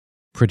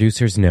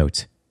Producer's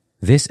note.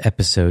 This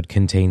episode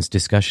contains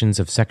discussions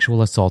of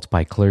sexual assault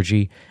by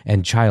clergy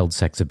and child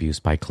sex abuse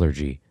by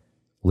clergy.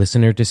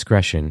 Listener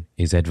discretion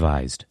is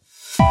advised.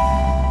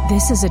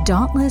 This is a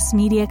Dauntless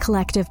Media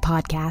Collective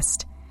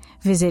podcast.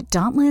 Visit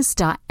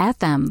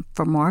dauntless.fm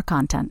for more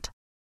content.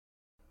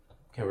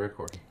 Okay, we're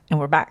recording. And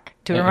we're back.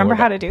 Do you remember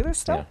how to do this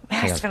still?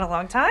 Yeah. It's been a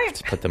long time.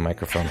 Let's put the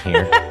microphone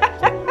here.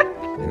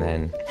 And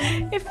then...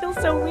 It feels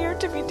so weird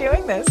to be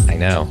doing this. I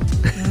know.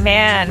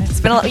 Man,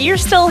 it's been you're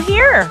still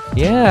here.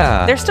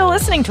 Yeah. They're still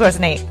listening to us,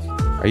 Nate.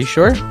 Are you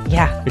sure?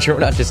 Yeah. You sure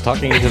we're not just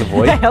talking into the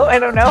void? I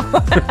don't know.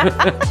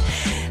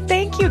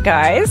 Thank you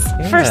guys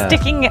for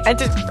sticking.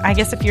 I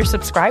guess if you're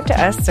subscribed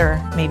to us,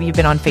 or maybe you've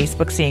been on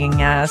Facebook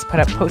seeing us put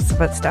up posts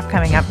about stuff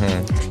coming up,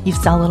 you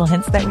saw little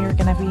hints that we were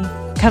going to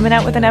be coming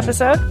out with an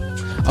episode.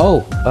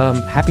 Oh,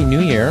 Happy New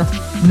Year.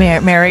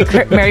 Merry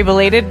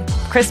belated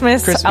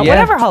Christmas,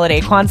 whatever holiday,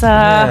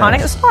 Kwanzaa, Hanukkah.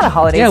 There's a lot of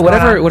holidays. Yeah,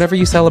 whatever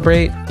you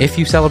celebrate. If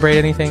you celebrate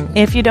anything.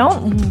 If you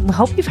don't,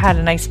 hope you've had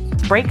a nice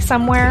break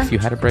somewhere. If you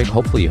had a break,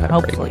 hopefully you had a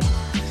break.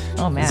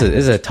 Oh man, this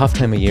is a tough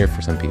time of year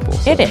for some people.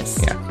 So, it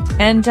is. Yeah,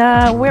 and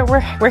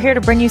we're here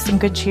to bring you some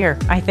good cheer.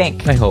 I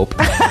think. I hope.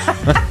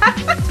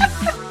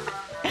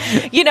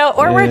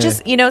 We're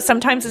just,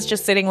 sometimes it's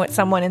just sitting with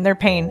someone in their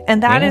pain,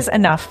 and that is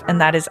enough, and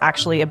that is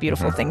actually a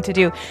beautiful thing to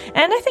do.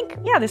 And I think,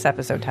 this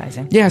episode ties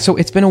in. Yeah, so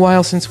it's been a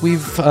while since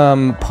we've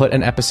put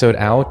an episode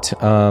out,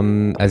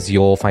 as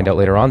you'll find out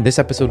later on. This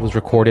episode was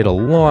recorded a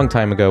long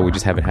time ago. We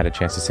just haven't had a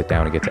chance to sit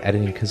down and get to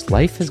editing because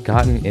life has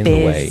gotten in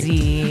the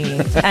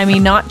way. I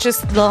mean, not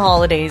just the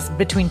holidays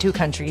between two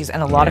countries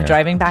and a lot of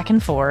driving back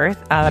and forth.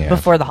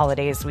 Before the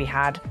holidays, we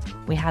had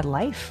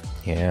life.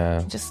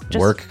 Yeah, just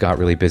work got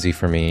really busy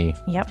for me.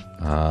 Yep.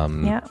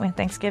 With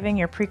Thanksgiving,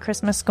 your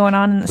pre-Christmas going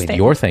on in the States.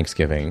 Your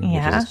Thanksgiving.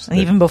 Yeah,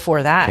 even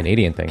before that.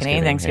 Canadian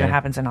Thanksgiving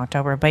happens in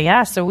October.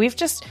 But so we've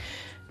just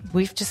been...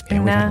 we've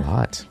had a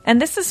lot.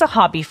 And this is a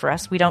hobby for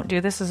us. We don't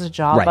do this as a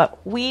job,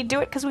 but we do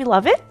it because we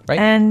love it. Right.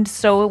 And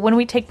so when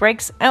we take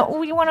breaks,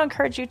 we want to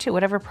encourage you to,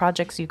 whatever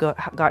projects you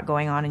got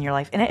going on in your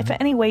life. And if in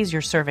any ways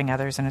you're serving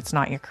others and it's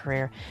not your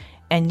career,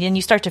 and then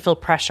you start to feel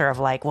pressure of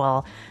like,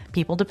 well,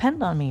 people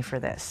depend on me for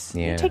this.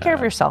 Yeah. Take care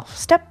of yourself.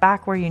 Step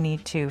back where you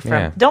need to.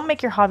 Don't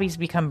make your hobbies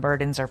become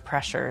burdens or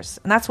pressures.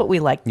 And that's what we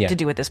like to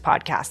do with this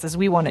podcast, is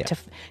we want it to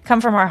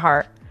come from our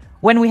heart.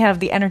 When we have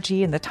the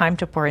energy and the time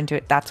to pour into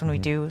it, that's when we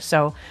do.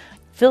 So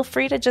feel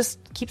free to just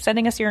keep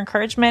sending us your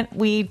encouragement.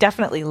 We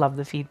definitely love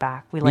the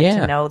feedback. We like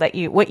to know that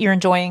what you're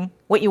enjoying,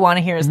 what you want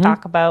to hear us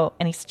talk about,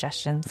 any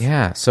suggestions.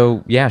 Yeah.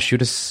 So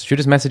shoot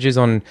us messages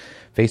on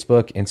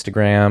Facebook,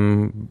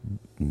 Instagram,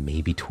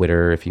 maybe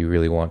Twitter if you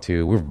really want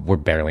to. We're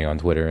barely on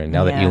Twitter, and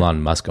now that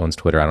Elon Musk owns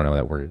Twitter, I don't know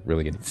that we're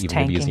really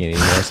even using it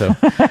anymore. So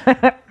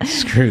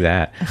screw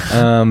that.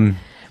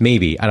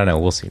 Maybe, I don't know.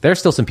 We'll see. There's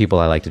still some people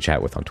I like to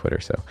chat with on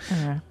Twitter. So,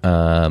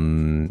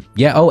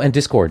 and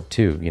Discord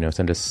too.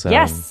 Send us.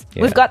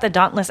 We've got the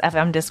Dauntless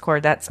FM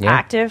Discord that's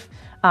active.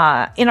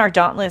 In our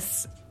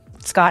Dauntless,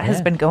 Scott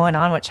has been going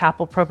on with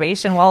Chapel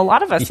Probation while a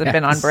lot of us have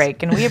been on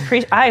break, and we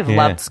appreciate. I've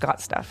loved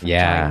Scott's stuff.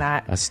 Yeah,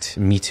 that.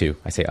 Me too.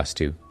 I say us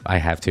too. I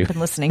have to.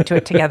 Been listening to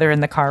it together in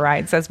the car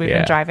rides as we've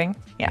been driving.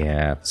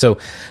 Yeah. So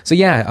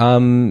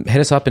hit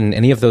us up in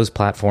any of those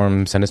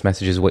platforms. Send us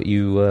messages what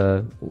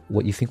you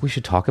think we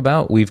should talk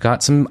about. We've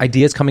got some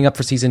ideas coming up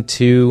for season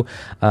 2.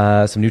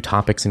 Some new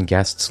topics and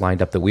guests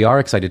lined up that we are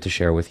excited to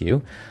share with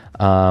you.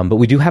 But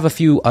we do have a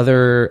few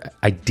other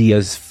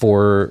ideas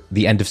for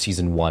the end of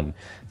season 1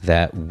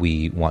 that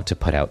we want to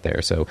put out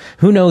there. So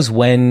who knows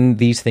when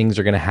these things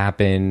are going to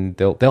happen?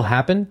 They'll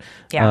happen.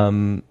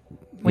 Yeah.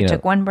 We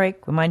took one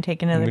break. We might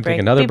take another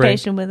break. Be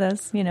patient with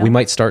us. We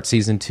might start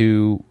season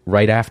 2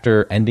 right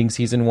after ending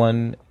season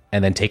 1,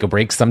 and then take a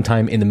break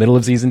sometime in the middle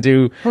of season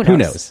 2. Who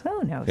knows?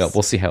 Yeah,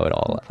 we'll see how it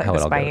all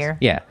goes. Ear.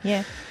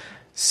 Yeah.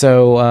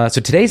 So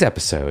today's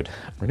episode,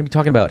 we're going to be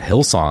talking about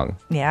Hillsong.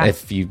 Yeah.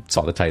 If you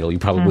saw the title, you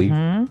probably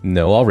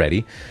know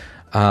already.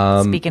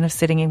 Speaking of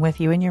sitting in with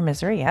you in your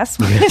misery, yes,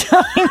 we're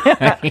talking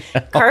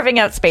about carving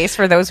out space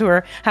for those who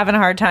are having a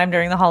hard time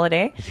during the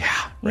holiday.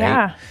 Yeah.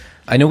 Yeah.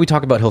 I know we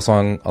talk about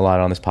Hillsong a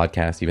lot on this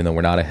podcast, even though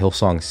we're not a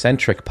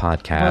Hillsong-centric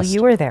podcast. Well,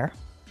 you were there.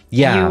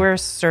 Yeah. You were a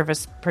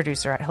service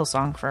producer at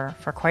Hillsong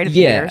for quite a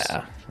few years.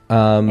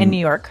 In New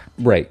York.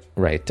 Right.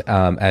 At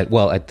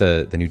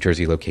the New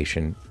Jersey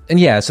location.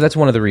 And so that's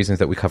one of the reasons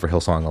that we cover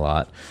Hillsong a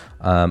lot.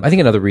 I think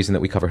another reason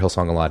that we cover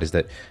Hillsong a lot is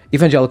that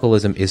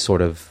evangelicalism is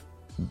sort of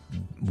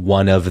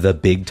one of the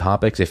big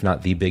topics, if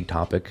not the big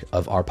topic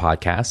of our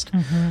podcast.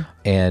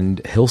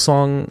 And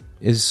Hillsong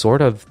is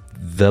sort of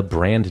the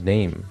brand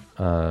name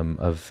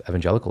of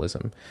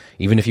evangelicalism.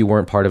 Even if you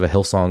weren't part of a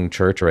Hillsong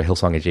church or a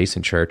Hillsong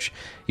adjacent church,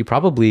 you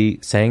probably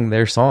sang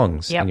their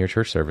songs in your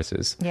church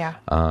services. Yeah.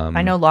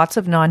 I know lots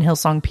of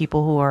non-Hillsong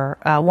people who are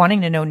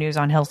wanting to know news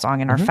on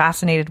Hillsong and are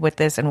fascinated with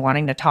this and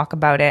wanting to talk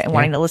about it and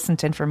wanting to listen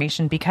to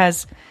information,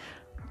 because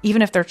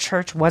even if their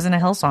church wasn't a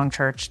Hillsong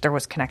church, there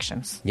was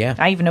connections. Yeah.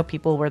 I even know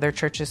people where their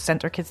churches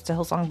sent their kids to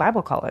Hillsong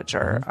Bible College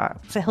or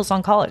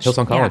Hillsong College.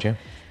 Hillsong College, yeah.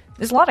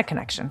 there's a lot of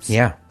connections.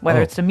 Yeah.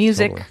 Whether it's the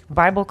music, totally.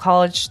 Bible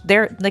college,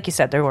 they're, like you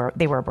said, they were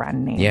a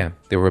brand name. Yeah,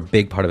 they were a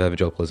big part of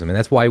evangelicalism, and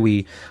that's why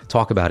we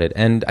talk about it.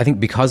 And I think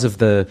because of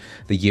the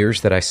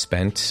years that I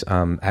spent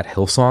at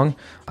Hillsong,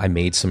 I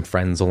made some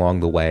friends along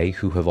the way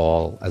who have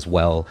all, as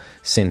well,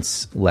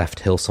 since left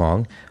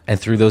Hillsong. And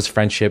through those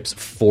friendships,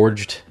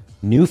 forged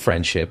new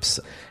friendships.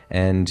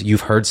 And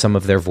you've heard some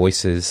of their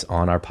voices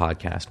on our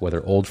podcast,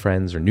 whether old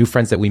friends or new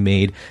friends that we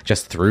made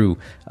just through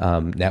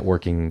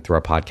networking through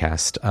our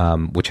podcast,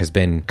 which has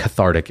been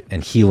cathartic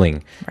and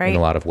healing in a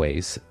lot of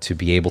ways, to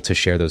be able to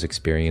share those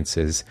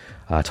experiences,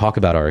 talk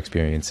about our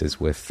experiences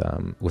with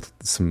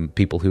some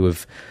people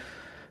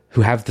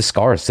who have the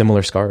scars,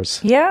 similar scars.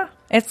 Yeah,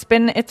 it's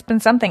been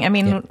something. I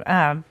mean,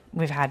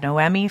 we've had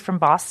Noemi from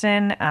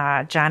Boston,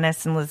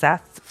 Janice and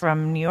Lizeth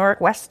from New York,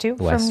 Wes too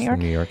from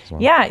New York as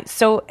well. Yeah,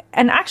 so,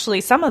 and actually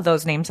some of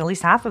those names, at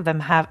least half of them,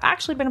 have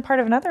actually been a part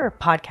of another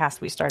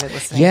podcast we started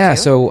listening to. Yeah,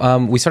 so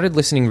we started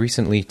listening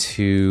recently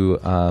to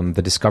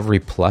the Discovery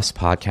Plus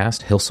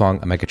podcast,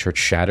 Hillsong, A Megachurch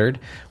Shattered,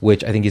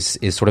 which I think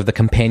is sort of the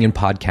companion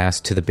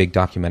podcast to the big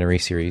documentary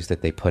series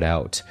that they put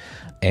out.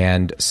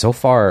 And so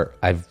far,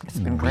 I've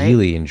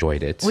really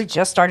enjoyed it. We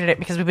just started it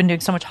because we've been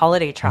doing so much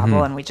holiday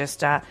travel, and we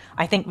just, I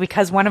think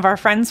because one of our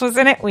friends was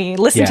in it, we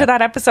listened to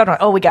that episode.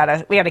 And, we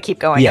gotta keep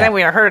going. And then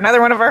we heard another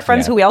one of our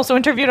friends who we also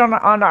interviewed on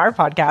our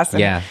podcast.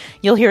 And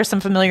you'll hear some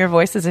familiar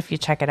voices if you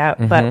check it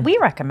out. But we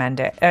recommend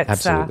it. It's,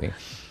 absolutely.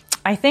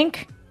 I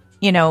think,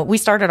 we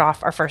started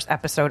off our first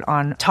episode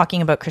on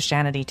talking about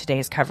Christianity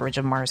Today's coverage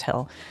of Mars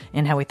Hill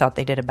and how we thought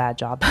they did a bad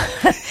job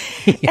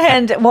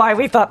and why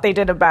we thought they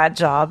did a bad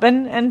job.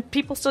 And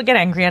people still get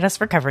angry at us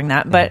for covering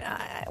that. But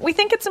we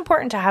think it's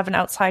important to have an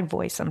outside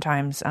voice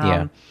sometimes.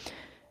 And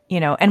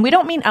we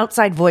don't mean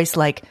outside voice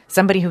like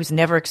somebody who's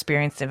never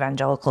experienced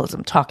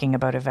evangelicalism talking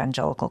about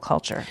evangelical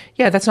culture.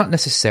 Yeah, that's not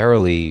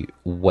necessarily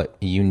what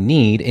you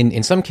need.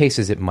 In some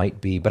cases, it might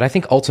be. But I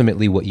think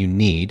ultimately what you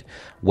need,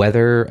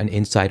 whether an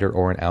insider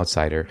or an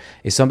outsider,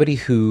 is somebody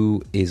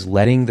who is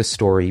letting the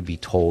story be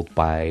told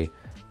by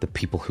the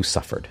people who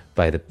suffered,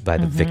 by the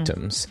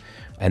victims.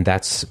 And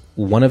that's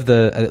one of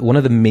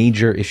the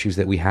major issues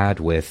that we had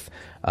with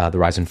the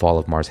rise and fall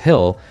of Mars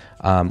Hill,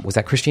 was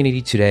that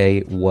Christianity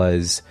Today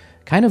was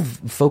kind of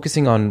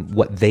focusing on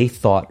what they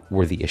thought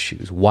were the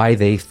issues, why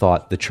they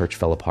thought the church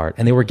fell apart.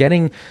 And they were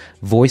getting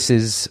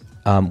voices,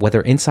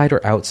 whether inside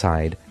or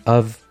outside,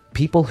 of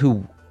people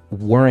who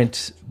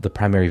weren't the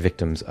primary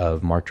victims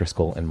of Mark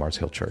Driscoll and Mars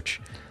Hill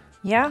Church.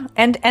 Yeah,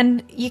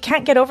 and you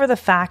can't get over the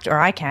fact, or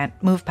I can't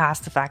move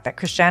past the fact, that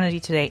Christianity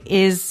Today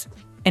is,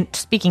 and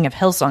speaking of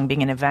Hillsong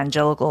being an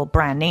evangelical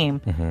brand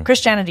name,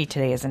 Christianity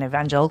Today is an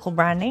evangelical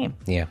brand name.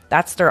 Yeah.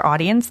 That's their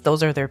audience.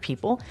 Those are their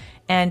people.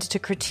 And to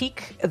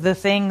critique the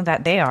thing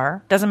that they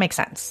are doesn't make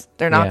sense.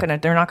 They're not going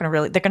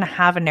to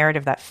have a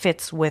narrative that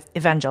fits with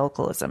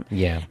evangelicalism.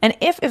 Yeah. And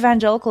if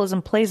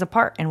evangelicalism plays a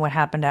part in what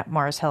happened at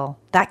Mars Hill,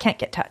 that can't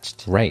get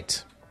touched.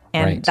 Right.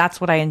 And that's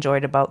what I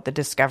enjoyed about the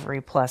Discovery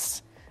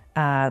Plus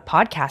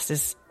podcast,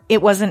 is they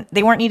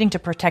weren't needing to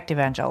protect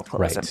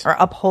evangelicalism or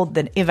uphold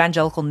the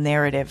evangelical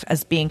narrative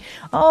as being,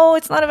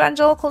 it's not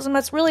evangelicalism,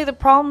 that's really the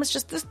problem. It's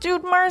just this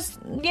dude,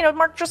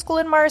 Mark Driscoll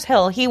and Mars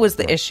Hill. He was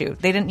the issue.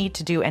 They didn't need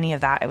to do any of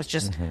that. It was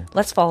just,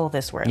 let's follow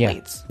this where it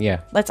leads.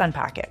 Yeah. Let's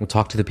unpack it. We'll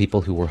talk to the people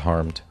who were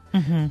harmed.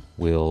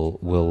 We'll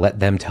let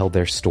them tell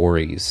their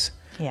stories.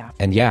 Yeah.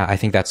 And I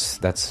think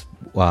that's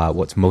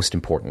what's most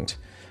important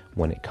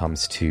when it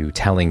comes to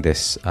telling the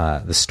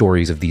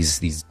stories of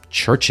these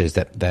churches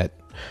that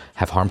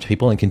have harmed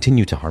people and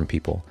continue to harm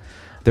people.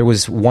 There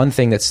was one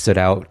thing that stood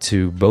out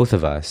to both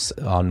of us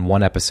on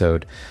one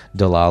episode.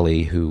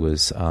 Dalali, who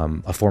was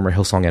a former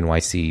Hillsong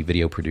NYC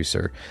video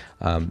producer,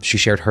 she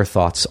shared her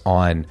thoughts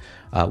on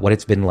what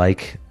it's been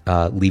like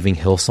leaving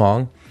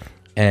Hillsong,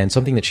 and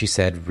something that she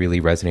said really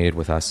resonated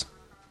with us,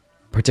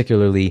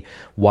 particularly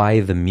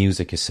why the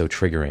music is so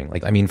triggering.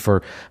 Like, I mean,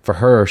 for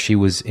her, she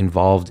was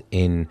involved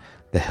in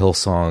the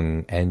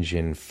Hillsong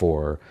engine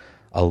for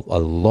a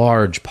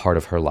large part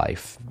of her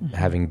life,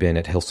 having been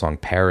at Hillsong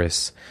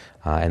Paris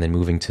and then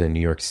moving to New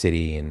York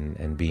City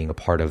and being a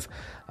part of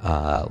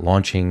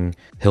launching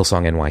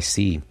Hillsong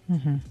NYC.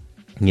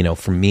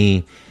 For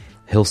me,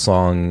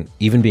 Hillsong,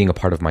 even being a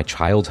part of my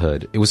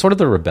childhood, it was sort of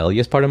the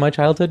rebellious part of my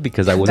childhood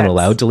because I wasn't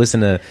allowed to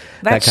listen to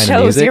that kind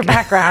of music. That shows your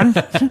background.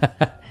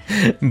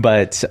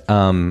 But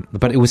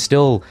it was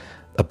still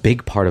a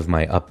big part of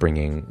my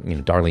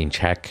upbringing. Darlene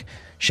Check,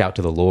 Shout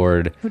to the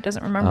Lord. Who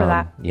doesn't remember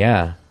that?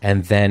 Yeah.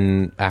 And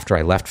then after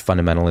I left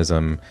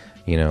fundamentalism,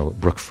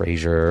 Brooke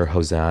Fraser,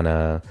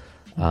 Hosanna,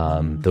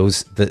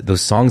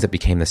 those songs that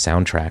became the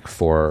soundtrack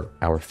for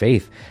our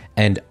faith.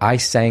 And I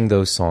sang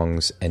those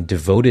songs and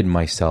devoted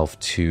myself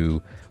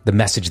to the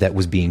message that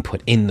was being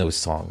put in those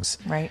songs.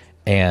 Right.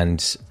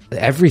 And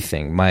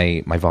everything,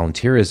 my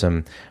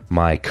volunteerism,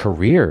 my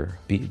career,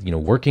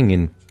 working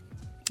in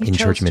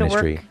church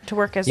ministry. To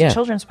work as a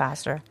children's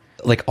pastor.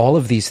 Like all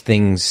of these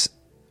things,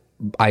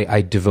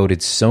 I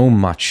devoted so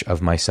much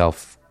of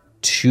myself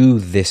to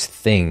this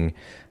thing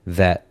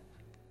that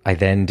I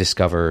then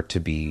discover to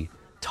be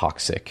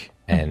toxic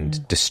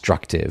and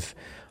destructive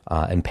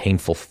and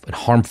painful and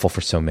harmful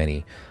for so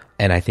many.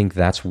 And I think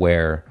that's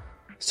where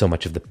so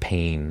much of the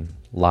pain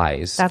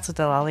lies. That's what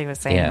Delali was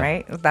saying,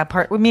 right? That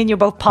part, me and you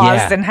both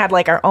paused and had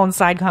like our own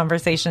side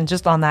conversation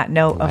just on that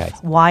note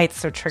of why it's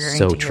so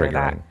triggering to hear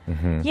that.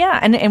 Mm-hmm. Yeah,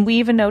 and we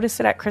even notice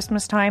it at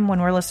Christmas time when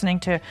we're listening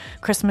to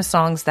Christmas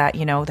songs that,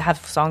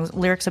 have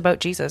lyrics about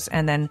Jesus,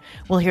 and then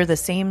we'll hear the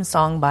same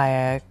song by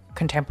a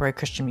contemporary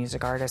Christian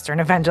music artist or an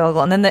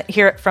evangelical, and then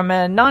hear it from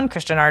a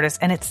non-Christian artist,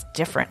 and it's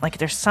different. Like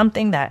there's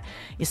something that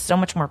is so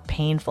much more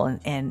painful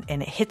and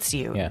it hits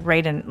you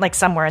right in like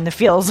somewhere in the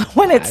feels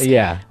when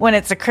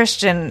it's a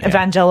Christian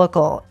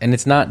evangelical. And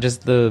it's not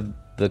just the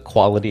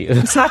quality.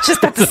 It's not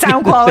just that the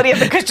sound quality of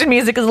the Christian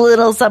music is a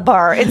little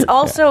subpar. It's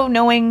also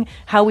knowing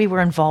how we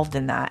were involved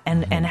in that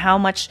and how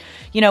much,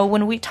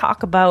 when we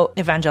talk about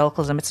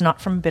evangelicalism, it's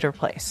not from a bitter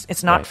place.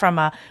 It's not from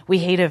a we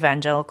hate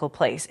evangelical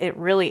place. It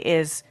really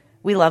is,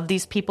 we love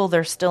these people.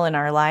 They're still in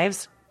our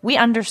lives. We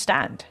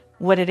understand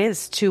what it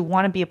is to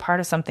want to be a part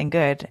of something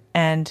good.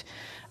 And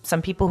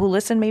some people who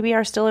listen maybe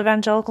are still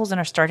evangelicals and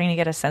are starting to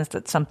get a sense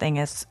that something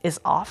is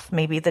off.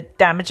 Maybe the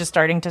damage is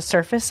starting to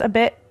surface a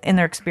bit in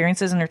their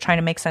experiences and they're trying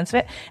to make sense of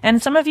it.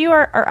 And some of you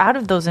are out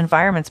of those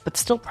environments, but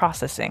still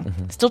processing,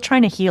 still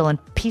trying to heal and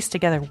piece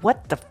together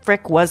what the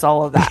frick was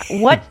all of that?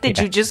 What did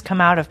you just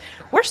come out of?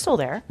 We're still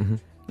there.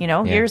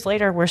 Years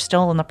later, we're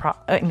still in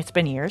it's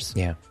been years,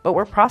 but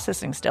we're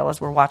processing still as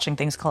we're watching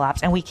things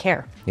collapse, and we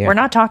care. We're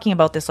not talking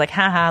about this like,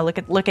 haha,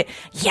 look at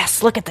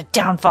the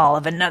downfall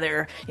of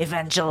another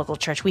evangelical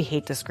church. We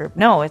hate this group.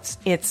 No, it's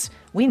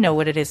we know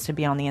what it is to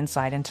be on the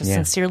inside and to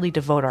sincerely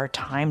devote our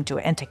time to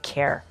it and to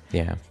care.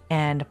 Yeah.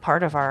 And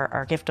part of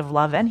our gift of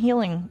love and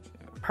healing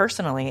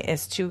personally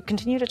is to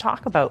continue to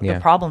talk about the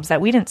problems that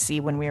we didn't see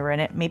when we were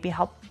in it, maybe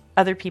help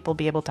other people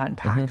be able to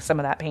unpack some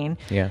of that pain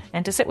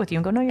and to sit with you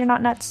and go, no, you're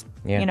not nuts.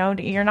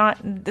 You're not,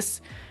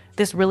 this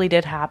really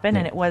did happen.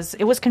 And it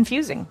was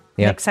confusing.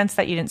 It makes sense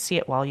that you didn't see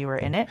it while you were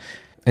in it.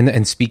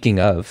 And speaking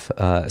of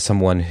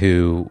someone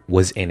who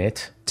was in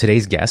it,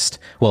 today's guest,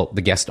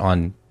 the guest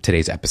on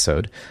today's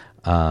episode,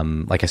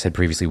 like I said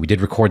previously, we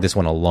did record this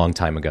one a long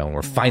time ago, and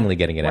we're finally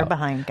getting it out. We're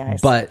behind, guys.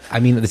 But I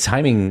mean, the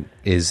timing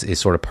is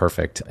sort of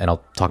perfect, and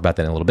I'll talk about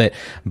that in a little bit.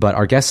 But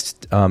our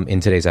guest in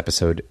today's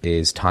episode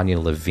is Tanya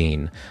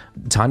Levine.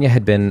 Tanya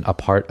had been a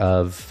part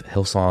of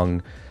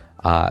Hillsong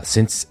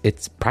since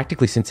its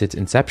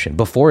inception,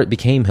 before it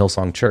became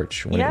Hillsong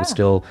Church, when it was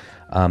still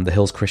the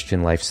Hills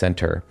Christian Life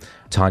Center.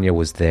 Tanya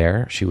was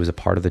there. She was a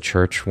part of the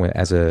church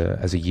as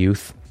a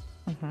youth.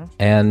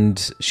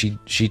 And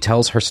she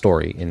tells her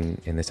story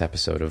in this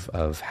episode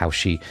of how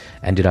she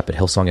ended up at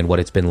Hillsong and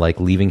what it's been like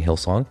leaving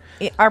Hillsong.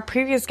 Our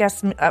previous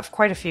guests,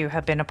 quite a few,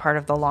 have been a part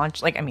of the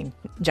launch.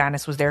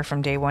 Janice was there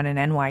from day one in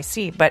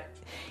NYC. But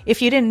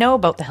if you didn't know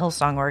about the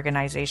Hillsong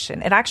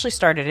organization, it actually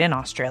started in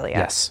Australia.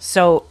 Yes.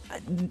 So,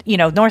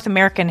 North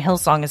American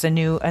Hillsong is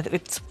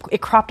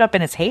it cropped up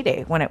in its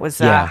heyday when it was,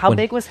 how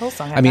big was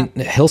Hillsong?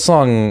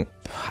 Hillsong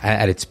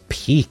at its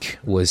peak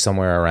was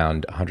somewhere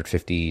around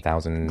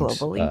 150,000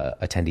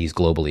 attendees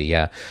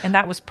globally, And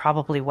that was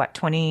probably,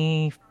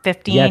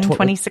 2015,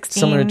 2016?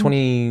 Somewhere in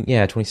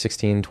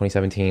 2016,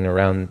 2017,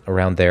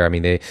 around there. I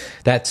mean,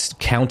 that's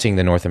counting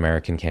the North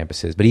American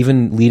campuses. But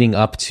even leading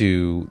up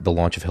to the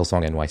launch of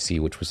Hillsong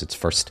NYC, which was its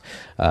first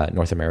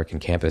North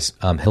American campus,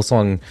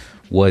 Hillsong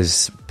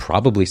was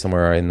probably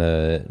somewhere in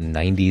the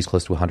 90s,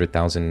 close to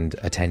 100,000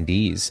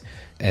 attendees.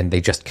 And they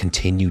just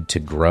continued to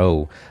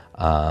grow.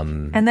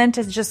 And then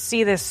to just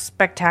see this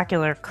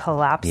spectacular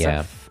collapse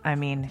of,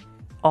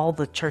 all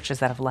the churches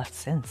that have left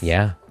since.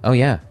 Yeah. Oh,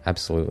 yeah,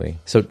 absolutely.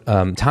 So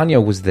Tanya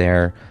was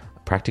there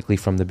practically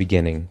from the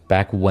beginning,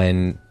 back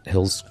when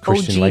Hills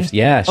Christian Life.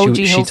 Yeah,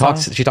 she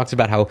talks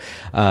about how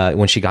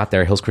when she got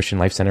there, Hills Christian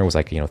Life Center was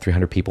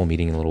 300 people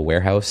meeting in a little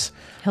warehouse.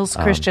 Hills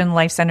Christian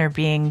Life Center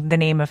being the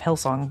name of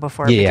Hillsong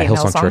before it became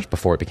Hillsong Church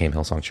before it became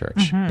Hillsong Church.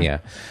 Mm-hmm. Yeah,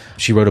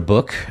 she wrote a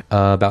book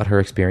about her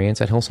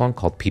experience at Hillsong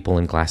called "People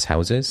in Glass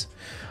Houses."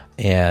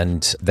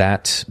 And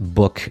that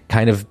book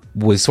kind of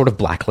was sort of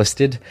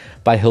blacklisted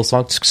by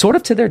Hillsong, sort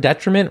of to their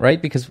detriment,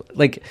 right? Because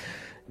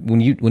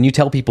when you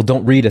tell people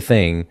don't read a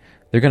thing,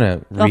 they're going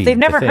to read Well, if they've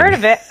never heard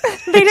of it,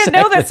 they didn't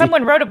know that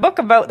someone wrote a book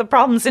about the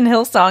problems in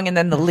Hillsong, and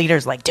then the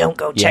leader's like, don't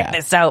go check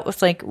this out.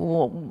 It's like,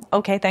 well,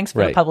 okay, thanks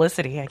for the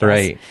publicity, I guess.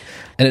 Right.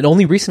 And it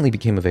only recently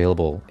became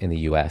available in the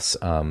U.S.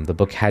 The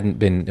book hadn't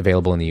been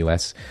available in the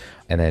U.S.,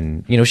 and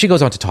then, she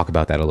goes on to talk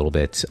about that a little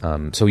bit.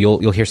 So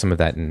you'll hear some of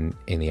that in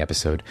the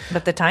episode.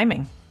 But the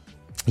timing.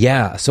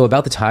 Yeah, so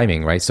about the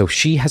timing, right? So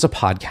she has a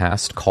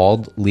podcast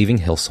called Leaving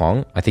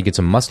Hillsong. I think it's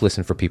a must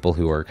listen for people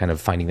who are kind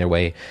of finding their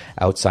way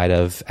outside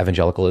of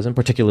evangelicalism,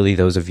 particularly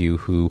those of you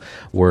who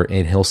were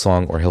in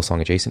Hillsong or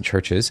Hillsong adjacent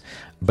churches.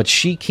 But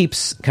she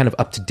keeps kind of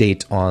up to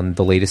date on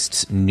the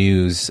latest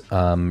news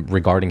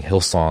regarding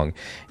Hillsong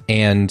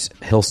and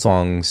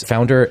Hillsong's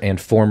founder and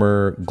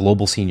former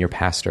global senior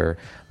pastor,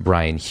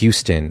 Brian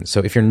Houston. So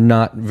if you're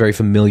not very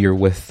familiar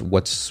with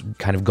what's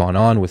kind of gone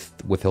on with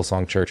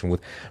Hillsong Church and with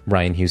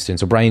Brian Houston,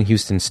 so Brian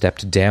Houston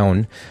stepped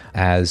down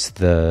as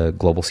the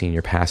global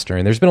senior pastor,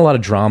 and there's been a lot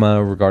of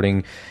drama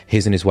regarding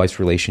his and his wife's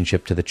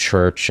relationship to the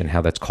church and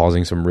how that's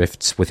causing some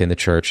rifts within the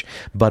church.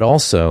 But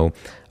also,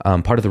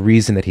 part of the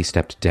reason that he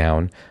stepped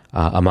down,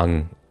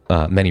 among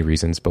many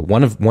reasons, but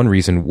one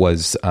reason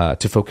was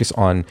to focus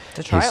on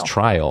his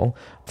trial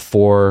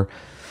for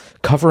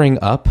covering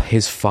up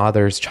his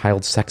father's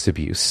child sex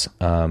abuse.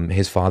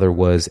 His father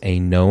was a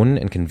known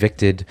and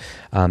convicted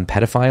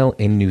pedophile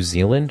in New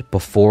Zealand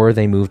before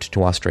they moved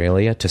to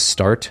Australia to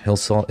start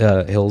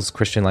Hills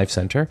Christian Life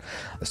Center.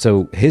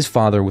 So his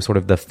father was sort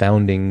of the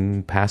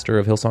founding pastor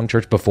of Hillsong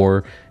Church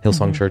before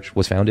Hillsong Church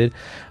was founded.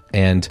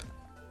 And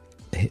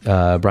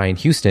Brian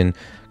Houston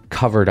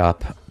covered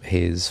up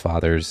his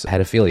father's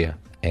pedophilia.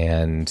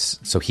 And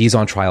so he's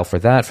on trial for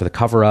that, for the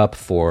cover-up,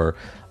 for,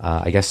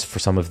 I guess, for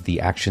some of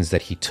the actions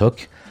that he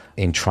took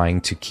in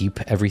trying to keep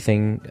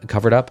everything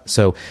covered up.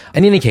 So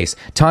in any case,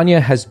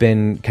 Tanya has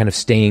been kind of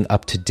staying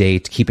up to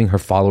date, keeping her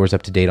followers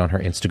up to date on her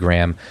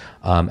Instagram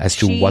as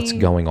to what's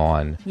going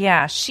on.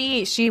 Yeah,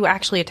 she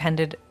actually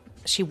attended.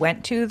 She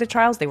went to the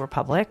trials. They were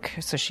public,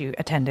 so she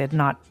attended.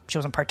 She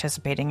wasn't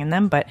participating in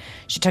them, but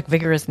she took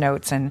vigorous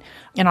notes. And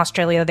in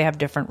Australia, they have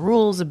different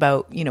rules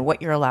about,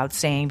 what you're allowed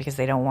saying, because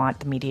they don't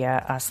want the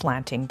media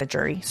slanting the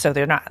jury. So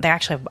they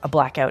actually have a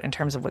blackout in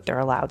terms of what they're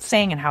allowed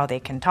saying and how they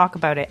can talk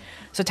about it.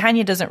 So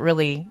Tanya doesn't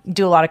really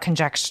do a lot of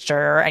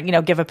conjecture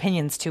and, give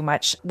opinions too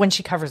much when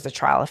she covers the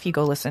trial. If you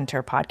go listen to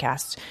her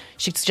podcast,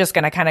 she's just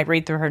going to kind of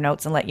read through her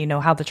notes and let you know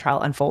how the trial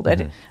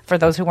unfolded. For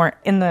those who weren't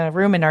in the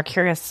room and are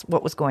curious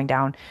what was going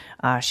down,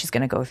 she's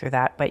going to go through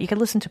that. But you can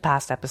listen to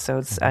past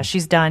episodes.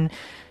 She's done,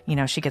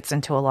 she gets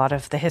into a lot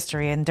of the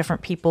history and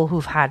different people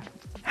who've had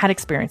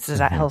experiences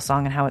at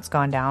Hillsong and how it's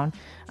gone down.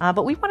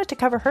 But we wanted to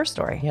cover her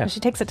story. Yeah. She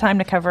takes the time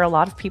to cover a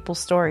lot of people's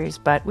stories,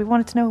 but we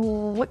wanted to know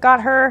what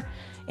got her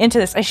into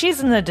this.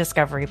 She's in the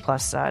Discovery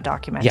Plus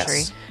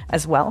documentary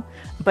as well,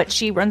 but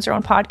she runs her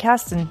own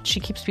podcast and she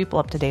keeps people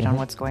up to date on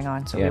what's going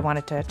on. So we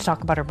wanted to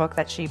talk about her book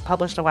that she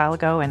published a while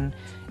ago and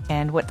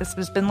what this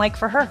has been like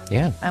for her.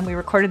 Yeah. And we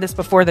recorded this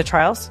before the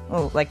trials.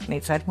 Oh, like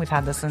Nate said, we've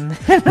had this in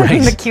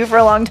the queue for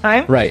a long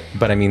time. Right.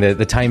 But I mean,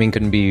 the timing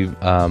couldn't be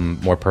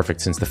more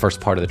perfect since the first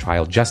part of the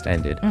trial just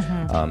ended.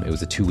 It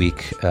was a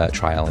 2-week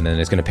trial, and then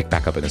it's going to pick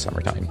back up in the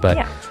summertime. But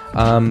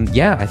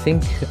I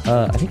think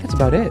that's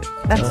about it.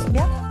 That's a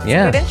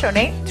good intro,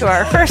 Nate, to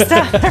our first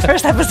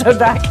episode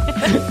back.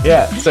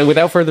 So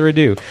without further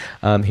ado,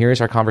 here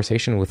is our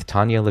conversation with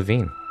Tanya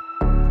Levine.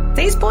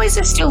 These boys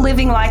are still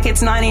living like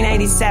it's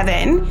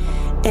 1987,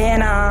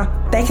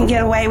 and they can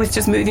get away with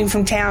just moving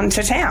from town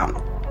to town.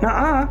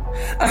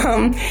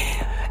 And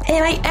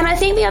I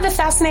think the other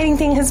fascinating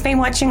thing has been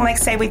watching, like,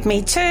 say, with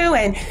Me Too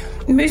and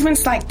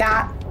movements like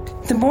that.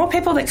 The more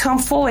people that come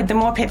forward, the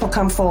more people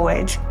come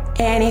forward.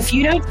 And if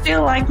you don't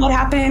feel like what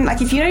happened,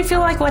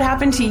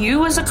 to you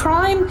was a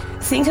crime,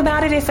 think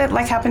about it if it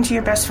happened to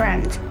your best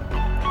friend.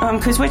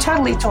 Because we're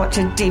totally taught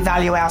to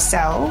devalue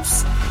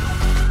ourselves.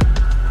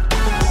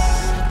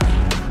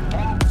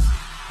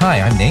 Hi,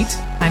 I'm Nate.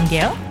 I'm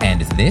Gail.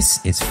 And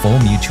this is Full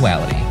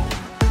Mutuality.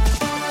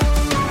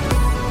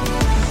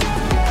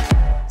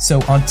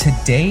 So on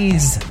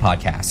today's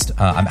podcast,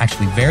 I'm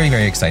actually very,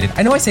 very excited.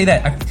 I know I say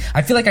that.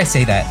 I feel like I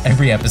say that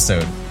every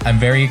episode. I'm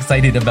very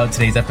excited about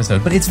today's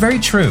episode, but it's very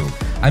true.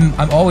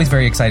 I'm always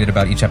very excited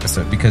about each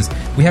episode because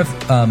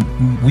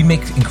we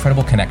make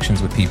incredible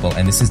connections with people,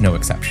 and this is no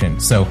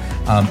exception. So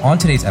on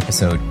today's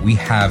episode, we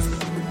have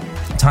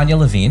Tanya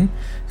Levine,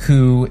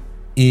 who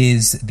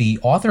is the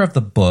author of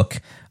the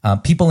book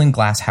People in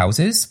Glass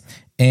Houses,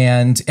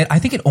 and I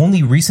think it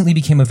only recently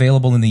became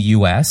available in the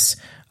U.S.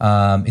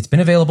 It's been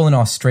available in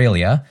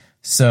Australia.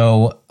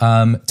 So,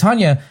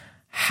 Tanya,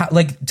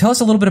 tell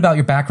us a little bit about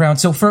your background.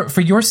 So,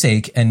 for your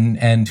sake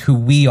and who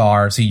we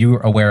are, so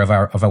you're aware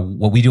of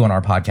what we do on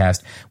our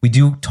podcast. We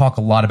do talk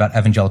a lot about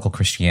evangelical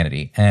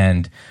Christianity,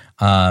 and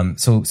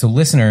so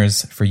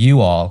listeners, for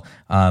you all,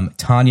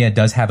 Tanya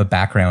does have a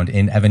background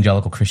in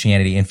evangelical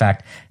Christianity. In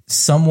fact,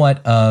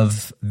 somewhat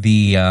of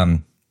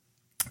the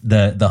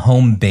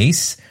home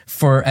base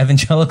for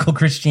evangelical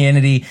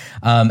Christianity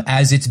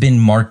as it's been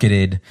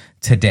marketed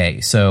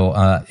today.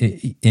 So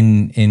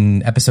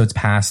in episodes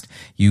past,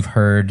 you've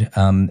heard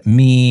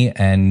me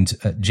and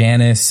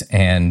Janice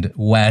and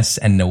Wes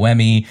and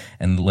Noemi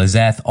and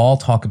Lizeth all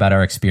talk about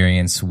our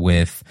experience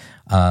with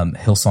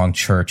Hillsong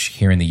Church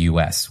here in the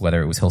U.S.,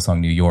 whether it was Hillsong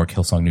New York,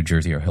 Hillsong New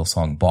Jersey, or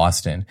Hillsong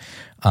Boston.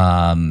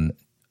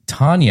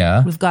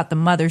 Tanya, we've got the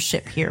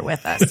mothership here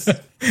with us.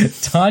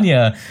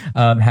 Tanya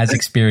has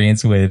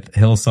experience with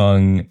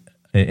Hillsong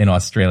in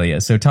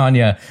Australia. So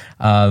Tanya,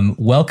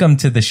 welcome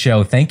to the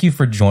show. Thank you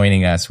for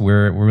joining us.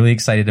 We're really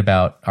excited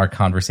about our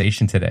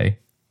conversation today.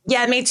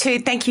 Yeah, me too.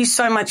 Thank you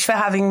so much for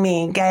having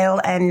me,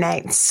 Gail and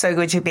Nate. So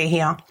good to be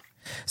here.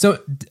 So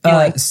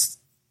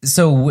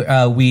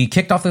So we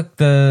kicked off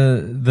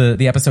the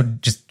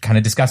episode just kind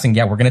of discussing,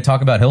 we're going to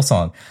talk about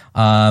Hillsong.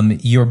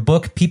 Your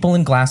book, People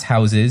in Glass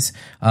Houses,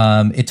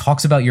 it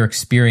talks about your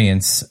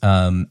experience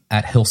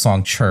at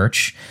Hillsong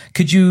Church.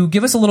 Could you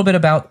give us a little bit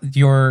about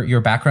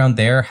your background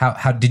there?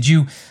 How did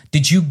you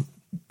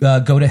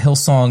go to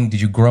Hillsong?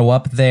 Did you grow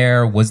up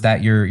there? Was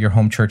that your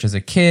home church as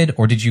a kid,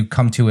 or did you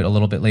come to it a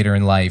little bit later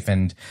in life?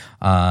 And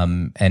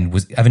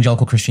was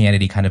evangelical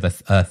Christianity kind of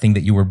a thing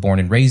that you were born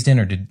and raised in,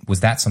 or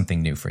was that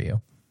something new for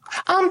you?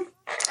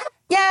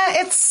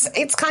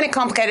 It's kind of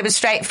complicated but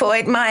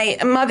straightforward. My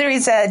mother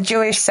is a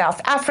Jewish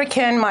South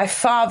African. My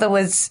father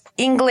was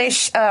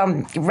English,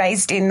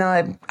 raised in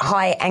the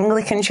High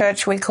Anglican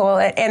Church, we call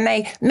it, and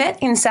they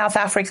met in South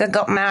Africa,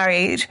 got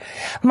married.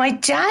 My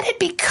dad had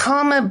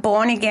become a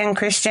born-again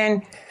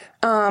Christian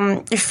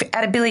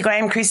at a Billy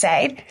Graham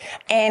crusade,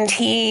 and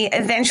he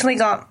eventually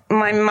got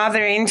my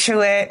mother into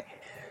it.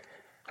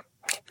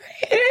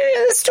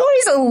 The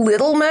story's a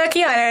little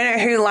murky. I don't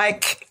know who,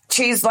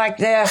 she's like,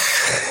 I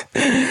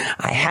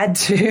had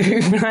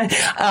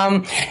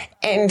to.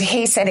 And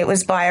he said it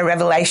was by a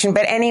revelation.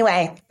 But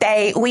anyway,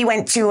 we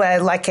went to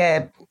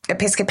a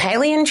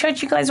Episcopalian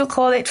church, you guys will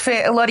call it, for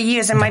a lot of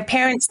years. And my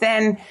parents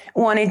then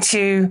wanted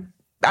to,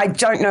 I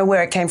don't know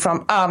where it came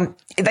from.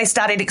 They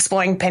started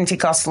exploring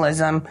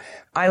Pentecostalism.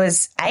 I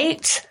was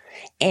 8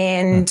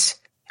 and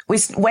we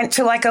went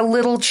to a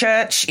little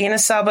church in a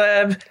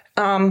suburb.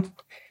 I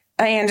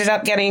ended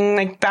up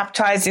getting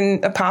baptized in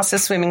a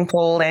pastor's swimming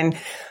pool and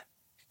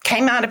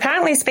came out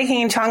apparently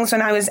speaking in tongues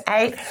when I was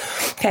 8,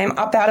 came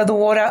up out of the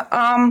water.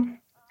 And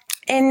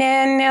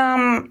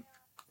then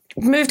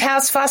moved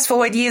house. Fast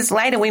forward years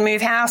later, we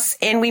move house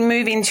and we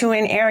move into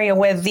an area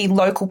where the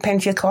local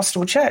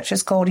Pentecostal church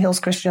is called Hills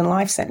Christian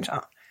Life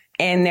Center.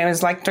 And there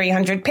was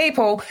 300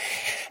 people.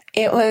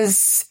 It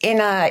was in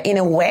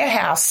a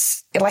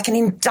warehouse, an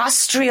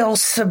industrial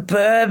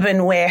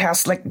suburban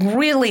warehouse,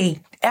 really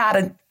out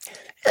of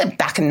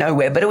back of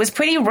nowhere, but it was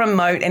pretty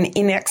remote and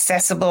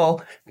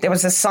inaccessible. There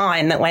was a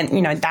sign that went,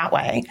 that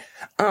way.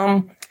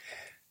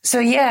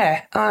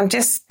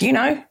 Just,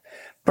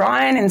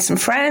 Brian and some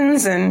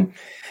friends and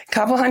a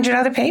couple hundred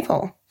other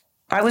people.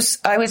 I was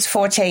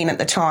 14 at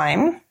the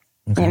time,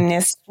 and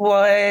this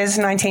was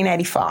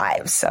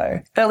 1985,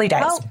 so early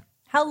days.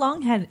 How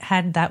long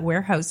had that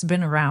warehouse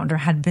been around or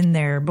had been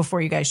there before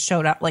you guys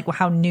showed up?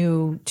 How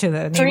new to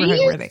the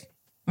neighborhood were they?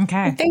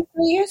 Okay. I think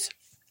 3 years.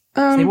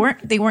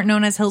 They weren't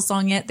known as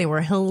Hillsong yet. They were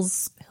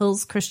Hills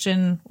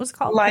Christian. What's it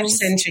called? Life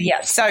Center.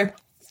 Yeah. So,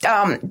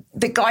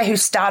 the guy who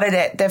started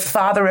it, the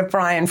father of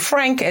Brian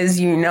Frank, as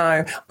you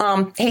know,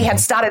 he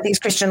had started these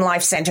Christian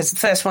life centers. The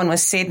first one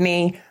was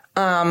Sydney.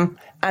 And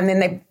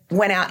then they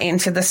went out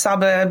into the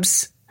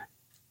suburbs.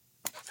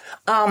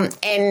 And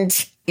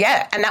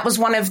that was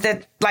one of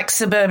the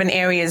suburban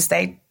areas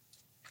they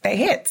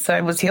hit. So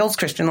it was Hills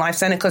Christian Life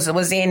Center because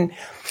it's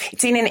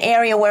in an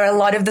area where a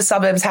lot of the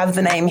suburbs have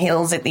the name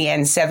Hills at the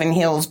end. Seven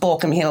Hills,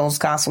 Borkham Hills,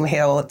 Castle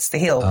Hill. It's the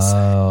Hills.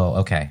 Oh,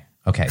 okay.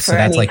 Okay. So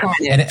that's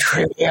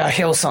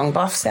Hillsong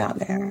buffs out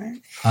there.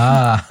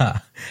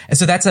 Right?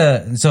 So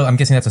I'm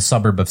guessing that's a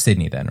suburb of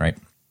Sydney then, right?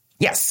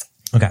 Yes.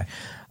 Okay.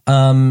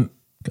 And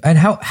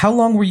how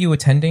long were you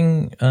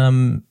attending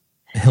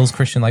Hills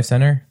Christian Life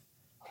Center?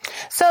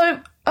 So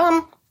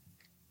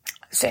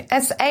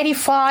that's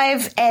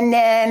 85, and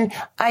then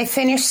I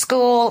finished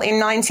school in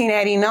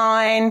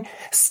 1989,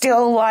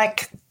 still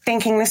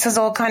thinking this is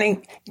all kind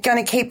of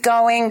going to keep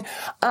going.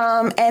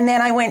 And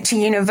then I went to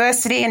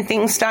university and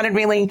things started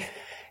really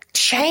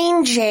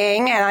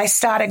changing and I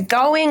started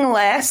going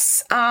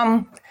less.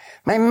 My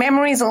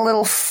memory's a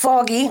little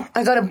foggy.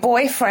 I got a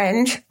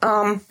boyfriend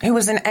who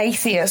was an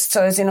atheist,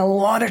 so I was in a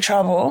lot of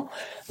trouble,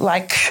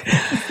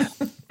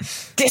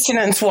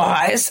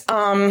 dissonance-wise.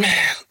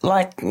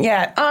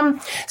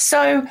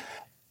 So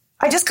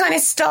I just kind of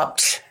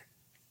stopped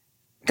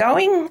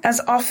going as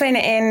often,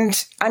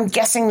 and I'm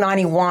guessing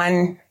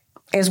 91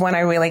 is when I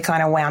really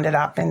kind of wound it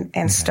up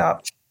and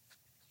stopped.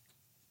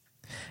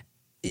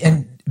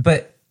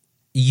 But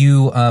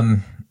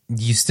you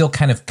still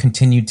kind of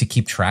continued to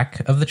keep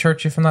track of the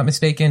church, if I'm not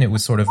mistaken. It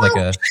was sort of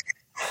I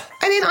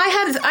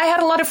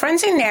had a lot of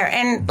friends in there,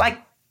 and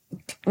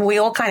we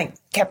all kind of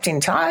kept in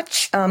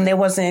touch. There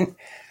wasn't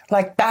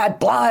bad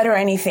blood or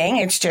anything.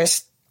 It's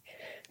just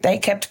they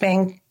kept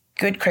being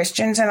good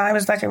Christians, and I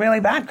was a really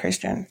bad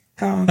Christian.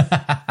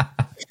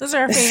 Those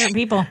are our favorite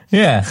people.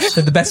 Yeah,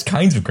 they're the best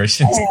kinds of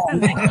Christians.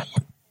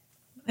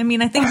 I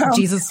mean, I think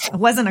Jesus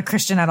wasn't a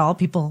Christian at all.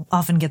 People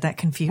often get that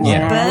confused.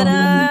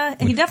 Yeah.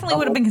 But he definitely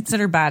would have been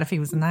considered bad if he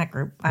was in that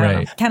group. I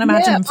don't know. Can't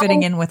imagine him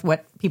fitting in with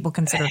what people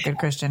consider a good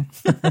Christian.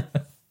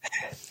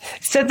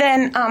 So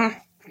then,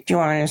 do you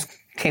want to just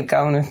keep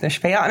going with the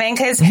spiel? I mean,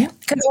 because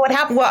what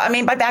happened,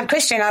 by bad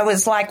Christian, I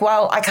was I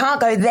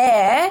can't go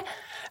there,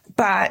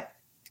 but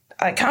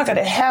I can't go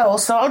to hell,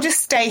 so I'll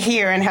just stay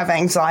here and have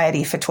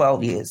anxiety for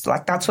 12 years.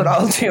 That's what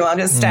I'll do. I'll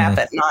just stay up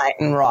at night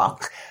and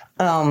rock.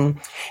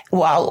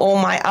 While all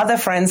my other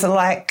friends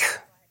are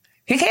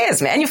who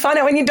cares, man? You find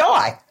out when you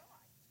die.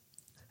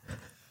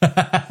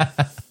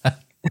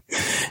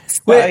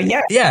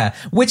 Yeah.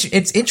 Which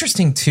it's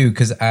interesting too,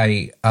 because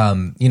I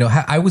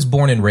was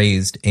born and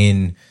raised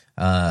in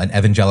an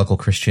evangelical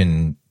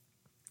Christian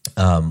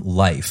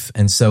life,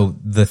 and so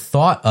the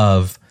thought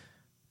of,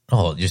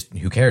 oh, just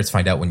who cares,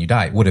 find out when you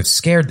die, would have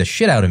scared the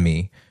shit out of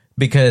me,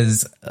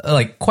 because,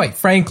 like, quite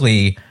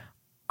frankly,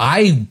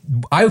 I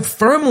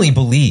firmly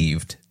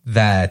believed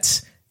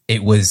that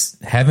it was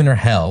heaven or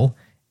hell,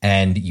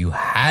 and you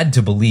had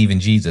to believe in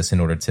Jesus in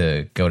order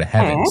to go to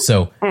heaven.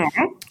 So,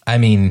 I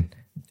mean,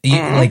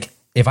 like,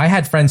 if I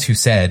had friends who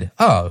said,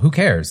 oh, who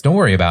cares? Don't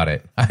worry about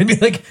it, I'd be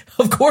like,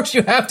 of course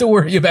you have to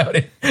worry about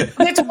it.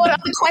 That's what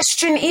other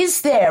question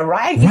is there,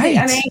 right? Right.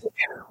 I mean,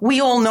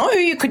 we all know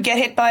you could get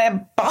hit by a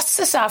bus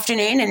this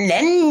afternoon and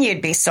then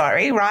you'd be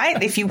sorry,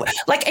 right? If you,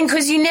 like, and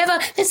because you never,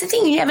 that's the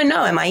thing, you never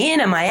know. Am I in?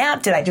 Am I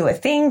out? Did I do a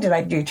thing? Did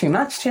I do too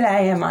much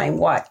today? Am I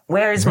what?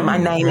 Where is my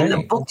name in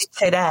the book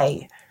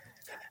today?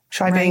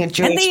 Try being a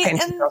Jewish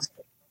Pentecostal.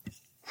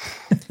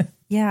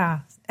 Yeah.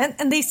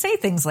 And they say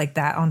things like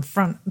that on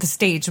the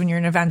stage when you're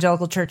in an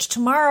evangelical church.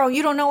 Tomorrow,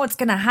 you don't know what's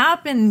going to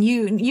happen.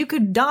 You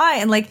could die.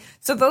 And like,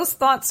 so those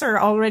thoughts are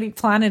already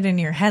planted in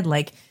your head.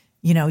 Like,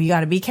 you know, you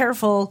got to be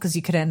careful because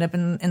you could end up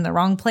in the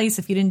wrong place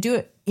if you didn't do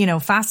it, you know,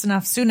 fast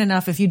enough, soon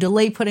enough. If you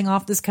delay putting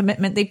off this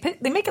commitment, they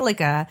make it like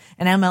an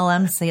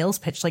MLM sales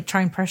pitch, like try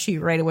and pressure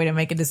you right away to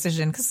make a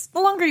decision. Because the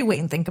longer you wait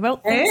and think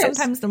about things,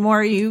 sometimes the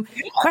more you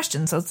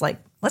question. So it's like,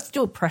 let's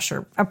do a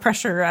pressure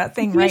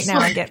thing right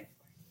now and get.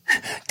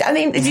 I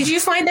mean, did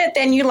you find that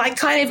then you like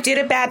kind of did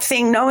a bad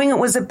thing knowing it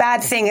was a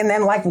bad thing and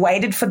then like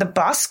waited for the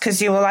bus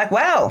because you were like,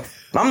 well,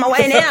 I'm on my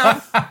way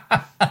now.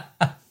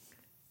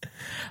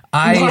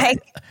 I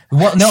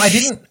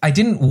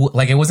didn't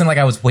like, it wasn't like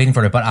I was waiting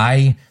for it, but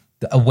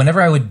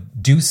whenever I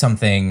would do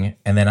something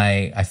and then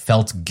I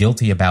felt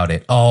guilty about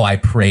it, I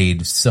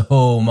prayed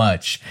so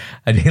much.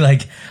 I'd be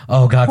like,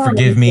 oh God,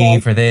 forgive me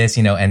for this,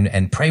 you know,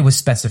 and pray with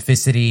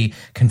specificity,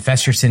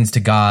 confess your sins to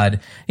God,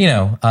 you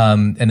know,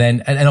 and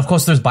then of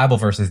course there's Bible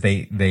verses,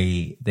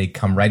 they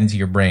come right into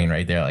your brain,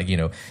 right? They're like, you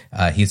know,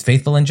 he is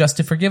faithful and just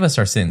to forgive us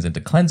our sins and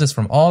to cleanse us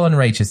from all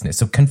unrighteousness.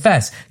 So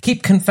confess,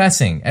 keep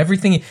confessing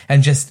everything,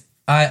 and just,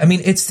 I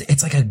mean,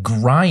 it's like a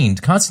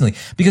grind constantly,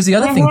 because the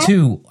other thing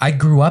too, I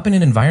grew up in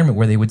an environment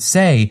where they would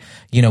say,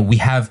 you know, we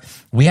have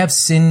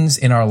sins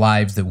in our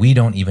lives that we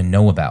don't even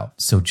know about.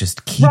 So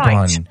just keep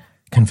on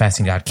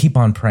confessing God, keep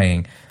on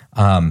praying.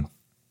 So,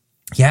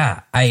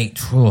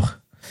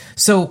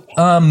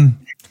 and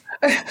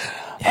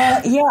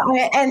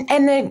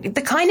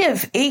the kind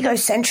of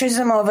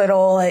egocentrism of it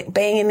all, like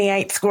being in the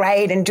 8th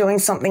grade and doing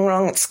something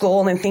wrong at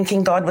school and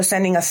thinking God was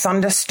sending a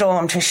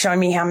thunderstorm to show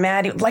me how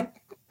mad he, like,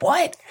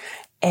 what?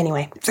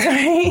 Anyway,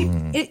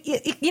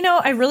 you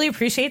know, I really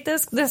appreciate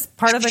this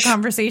part of the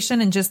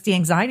conversation and just the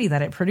anxiety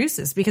that it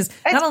produces, because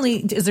not only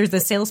is there the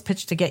sales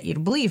pitch to get you to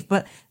believe,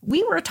 but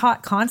we were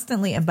taught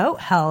constantly about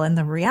hell and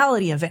the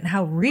reality of it and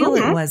how real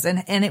it was.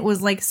 And it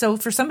was like, so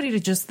for somebody to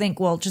just think,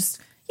 well,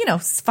 just, you know,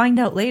 find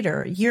out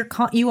later,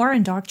 you are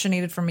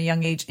indoctrinated from a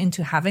young age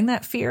into having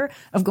that fear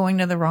of going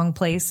to the wrong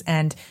place.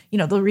 And, you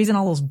know, the reason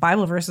all those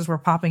Bible verses were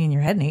popping in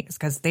your head, Nate, is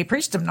because they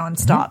preached them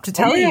nonstop to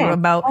tell you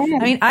about, I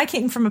mean, I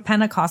came from a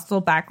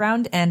Pentecostal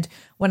background, and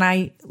when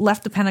I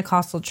left the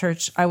Pentecostal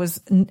church, I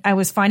was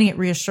finding it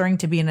reassuring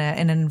to be in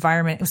an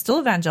environment, it was still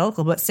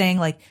evangelical, but saying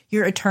like,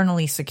 you're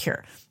eternally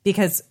secure.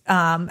 Because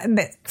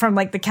from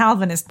like the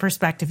Calvinist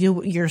perspective,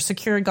 you're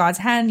secure in God's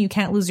hand. You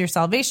can't lose your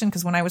salvation.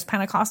 Because when I was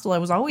Pentecostal, I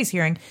was always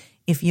hearing,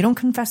 if you don't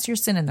confess your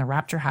sin and the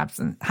rapture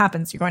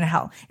happens, you're going to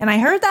hell. And I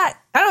heard that.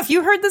 I don't know if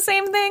you heard the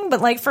same thing,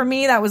 but like for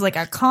me, that was like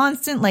a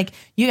constant, like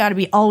you got to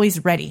be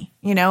always ready,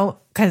 you know,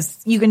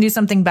 because you can do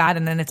something bad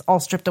and then it's all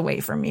stripped away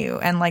from you.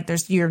 And like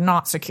you're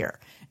not secure.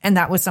 And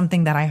that was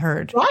something that I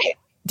heard. Right.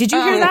 Did you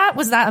hear that?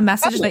 Was that a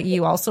message that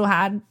you also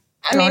had?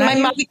 I mean,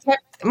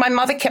 my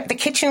mother kept the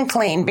kitchen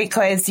clean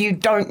because you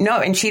don't know.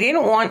 And she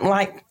didn't want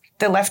like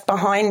the left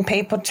behind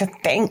people to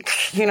think,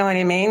 you know what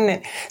I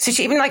mean? So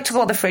she even like took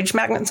all the fridge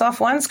magnets off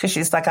once because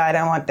she's like, I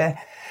don't want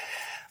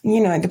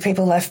the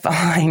people left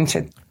behind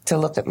to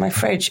look at my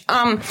fridge.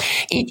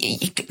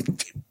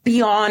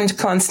 Beyond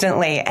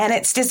constantly. And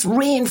it's just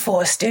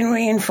reinforced and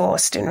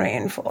reinforced and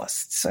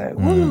reinforced.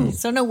 So,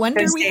 So no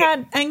wonder we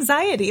had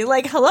anxiety.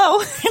 Like, hello.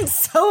 And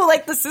so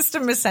like the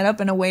system is set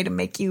up in a way to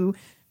make you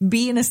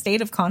be in a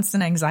state of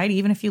constant anxiety.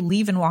 Even if you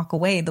leave and walk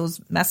away, those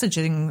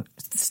messaging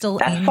still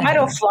that fight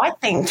or flight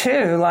thing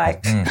too.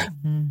 Like,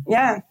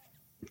 yeah.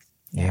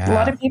 A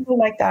lot of people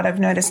like that I've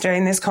noticed are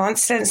in this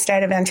constant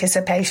state of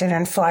anticipation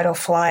and fight or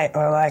flight,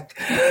 or like,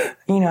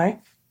 you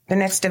know, the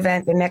next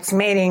event, the next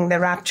meeting, the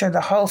rapture, the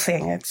whole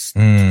thing. It's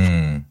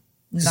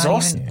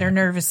exhausting. Their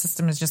nervous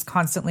system is just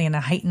constantly in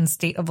a heightened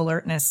state of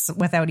alertness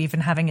without even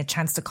having a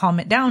chance to calm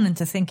it down and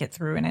to think it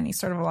through in any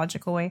sort of a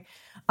logical way.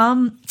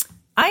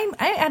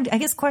 I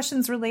guess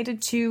questions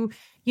related to,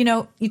 you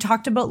know, you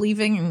talked about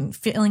leaving and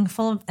feeling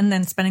full of, and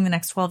then spending the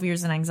next 12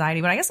 years in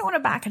anxiety, but I guess I want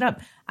to back it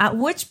up. At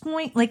which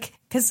point, like,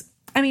 because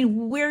I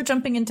mean, we're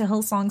jumping into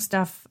Hillsong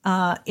stuff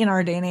in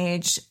our day and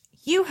age.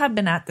 You have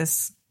been at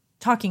this,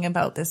 talking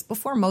about this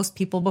before most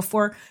people,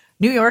 before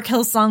New York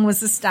Hillsong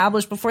was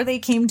established, before they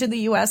came to the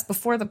U.S.,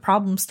 before the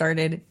problem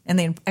started, and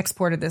they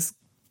exported this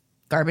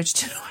garbage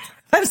to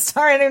I'm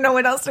sorry, I don't know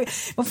what else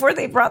before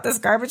they brought this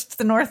garbage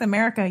to North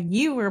America,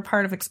 you were a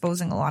part of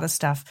exposing a lot of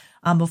stuff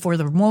before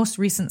the most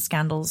recent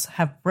scandals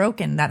have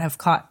broken that have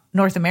caught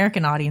North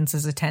American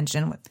audiences'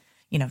 attention with,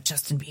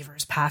 Justin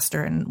Bieber's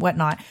pastor and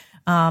whatnot.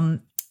 I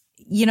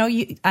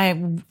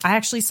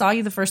actually saw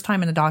you the first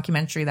time in a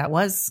documentary that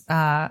was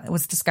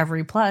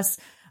Discovery Plus.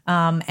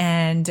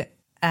 And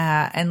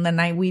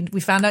then we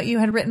found out you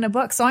had written a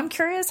book. So I'm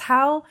curious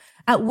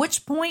at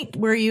which point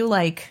were you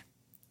like,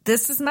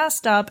 this is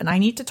messed up and I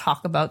need to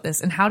talk about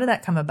this? And how did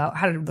that come about?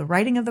 How did the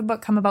writing of the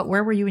book come about?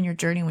 Where were you in your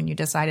journey when you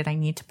decided I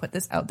need to put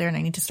this out there and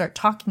I need to start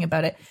talking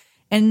about it?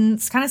 And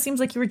it kind of seems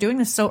like you were doing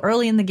this so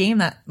early in the game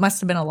that must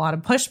have been a lot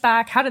of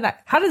pushback. How did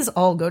this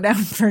all go down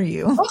for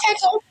you? Okay,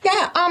 cool.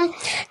 Yeah.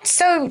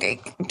 So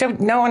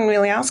no one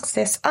really asks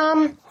this.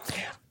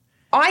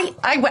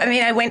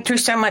 I went through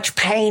so much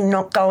pain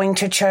not going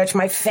to church.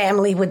 My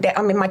family were there.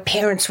 My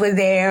parents were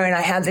there, and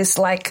I had this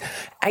like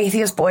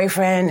atheist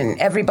boyfriend, and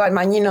everybody,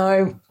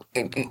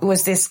 it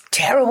was this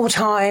terrible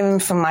time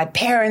for my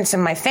parents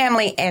and my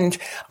family,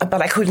 but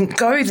I couldn't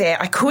go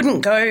there. I couldn't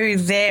go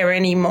there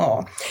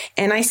anymore.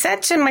 And I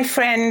said to my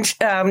friend,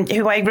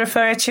 who I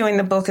refer to in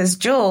the book as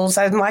Jules,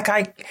 I'm like,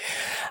 I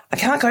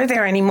can't go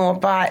there anymore,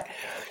 but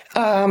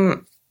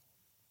I'll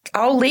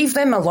leave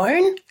them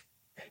alone.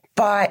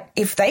 But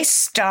if they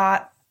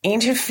start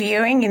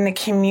interfering in the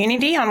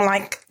community,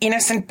 unlike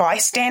innocent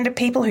bystander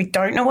people who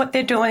don't know what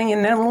they're doing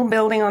in their little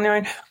building on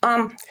their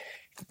own,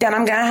 then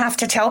I'm going to have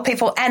to tell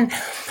people. And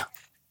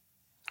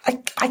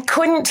I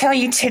couldn't tell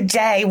you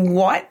today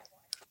what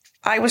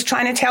I was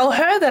trying to tell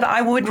her that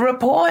I would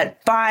report,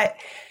 but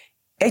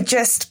I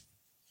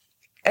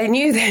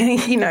knew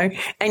that,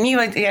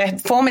 I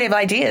had formative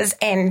ideas.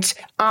 And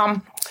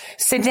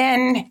so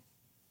then,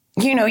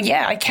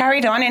 I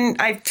carried on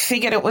and I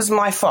figured it was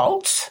my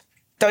fault.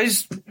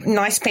 Those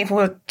nice people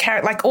were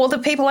like all the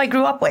people I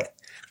grew up with,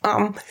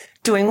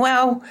 doing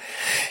well.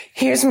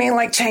 Here's me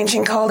like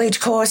changing college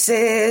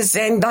courses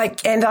and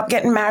like end up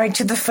getting married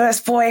to the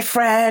first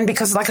boyfriend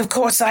because like, of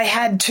course I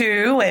had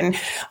to. And,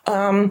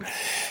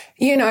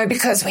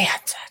 because we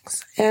had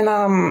sex.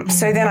 And,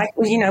 so then I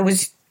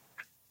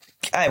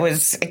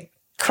was a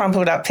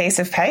crumpled up piece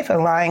of paper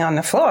lying on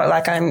the floor.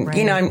 Like I'm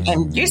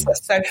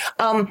useless. So,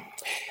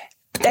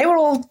 they were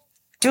all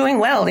doing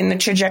well in the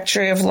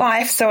trajectory of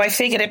life. So I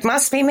figured it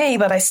must be me,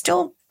 but I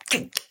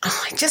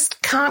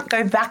just can't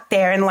go back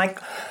there. And like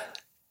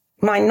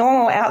my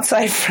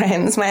outside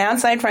friends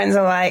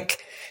are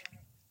like,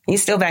 you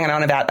still banging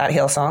on about that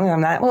Hillsong?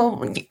 And I'm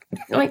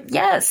like,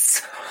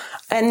 yes.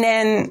 And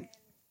then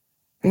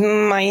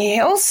my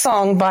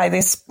Hillsong by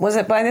this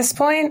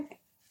point?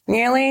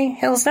 Nearly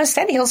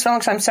Steady Hills for a long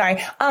time.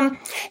 Sorry.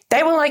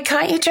 They were like,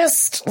 can't you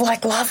just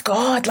like love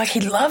God? Like he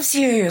loves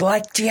you.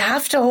 Like, do you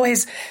have to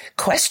always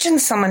question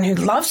someone who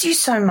loves you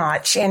so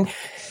much? And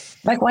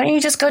like, why don't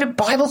you just go to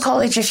Bible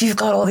college if you've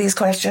got all these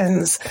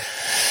questions?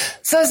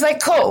 So I was like,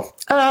 cool.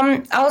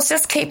 I'll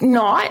just keep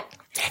not.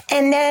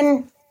 And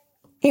then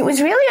it was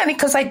really only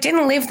because I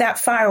didn't live that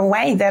far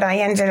away that I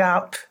ended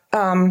up,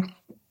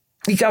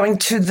 going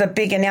to the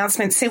big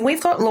announcement. See,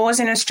 we've got laws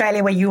in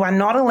Australia where you are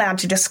not allowed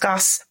to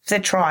discuss the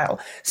trial.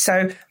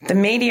 So the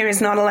media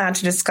is not allowed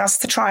to discuss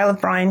the trial of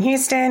Brian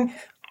Houston.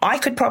 I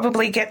could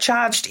probably get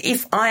charged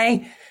if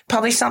I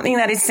publish something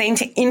that is seen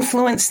to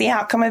influence the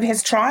outcome of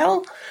his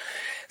trial.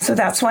 So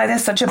that's why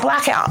there's such a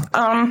blackout.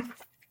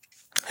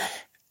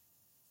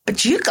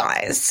 But you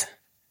guys...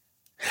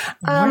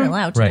 we're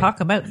allowed to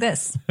talk about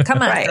this.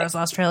 Come on, Girls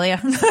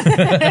Australia.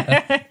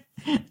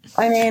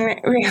 I mean,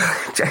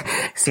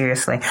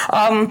 seriously.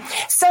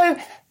 So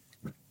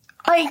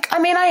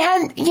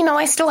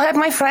I still had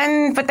my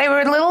friend, but they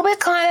were a little bit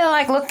kind of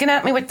like looking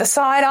at me with the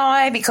side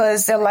eye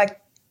because they're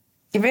like,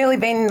 you've really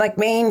been like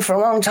mean for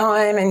a long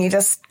time and you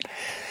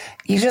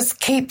just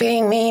keep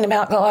being mean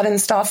about God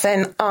and stuff.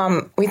 And,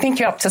 we think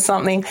you're up to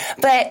something,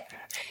 but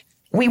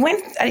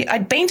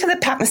I'd been to the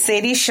Pat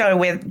Mercedes show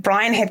where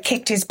Brian had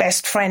kicked his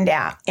best friend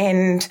out,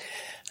 and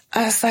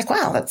I was like,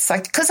 wow, that's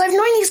like, because I've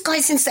known these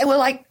guys since they were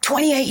like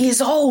 28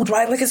 years old,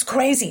 right? Like it's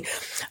crazy.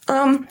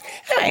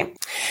 Anyway,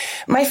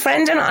 my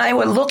friend and I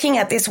were looking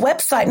at this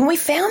website and we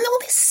found all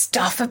this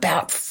stuff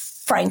about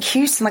Frank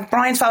Houston, like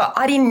Brian's father.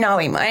 I didn't know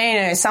him. I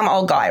didn't know, some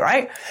old guy,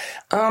 right?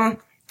 So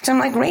I'm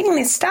like reading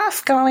this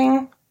stuff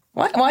going,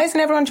 what? Why isn't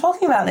everyone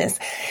talking about this?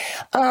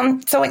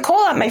 So I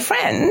call up my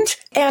friend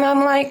and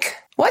I'm like,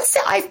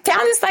 I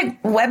found this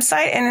like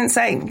website and it's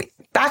like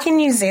back in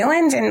New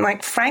Zealand and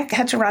like Frank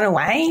had to run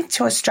away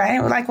to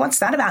Australia. We're like, what's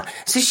that about?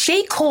 So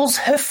she calls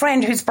her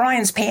friend who's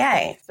Brian's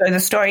PA. So the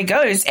story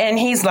goes and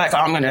he's like,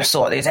 I'm going to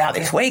sort this out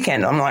this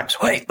weekend. I'm like,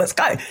 sweet, let's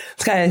go.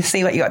 Let's go and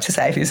see what you got to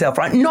say for yourself,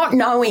 right? Not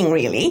knowing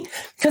really,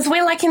 because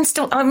we're like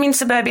I'm in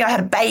suburbia. I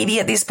had a baby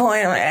at this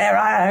point,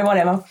 right,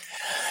 whatever.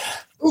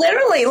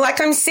 Literally,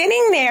 like I'm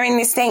sitting there in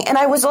this thing and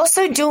I was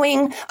also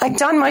I'd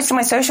done most of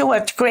my social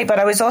work degree, but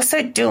I was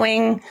also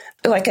doing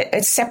like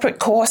a separate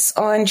course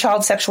on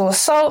child sexual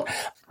assault.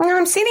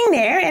 I'm sitting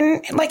there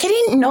and like I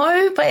didn't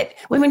know, but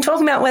we've been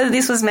talking about whether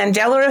this was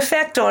Mandela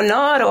effect or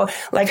not, or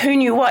like who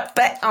knew what.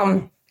 But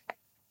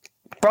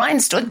Brian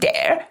stood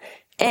there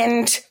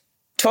and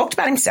talked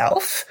about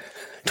himself,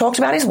 talked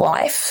about his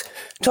wife,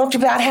 talked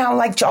about how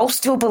like Joel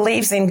still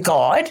believes in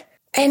God.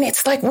 And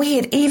it's like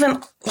weird,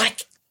 even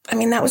like, I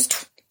mean, that was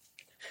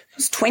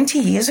 20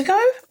 years ago.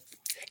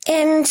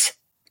 And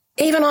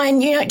even I, do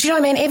you know what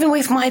I mean? Even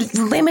with my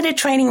limited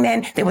training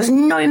then, there was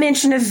no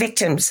mention of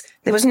victims.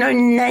 There was no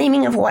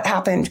naming of what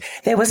happened.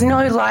 There was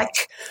no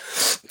like,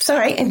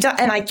 sorry. And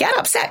I get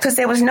upset because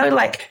there was no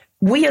like,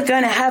 we are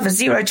going to have a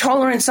zero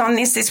tolerance on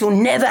this. This will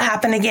never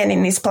happen again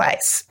in this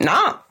place.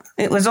 No,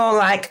 it was all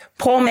like,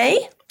 poor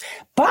me.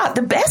 But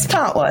the best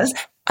part was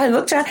I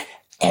looked at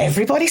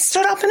everybody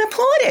stood up and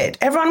applauded.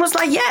 Everyone was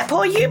like, yeah,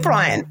 poor you,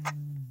 Brian.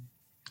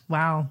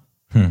 Wow.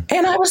 And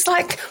I was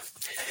like,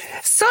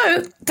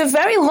 so the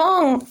very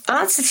long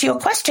answer to your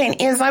question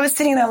is I was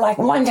sitting there like,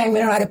 one day I'm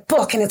going to write a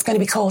book and it's going to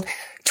be called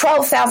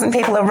 12,000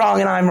 People Are Wrong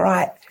and I'm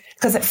Right.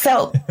 Because it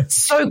felt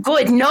so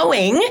good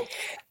knowing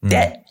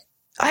that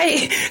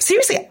I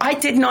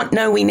did not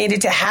know we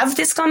needed to have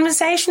this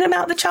conversation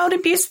about the child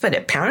abuse, but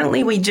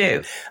apparently we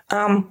do.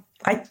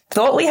 I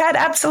thought we had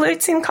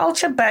absolutes in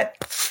culture, but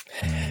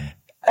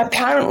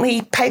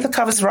apparently paper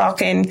covers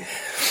rock and,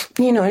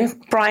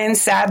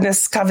 Brian's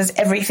sadness covers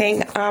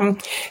everything.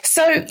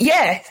 So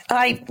yeah,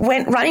 I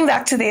went running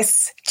back to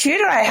this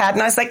tutor I had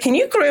and I was like, can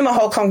you groom a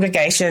whole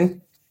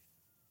congregation?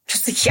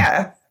 Just like,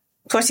 yeah,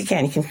 of course you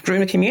can. You can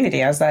groom a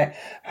community. I was like,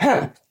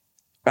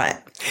 right.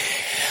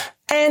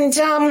 And,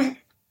 I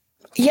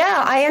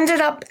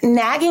ended up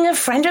nagging a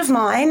friend of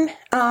mine.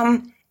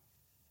 I've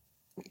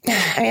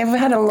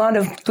had a lot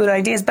of good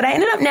ideas, but I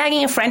ended up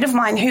nagging a friend of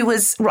mine who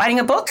was writing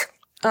a book.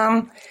 I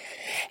want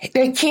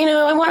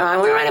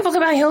to write a book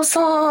about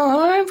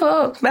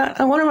Hillsong.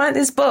 I want to write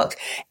this book.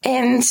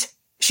 And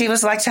she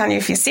was like, Tanya,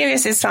 if you're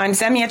serious this time,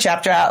 send me a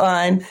chapter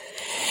outline,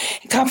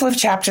 a couple of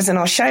chapters, and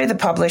I'll show you the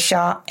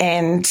publisher.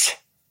 And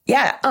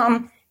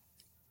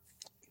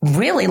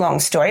really long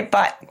story,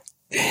 but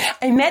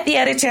I met the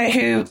editor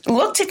who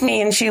looked at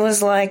me and she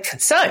was like,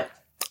 so,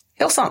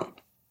 Hillsong.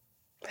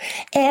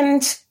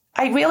 And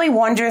I really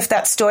wonder if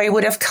that story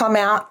would have come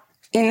out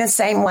in the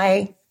same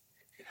way.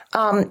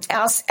 Our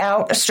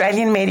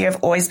Australian media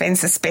have always been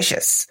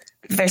suspicious,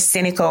 very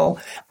cynical,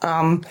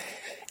 and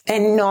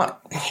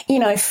not,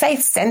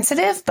 faith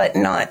sensitive, but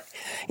not,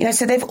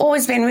 so they've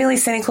always been really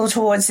cynical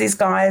towards these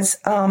guys.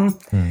 I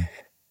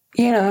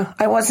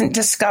wasn't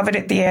discovered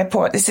at the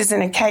airport. This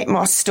isn't a Kate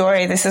Moss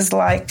story. This is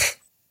like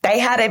they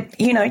had a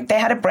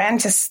brand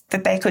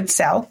that they could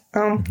sell.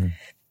 And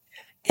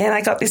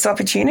I got this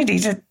opportunity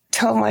to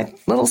tell my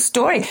little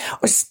story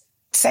or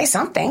say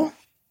something.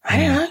 I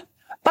don't know.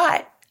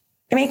 But,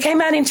 it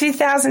came out in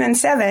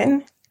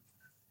 2007.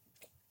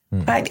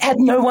 I had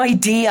no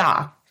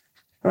idea,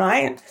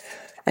 right?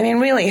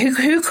 Really,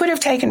 who could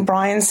have taken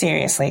Brian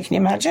seriously? Can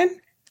you imagine?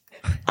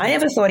 I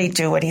never thought he'd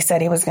do what he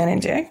said he was going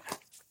to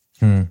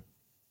do.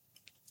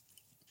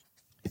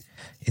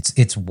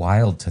 It's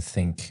wild to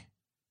think,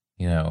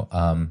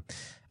 I'm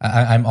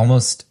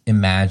almost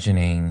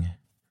imagining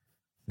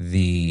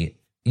the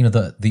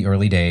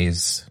early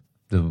days,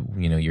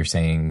 you're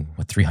saying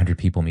 300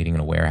 people meeting in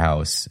a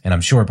warehouse, and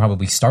I'm sure it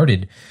probably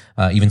started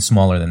even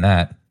smaller than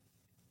that.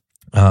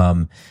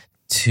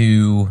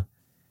 To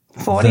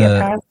 40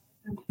 apparently.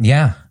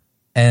 Yeah.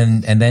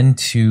 And then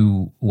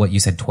to what you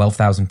said,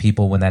 12,000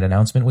 people when that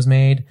announcement was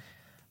made.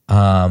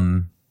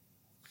 And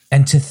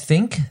to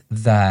think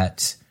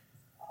that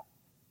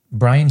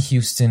Brian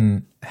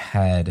Houston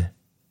had,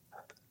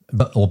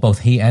 both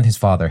he and his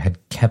father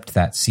had kept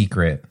that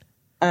secret.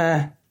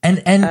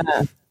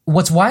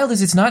 What's wild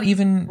is it's not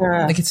even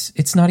like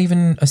it's not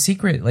even a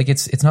secret. Like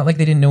it's not like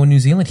they didn't know in New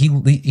Zealand.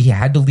 He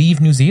had to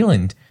leave New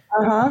Zealand.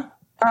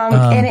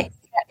 And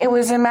it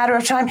was a matter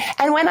of time.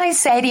 And when I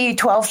say to you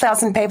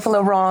 12,000 people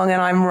are wrong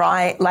and I'm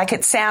right, like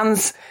it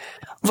sounds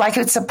like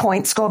it's a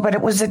point score, but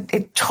it was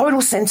a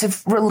total sense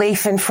of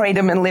relief and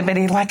freedom and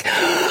liberty. Like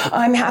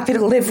I'm happy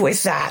to live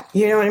with that.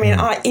 You know what I mean?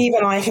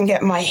 I can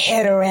get my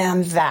head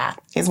around that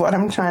is what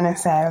I'm trying to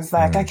say. I was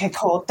like, okay,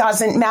 cool.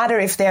 Doesn't matter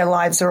if their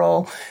lives are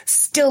all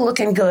still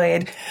looking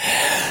good.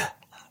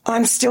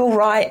 I'm still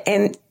right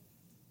and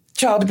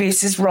child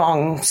abuse is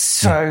wrong.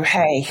 So,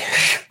 hey.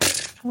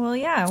 Well,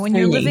 yeah, when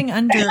you're living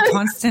under the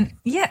constant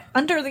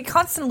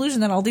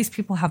illusion that all these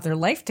people have their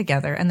life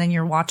together and then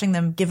you're watching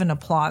them give an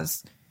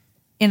applause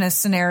in a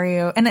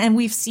scenario. And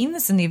we've seen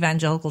this in the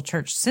evangelical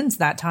church since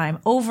that time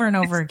over and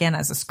over again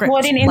as a script.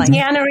 What in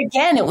Indiana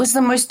again? It was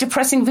the most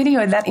depressing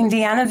video, that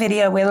Indiana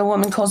video where the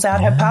woman calls out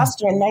her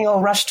pastor and they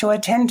all rush to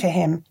attend to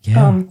him.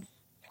 Yeah.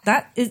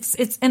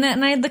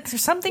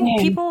 There's something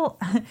people,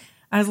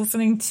 I was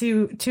listening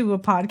to a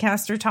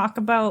podcaster talk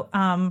about,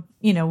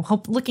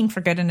 looking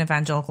for good in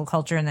evangelical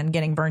culture and then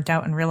getting burnt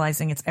out and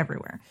realizing it's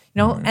everywhere,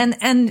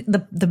 and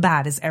the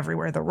bad is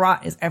everywhere. The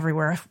rot is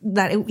everywhere.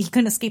 He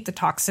couldn't escape the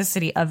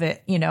toxicity of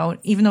it,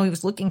 even though he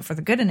was looking for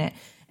the good in it.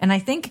 And I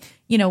think,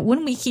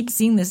 when we keep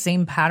seeing the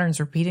same patterns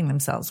repeating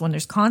themselves, when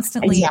there's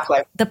constantly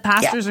the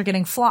pastors are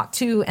getting flocked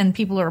to and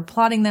people are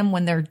applauding them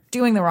when they're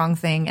doing the wrong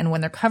thing and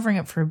when they're covering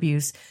up for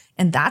abuse.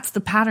 And that's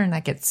the pattern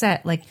that gets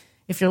set. Like,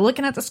 if you're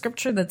looking at the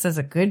scripture that says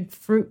a good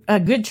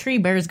tree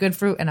bears good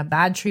fruit and a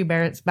bad tree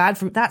bears bad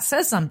fruit, that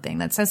says something.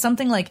 That says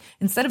something like,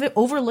 instead of it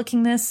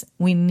overlooking this,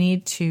 we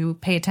need to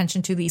pay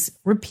attention to these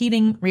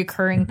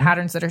recurring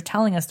patterns that are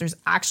telling us there's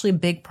actually a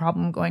big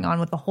problem going on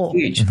with the whole.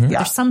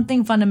 There's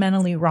something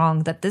fundamentally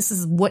wrong, that this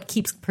is what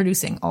keeps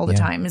producing all the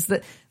time, is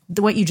that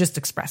what you just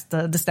expressed,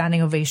 the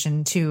standing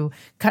ovation to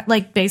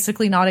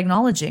basically not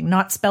acknowledging,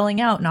 not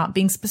spelling out, not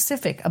being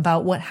specific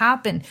about what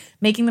happened,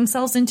 making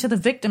themselves into the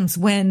victims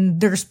when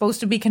they're supposed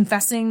to be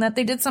confessing that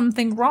they did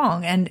something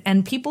wrong.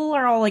 And people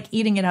are all like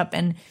eating it up.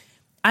 And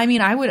I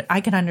mean,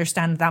 I can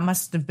understand that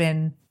must have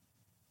been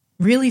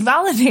really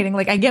validating.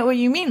 Like, I get what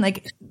you mean.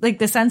 Like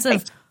the sense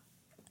of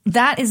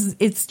that is,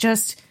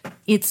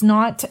 it's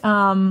not,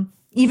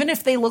 even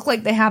if they look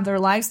like they have their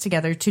lives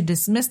together, to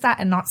dismiss that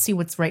and not see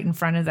what's right in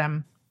front of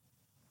them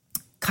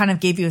kind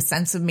of gave you a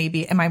sense of,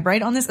 maybe, am I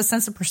right on this? A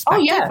sense of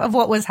perspective of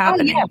what was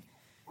happening. Oh, yeah.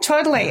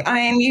 Totally.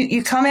 I mean,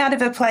 you come out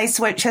of a place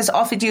which has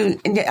offered you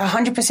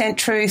 100%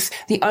 truth,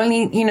 the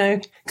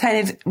only,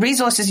 kind of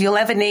resources you'll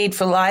ever need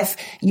for life.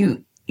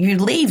 You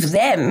leave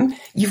them.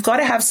 You've got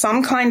to have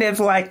some kind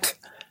of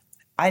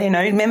I don't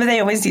know. Remember,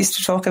 they always used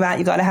to talk about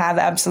you got to have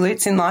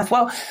absolutes in life.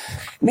 Well,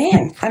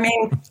 man, I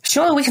mean,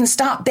 sure, we can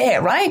start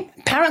there, right?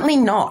 Apparently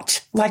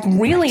not.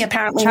 Apparently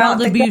not.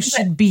 Child abuse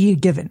should be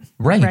given.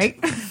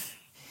 Right?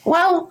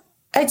 Well,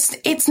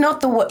 it's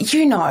not it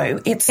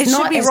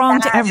should be wrong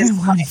to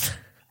everyone.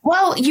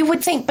 Well, you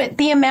would think, but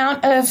the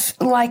amount of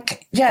I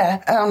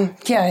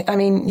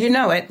mean,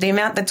 the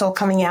amount that's all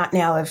coming out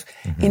now of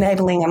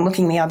enabling and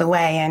looking the other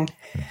way and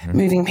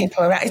moving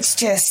people around. It's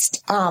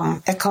just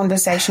a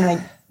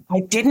conversation I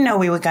didn't know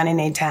we were going to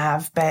need to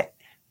have, but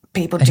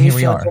people do feel.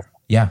 We are.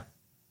 Yeah.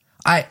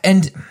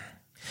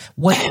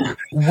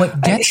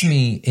 What gets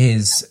me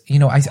is,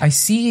 I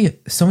see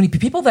so many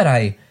people that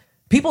I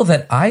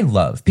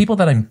love, people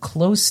that I'm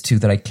close to,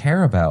 that I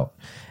care about,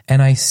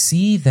 and I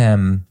see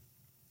them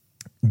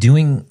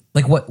doing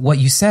what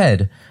you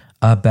said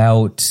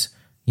about,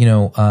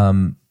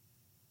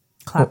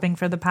 clapping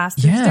for the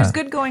pastors. Yeah. There's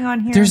good going on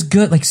here. There's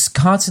good,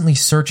 constantly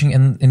searching.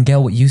 And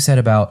Gail, what you said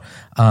about,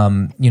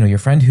 your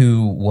friend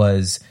who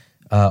was,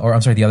 the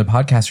other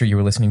podcaster you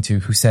were listening to,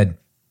 who said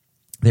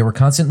they were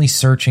constantly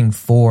searching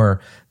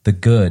for the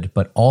good,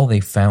 but all they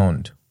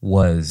found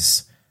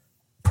was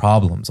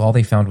problems. All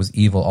they found was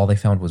evil. All they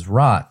found was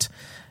rot.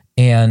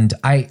 And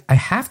I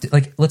have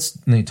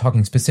to,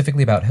 talking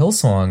specifically about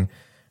Hillsong,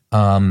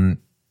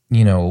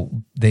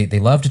 they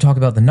love to talk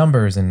about the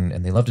numbers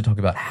and they love to talk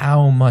about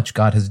how much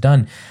God has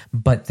done,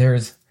 but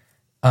there's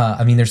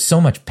so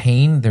much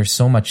pain, there's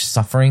so much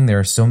suffering, there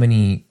are so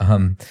many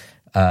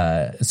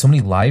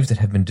lives that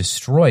have been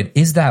destroyed.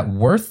 Is that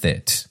worth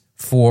it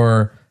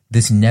for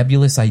this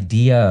nebulous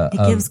idea?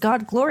 It gives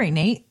God glory,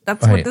 Nate.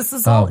 That's right. What this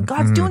is all.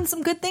 God's doing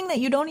some good thing that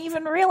you don't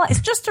even realize. It's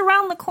just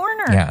around the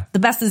corner. Yeah. The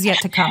best is yet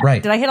to come.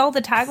 Right. Did I hit all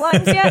the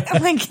taglines yet?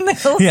 In the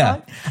Hillsong?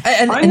 Yeah.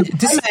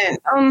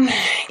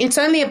 It's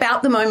only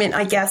about the moment,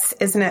 I guess,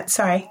 isn't it?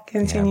 Sorry,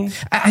 continue.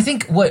 Yeah. I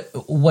think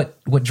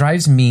what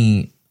drives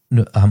me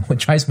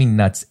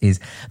nuts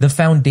is the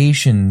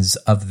foundations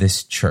of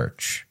this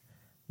church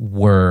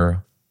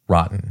were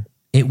rotten.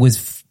 It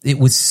was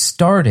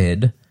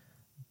started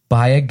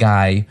by a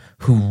guy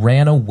who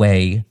ran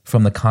away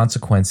from the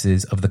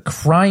consequences of the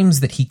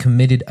crimes that he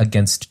committed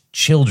against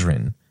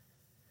children.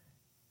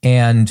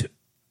 And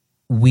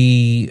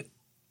we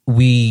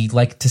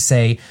like to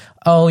say,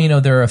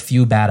 there are a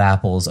few bad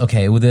apples.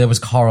 Okay, well, there was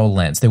Carl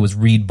Lentz, there was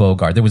Reed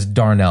Bogart, there was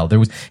Darnell, there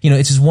was,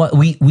 it's just what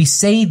we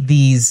say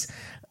these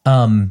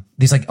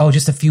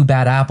just a few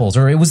bad apples,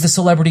 or it was the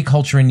celebrity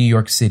culture in New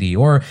York City,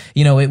 or,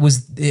 it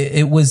was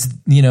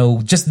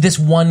just this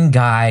one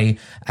guy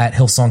at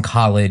Hillsong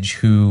College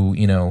who,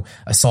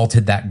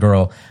 assaulted that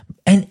girl.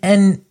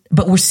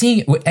 But we're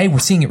seeing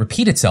it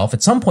repeat itself.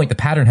 At some point, the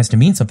pattern has to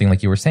mean something,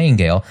 like you were saying,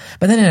 Gail.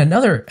 But then at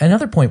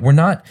another point, we're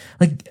not,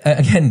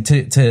 again,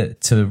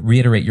 to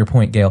reiterate your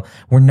point, Gail,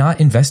 we're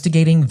not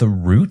investigating the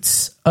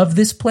roots of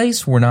this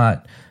place. We're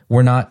not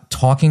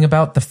talking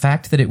about the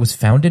fact that it was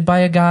founded by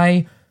a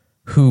guy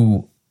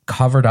who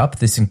covered up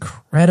this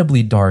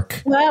incredibly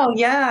dark. Well,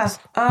 yeah.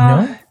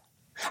 I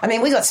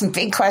mean, we got some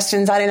big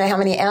questions. I don't know how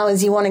many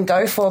hours you want to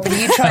go for, but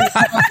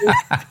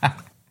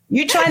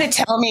you're trying to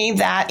tell me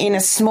that in a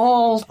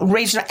small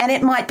region, and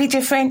it might be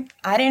different.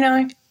 I don't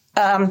know.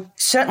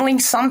 Certainly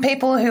some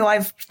people who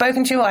I've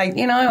spoken to,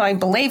 I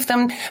believe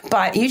them,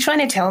 but you're trying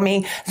to tell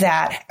me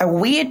that a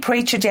weird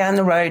preacher down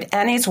the road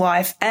and his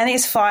wife and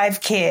his 5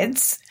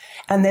 kids,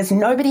 and there's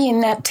nobody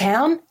in that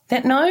town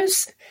that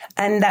knows,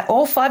 and that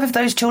all 5 of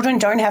those children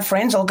don't have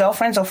friends or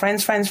girlfriends or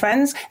friends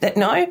that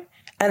know,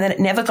 and that it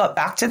never got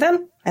back to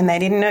them and they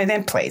didn't know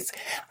them, please.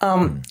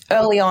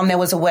 Early on, there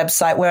was a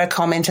website where a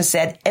commenter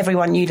said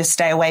everyone knew to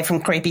stay away from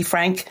Creepy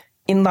Frank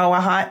in Lower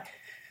Hutt.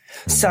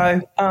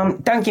 So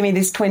don't give me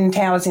this Twin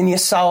Towers in your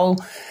soul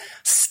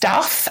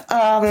stuff.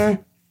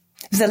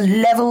 The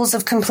levels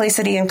of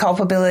complicity and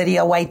culpability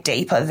are way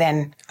deeper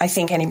than I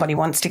think anybody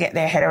wants to get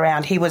their head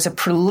around. Frank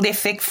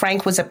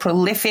was a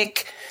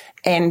prolific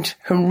and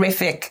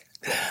horrific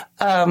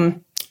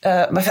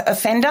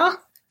offender.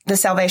 The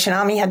Salvation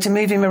Army had to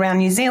move him around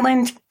New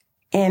Zealand,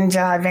 and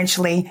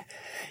eventually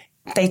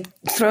they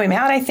threw him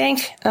out, I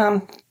think.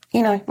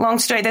 Long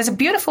story. There's a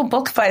beautiful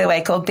book, by the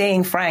way, called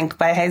Being Frank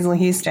by Hazel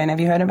Houston. Have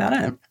you heard about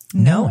it?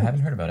 No, I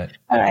haven't heard about it.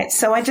 All right.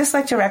 So I'd just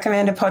like to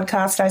recommend a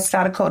podcast I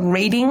started called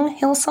Reading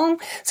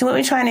Hillsong. So what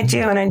we're trying to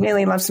do, and I'd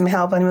really love some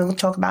help, and we'll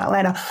talk about it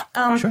later,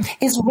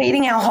 is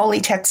reading our holy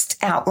text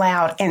out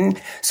loud.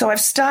 And so I've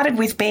started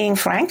with Being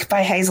Frank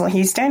by Hazel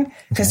Houston,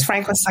 because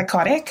Frank was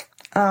psychotic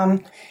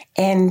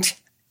and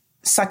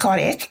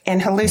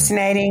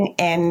hallucinating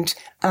and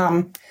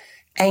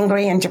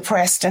angry and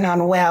depressed and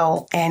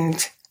unwell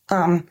and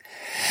so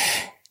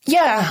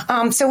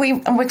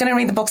we're going to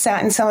read the books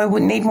out, and so I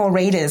would need more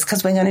readers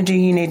because we're going to do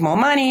You Need More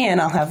Money, and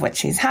I'll have What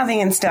She's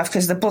Having and stuff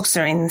because the books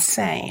are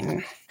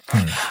insane.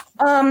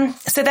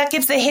 So that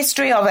gives the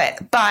history of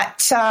it,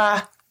 but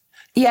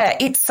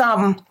it's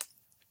and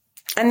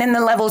then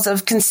the levels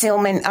of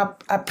concealment are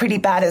pretty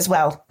bad as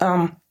well.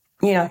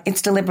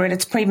 It's deliberate,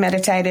 it's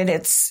premeditated,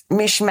 it's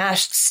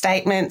mishmashed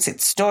statements,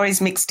 it's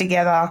stories mixed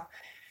together.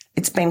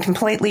 It's been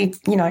completely,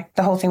 the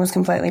whole thing was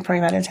completely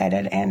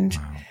premeditated. And,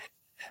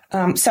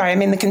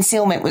 the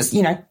concealment was,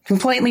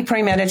 completely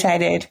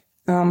premeditated.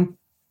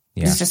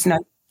 There's just no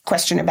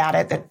question about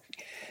it.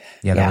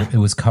 It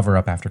was cover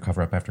up after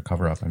cover up after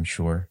cover up, I'm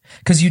sure.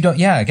 Because you don't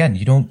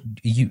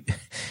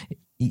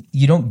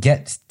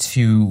get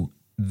to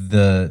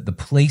the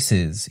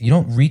places, you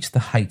don't reach the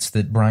heights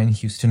that Brian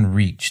Houston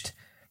reached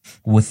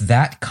with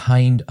that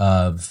kind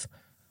of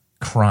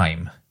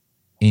crime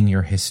in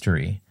your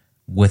history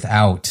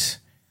without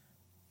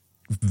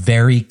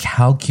very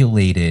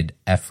calculated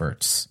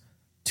efforts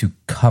to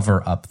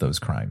cover up those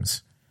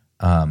crimes.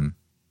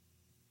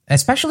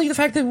 Especially the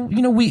fact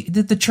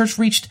that, the church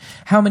reached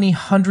how many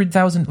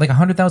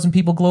 100,000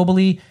 people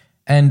globally,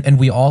 and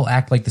we all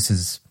act like this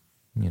is,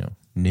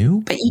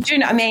 new. But you do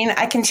know,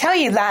 I can tell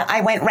you that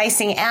I went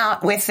racing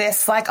out with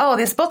this,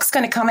 this book's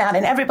going to come out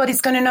and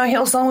everybody's going to know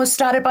Hillsong was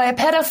started by a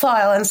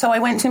pedophile. And so I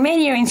went to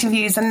media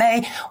interviews and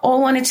they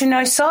all wanted to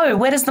know, so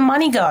where does the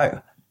money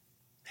go?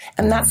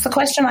 And that's the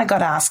question I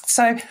got asked.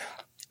 So,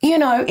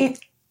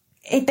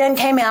 it then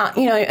came out,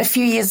 a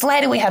few years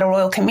later, we had a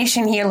Royal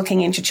Commission here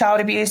looking into child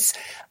abuse.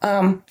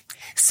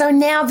 So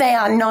now they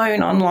are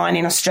known online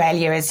in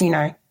Australia as,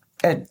 a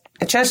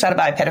church started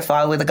by a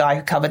pedophile with a guy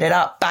who covered it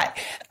up. But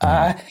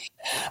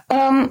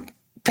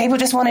people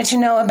just wanted to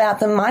know about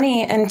the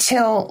money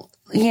until,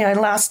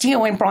 last year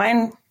when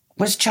Brian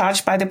was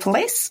charged by the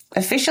police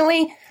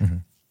officially. Mm-hmm.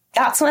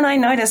 That's when I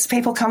noticed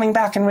people coming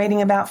back and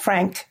reading about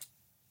Frank.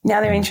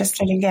 Now they're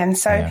interested again.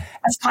 So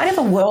it's kind of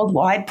a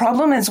worldwide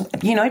problem,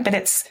 but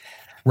it's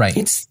right.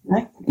 It's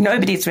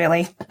nobody's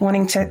really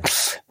wanting to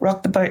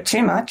rock the boat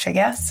too much, I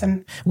guess.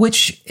 And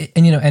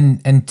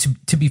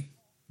to be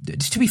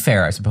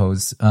fair, I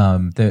suppose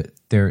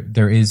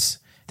there is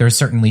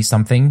certainly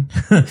something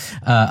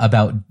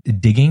about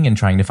digging and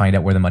trying to find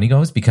out where the money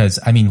goes, because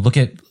look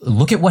at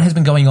what has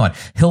been going on.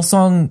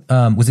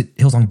 Hillsong, was it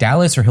Hillsong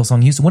Dallas or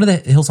Hillsong Houston? One of the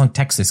Hillsong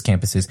Texas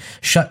campuses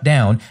shut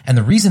down, and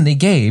the reason they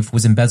gave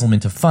was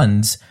embezzlement of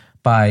funds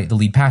by the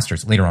lead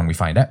pastors. Later on, we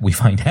find out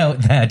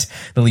that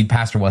the lead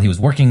pastor, while he was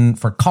working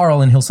for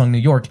Carl in Hillsong, New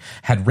York,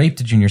 had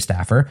raped a junior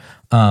staffer.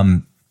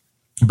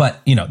 But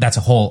that's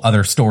a whole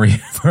other story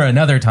for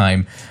another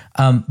time.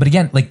 But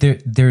again,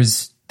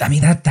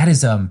 that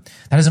is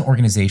an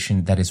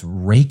organization that is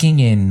raking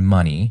in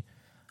money.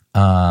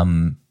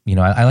 I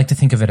like to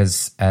think of it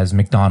as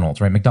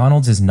McDonald's, right?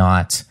 McDonald's is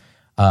not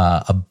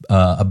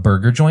a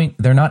burger joint.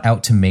 They're not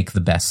out to make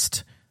the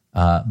best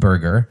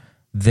burger.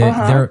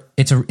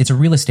 It's a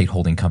real estate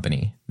holding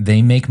company.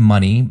 They make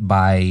money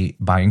by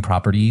buying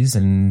properties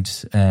and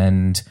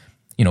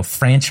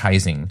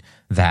franchising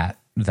that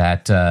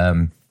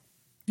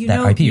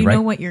IP, you right?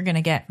 know what you're going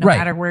to get no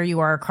matter where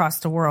you are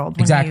across the world.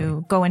 When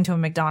you go into a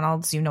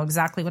McDonald's, you know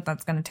exactly what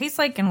that's going to taste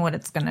like and what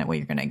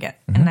you're going to get.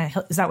 Mm-hmm.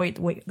 And is that what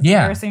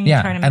comparison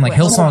you're trying to make?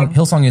 And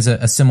Hillsong is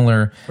a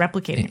similar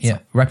replicating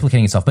itself. Yeah,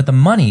 replicating itself. But the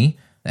money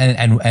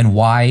and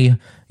why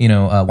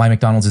why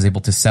McDonald's is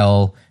able to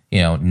sell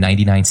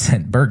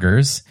 99-cent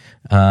burgers.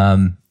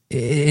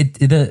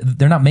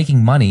 They're not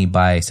making money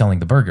by selling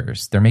the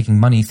burgers. They're making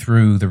money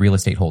through the real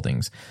estate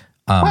holdings.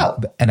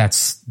 And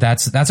that's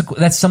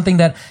something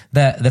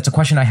that's a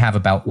question I have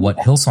about what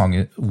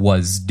Hillsong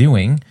was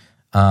doing.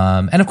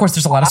 And of course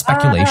there's a lot of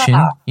speculation,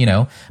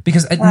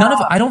 because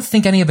I don't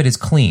think any of it is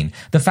clean.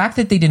 The fact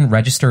that they didn't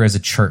register as a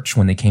church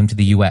when they came to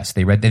the US,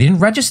 they didn't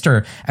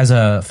register as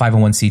a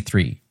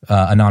 501c3.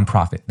 a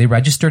nonprofit. They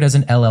registered as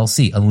an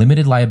LLC, a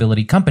limited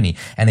liability company,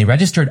 and they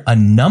registered a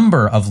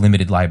number of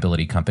limited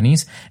liability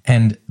companies.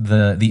 And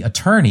the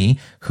attorney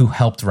who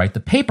helped write the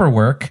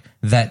paperwork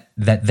that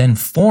then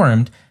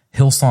formed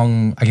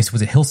Hillsong, I guess,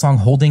 was it Hillsong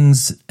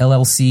Holdings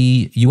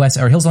LLC US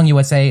or Hillsong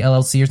USA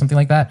LLC or something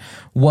like that,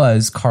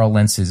 was Carl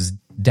Lentz's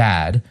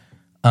dad.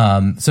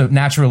 So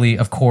naturally,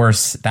 of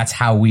course, that's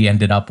how we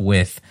ended up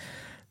with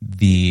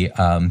the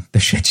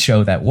shit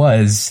show that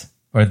was,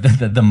 or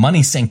the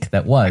money sink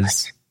that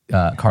was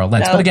Carl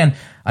Lentz. No. But again,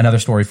 another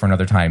story for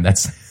another time.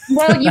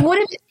 Well,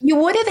 you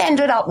would have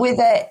ended up with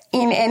it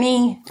in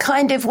any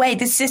kind of way.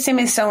 The system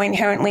is so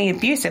inherently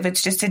abusive.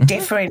 It's just a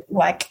different,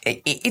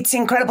 it's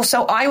incredible.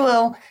 So I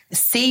will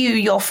see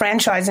your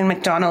franchise in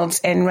McDonald's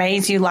and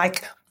raise you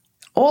like,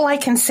 all I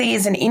can see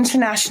is an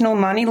international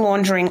money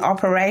laundering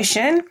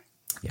operation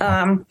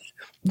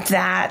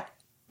that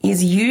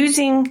is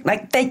using,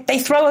 like, they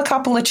throw a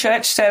couple of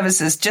church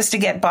services just to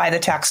get by the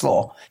tax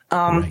law.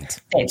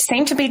 They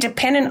seem to be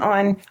dependent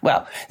on,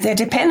 they're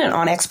dependent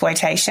on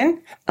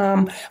exploitation.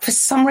 For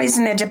some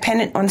reason, they're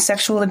dependent on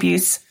sexual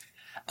abuse.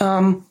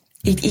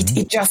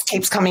 It just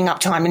keeps coming up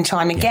time and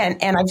time again.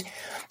 And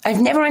I've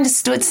never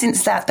understood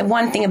since that. The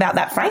one thing about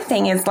that Frank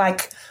thing is,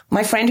 like,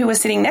 my friend who was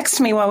sitting next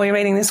to me while we were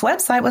reading this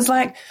website was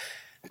like,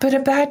 but a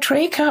bad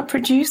tree can't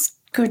produce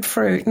good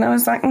fruit. And I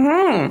was like,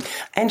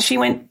 And she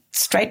went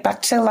straight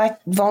back to, like,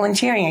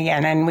 volunteering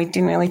again, and we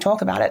didn't really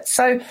talk about it.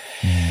 So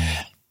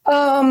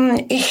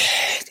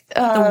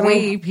the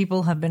way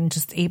people have been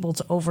just able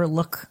to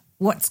overlook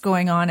what's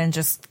going on and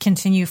just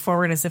continue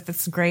forward as if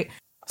it's great.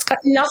 It's got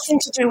nothing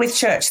to do with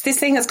church. This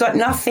thing has got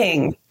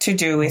nothing to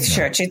do with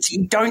church.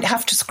 You don't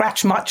have to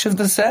scratch much of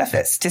the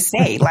surface to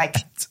see, like,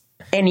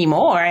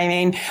 anymore. I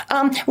mean,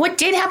 what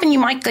did happen,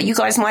 you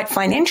guys might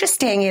find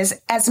interesting, is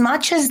as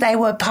much as they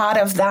were part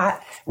of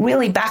that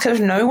really back of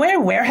nowhere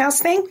warehouse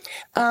thing,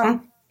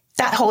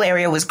 that whole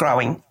area was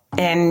growing,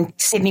 and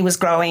Sydney was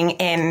growing.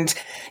 And,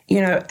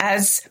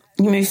 as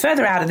you move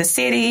further out of the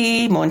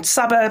city, more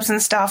suburbs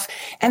and stuff,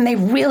 and they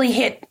really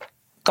hit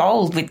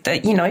gold with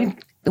the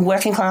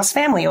working class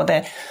family or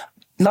the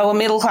lower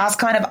middle class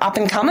kind of up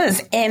and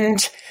comers.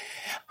 And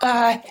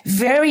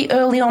very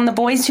early on, the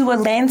boys who were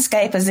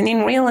landscapers and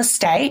in real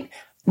estate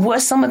were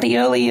some of the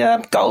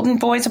earlier golden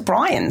boys of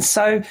Brian's.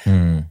 So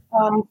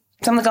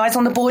some of the guys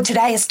on the board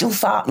today are still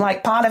part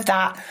of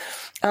that.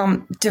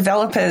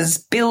 Developers,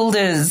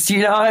 builders,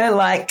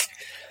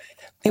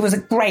 it was a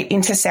great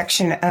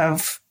intersection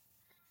of,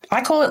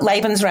 I call it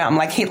Lebensraum,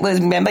 like Hitler.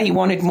 Remember, he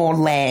wanted more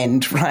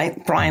land,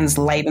 right? Brian's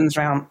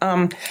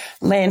Lebensraum,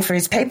 land for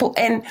his people.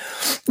 And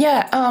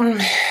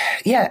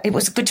it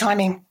was good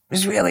timing. It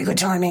was really good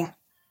timing.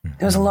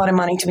 There was a lot of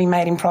money to be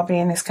made in property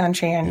in this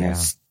country, and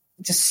it's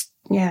just.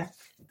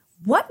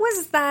 What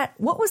was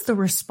the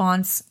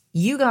response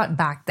you got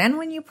back then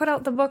when you put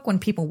out the book, when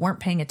people weren't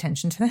paying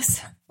attention to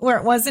this, where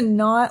it wasn't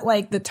not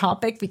like the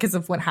topic because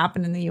of what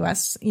happened in the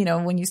US,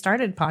 when you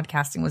started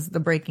podcasting was the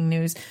breaking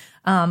news.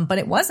 But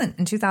it wasn't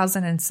in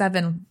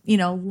 2007.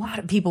 A lot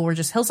of people were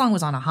just, Hillsong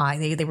was on a high.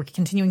 They were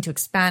continuing to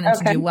expand and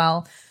to do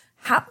well.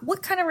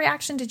 What kind of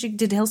reaction did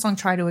Hillsong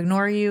try to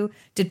ignore you?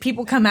 Did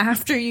people come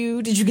after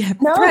you? Did you get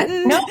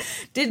threatened?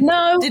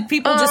 No. Did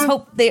people just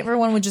hope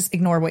everyone would just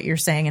ignore what you're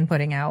saying and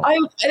putting out?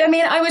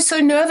 I was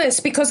so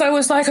nervous because I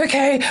was like,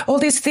 okay, all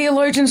these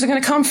theologians are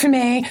going to come for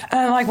me,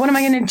 and like, what am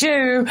I going to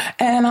do?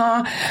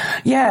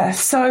 And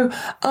so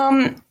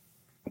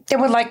they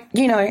were like,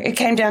 it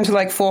came down to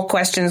like 4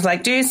 questions,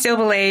 like, do you still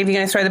believe you're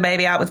going to throw the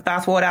baby out with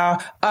bathwater?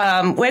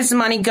 Where's the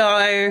money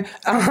go?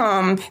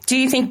 Do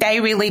you think they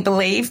really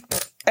believe?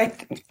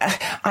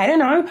 I don't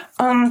know.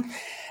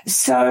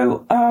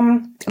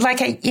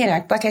 Like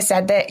I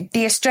said,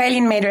 the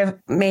Australian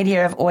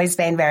media have always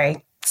been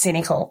very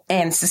cynical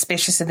and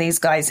suspicious of these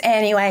guys.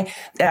 Anyway,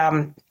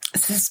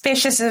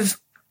 suspicious of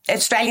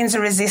Australians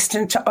are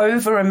resistant to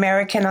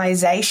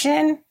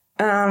over-Americanization.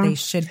 They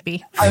should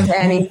be. Of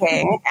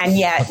anything. And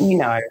yet,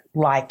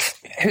 like,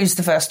 who's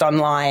the first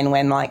online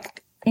when,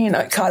 like,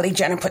 Kylie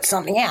Jenner put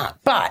something out.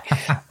 But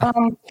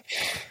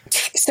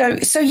So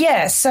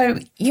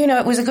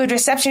it was a good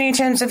reception in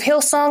terms of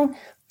Hillsong.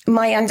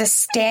 My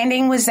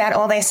understanding was that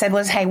all they said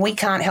was, hey, we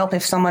can't help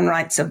if someone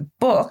writes a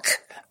book.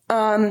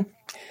 Then,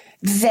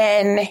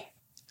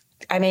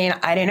 I mean,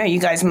 I don't know, you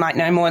guys might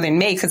know more than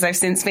me because I've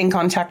since been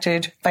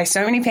contacted by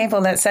so many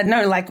people that said,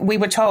 no, like, we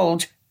were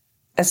told,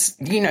 as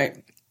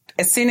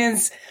soon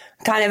as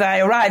kind of I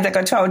arrived, I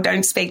got told,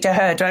 don't speak to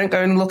her, don't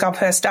go and look up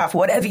her stuff,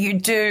 whatever you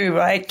do,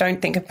 right? Don't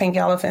think of pink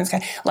elephants.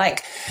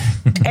 Like,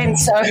 and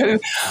so,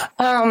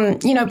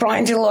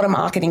 Brian did a lot of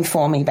marketing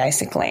for me,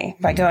 basically,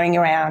 by going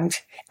around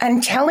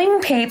and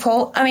telling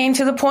people, I mean,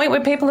 to the point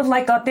where people have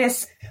like got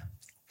this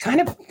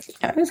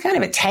it was kind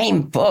of a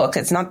tame book.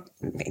 It's not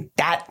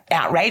that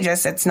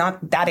outrageous. It's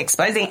not that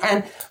exposing.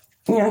 And,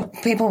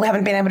 people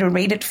haven't been able to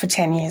read it for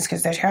 10 years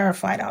because they're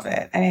terrified of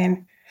it. I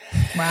mean,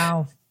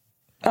 wow.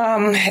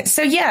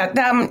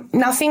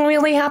 Nothing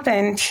really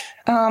happened.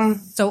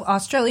 So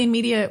Australian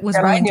media was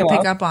willing to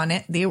pick up on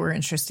it. They were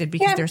interested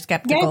because they're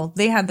skeptical. Yeah.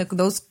 They had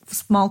those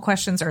small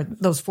questions, or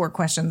those 4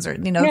 questions, or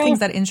things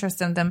that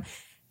interested them.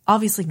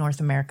 Obviously, North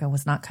America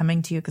was not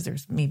coming to you because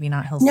there's maybe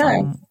not Hillsong.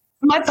 No.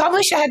 My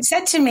publisher had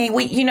said to me,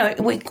 we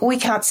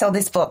can't sell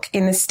this book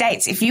in the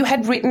States. If you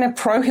had written a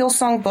pro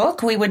Hillsong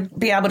book, we would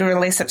be able to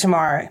release it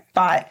tomorrow.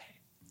 But,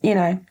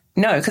 no,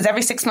 because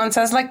every 6 months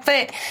I was like,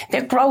 but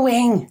they're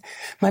growing.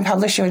 My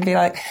publisher would be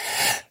like,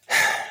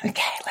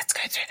 okay, let's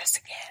go through this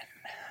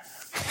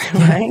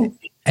again. Right?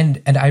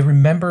 And I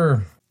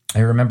remember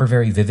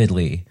very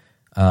vividly.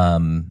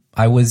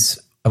 I was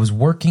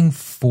working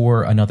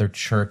for another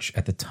church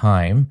at the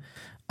time.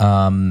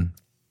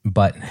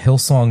 But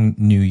Hillsong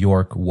New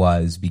York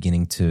was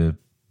beginning to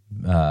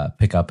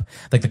pick up,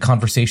 like the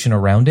conversation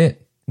around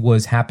it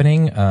was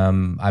happening.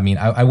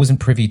 I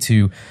wasn't privy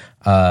to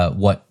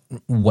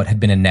what had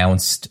been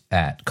announced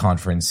at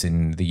conference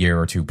in the year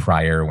or two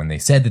prior when they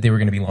said that they were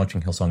going to be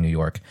launching Hillsong New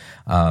York.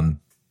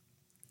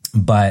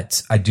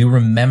 But I do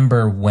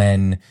remember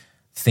when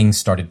things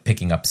started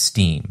picking up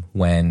steam,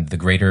 when the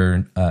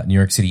greater New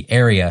York City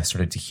area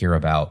started to hear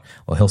about,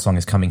 well, Hillsong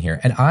is coming here.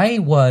 And I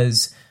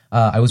was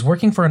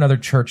working for another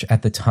church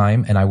at the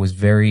time, and I was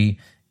very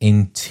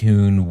in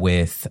tune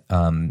with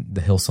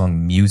the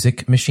Hillsong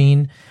music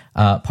machine,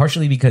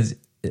 partially because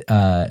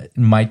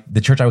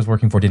the church I was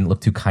working for didn't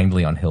look too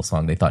kindly on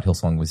Hillsong. They thought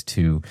Hillsong was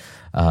too,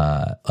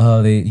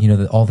 all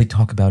they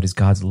talk about is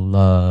God's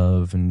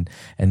love, and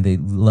they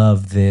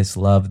love this,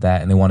 love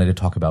that, and they wanted to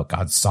talk about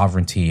God's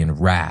sovereignty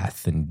and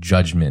wrath and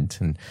judgment,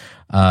 and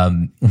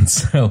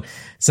so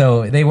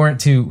they weren't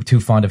too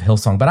fond of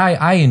Hillsong. But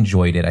I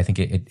enjoyed it. I think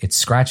it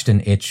scratched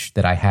an itch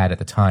that I had at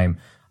the time,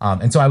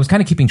 and so I was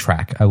kind of keeping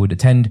track. I would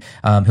attend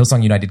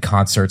Hillsong United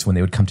concerts when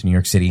they would come to New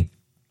York City,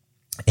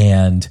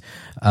 and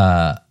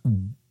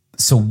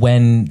so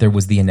when there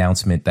was the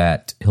announcement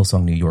that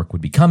Hillsong New York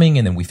would be coming,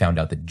 and then we found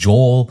out that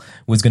Joel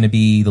was going to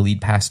be the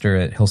lead pastor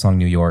at Hillsong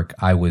New York,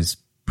 I was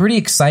pretty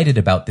excited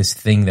about this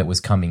thing that was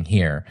coming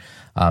here,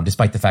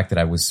 despite the fact that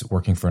I was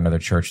working for another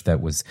church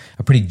that was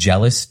a pretty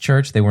jealous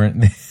church. They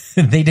weren't,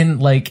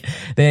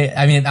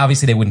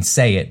 obviously they wouldn't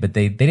say it, but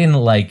they didn't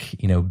like,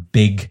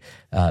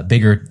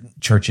 bigger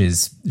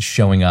churches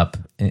showing up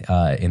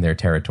in their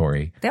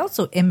territory. They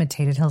also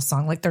imitated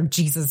Hillsong, like their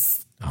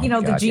Jesus.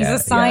 The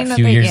Jesus sign. Yeah. A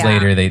few years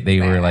later,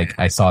 they were like,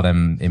 I saw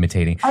them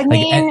imitating. I've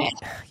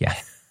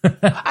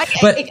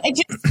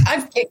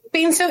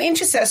been so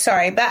interested.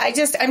 Sorry, but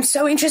I'm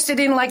so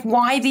interested in like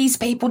why these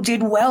people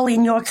did well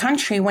in your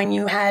country when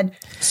you had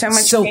so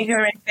much bigger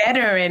and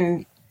better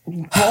and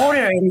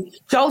broader. And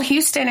Joel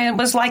Houston, and it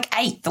was like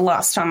 8 the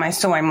last time I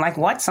saw him. Like,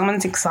 what?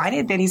 Someone's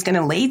excited that he's going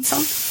to lead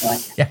something.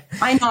 Like, yeah,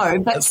 I know,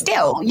 but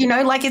still,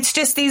 it's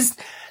just these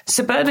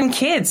suburban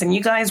kids, and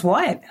you guys,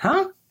 what?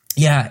 Huh?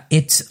 Yeah,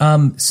 it's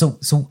so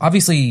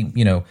obviously,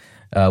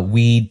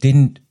 we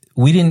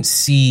didn't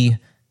see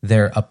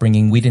their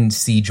upbringing. We didn't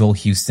see Joel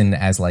Houston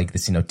as like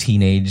this,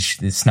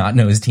 this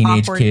snot-nosed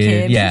teenage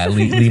kid. Yeah,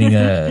 leading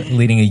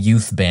a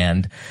youth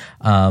band.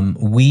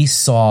 We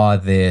saw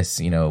this,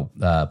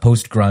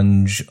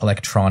 post-grunge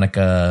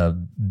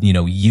electronica,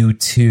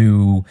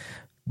 U2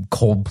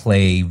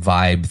 Coldplay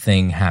vibe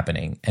thing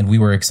happening, and we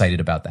were excited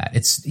about that.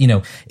 It's,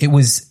 it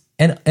was.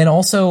 And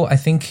also, I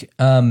think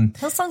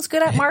Hillsong's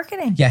good at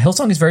marketing. Yeah,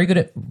 Hillsong is very good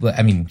at.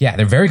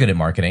 They're very good at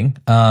marketing.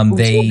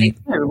 They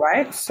do,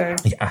 right? So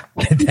yeah,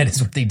 that is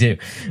what they do.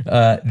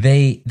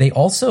 They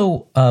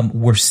also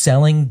were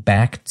selling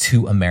back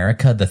to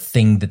America the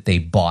thing that they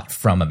bought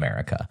from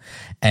America,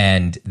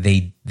 and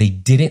they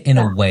did it in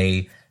a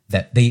way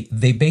that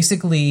they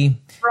basically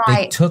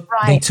they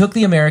took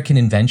the American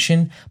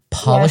invention,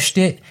 polished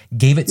it,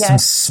 gave it some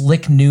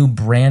slick new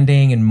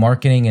branding and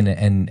marketing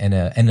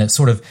and a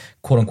sort of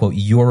quote unquote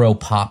Euro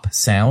pop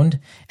sound,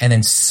 and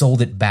then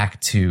sold it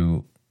back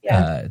to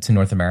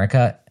North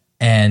America,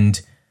 and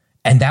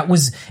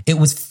it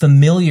was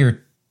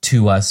familiar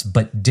to us,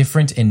 but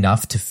different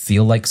enough to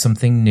feel like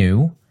something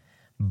new,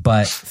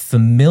 but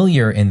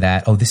familiar in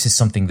that, this is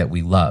something that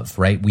we love,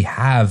 right? We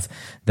have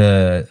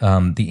the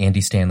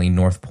Andy Stanley,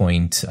 North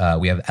Point,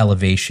 we have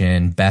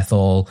Elevation,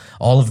 Bethel,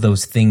 all of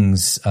those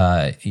things,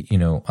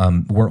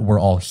 we're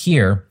all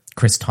here.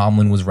 Chris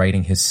Tomlin was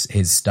writing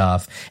his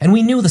stuff, and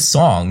we knew the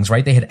songs,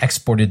 right? They had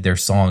exported their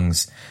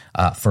songs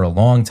for a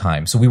long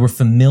time, so we were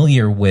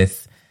familiar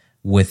with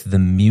the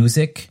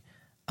music,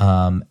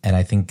 and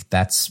I think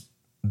that's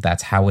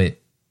how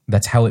it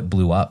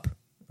blew up.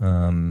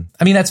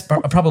 That's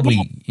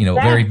probably,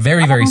 very,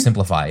 very, very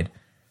simplified.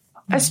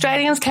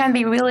 Australians can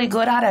be really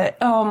good at it.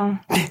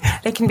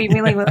 They can be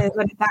really, really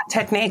good at that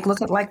technique.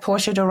 Look at like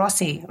Portia de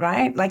Rossi,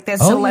 right? Like there's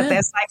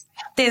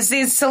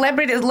these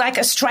celebrities like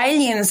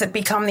Australians that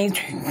become these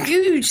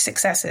huge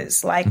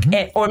successes,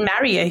 or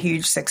marry a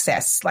huge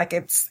success. Like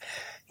it's,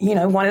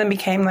 one of them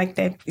became like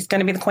it's going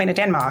to be the Queen of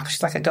Denmark.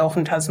 She's like a girl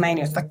from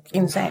Tasmania. It's like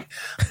insane.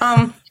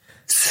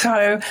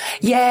 So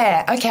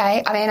yeah,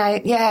 okay.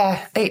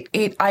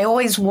 I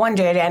always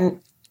wondered,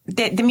 and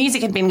the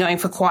music had been going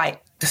for quite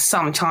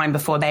some time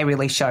before they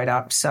really showed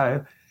up.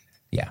 So,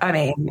 yeah, I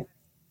mean,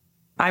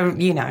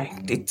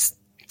 it's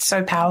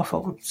so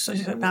powerful, so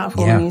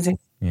powerful music.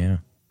 Yeah.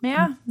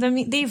 Yeah,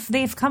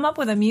 they've come up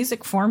with a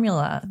music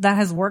formula that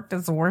has worked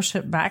as a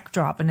worship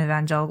backdrop in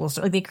evangelicals.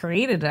 Like they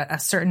created a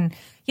certain,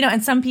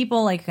 and some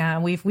people like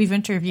we've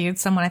interviewed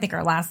someone. I think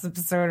our last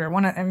episode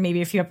or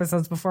maybe a few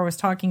episodes before was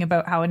talking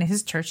about how in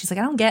his church he's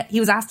like,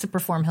 he was asked to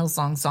perform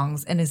Hillsong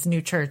songs in his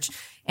new church,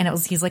 and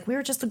he's like, we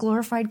were just a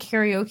glorified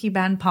karaoke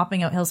band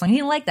popping out Hillsong. He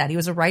didn't like that. He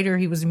was a writer.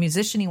 He was a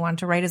musician. He wanted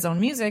to write his own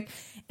music,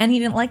 and he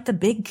didn't like the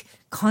big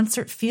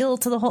concert feel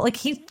to the whole. Like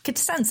he could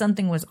sense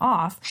something was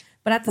off.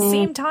 But at the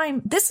same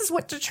time, this is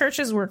what the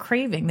churches were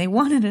craving. They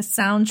wanted a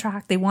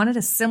soundtrack. They wanted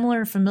a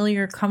similar,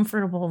 familiar,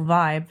 comfortable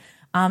vibe.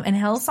 And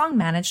Hillsong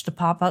managed to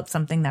pop out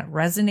something that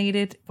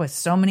resonated with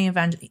so many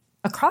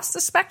across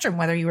the spectrum,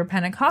 whether you were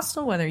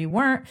Pentecostal, whether you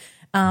weren't.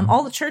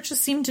 All the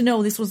churches seemed to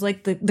know this was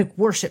like the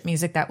worship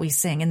music that we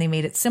sing, and they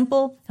made it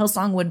simple.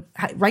 Hillsong would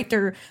write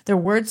their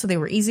words so they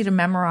were easy to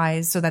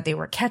memorize, so that they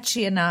were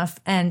catchy enough.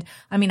 And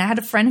I mean, I had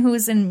a friend who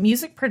was in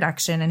music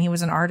production, and he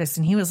was an artist,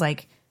 and he was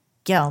like,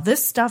 Gail,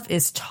 this stuff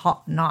is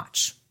top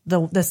notch.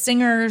 The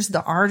singers,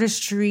 the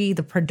artistry,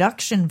 the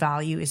production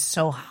value is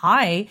so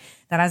high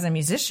that as a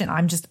musician,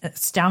 I'm just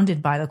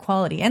astounded by the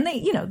quality. And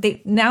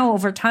they now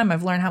over time,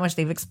 I've learned how much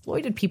they've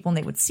exploited people, and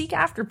they would seek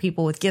after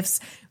people with gifts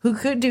who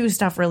could do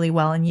stuff really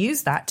well and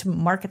use that to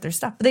market their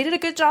stuff. But they did a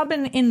good job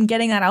in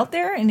getting that out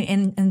there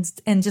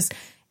and just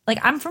like,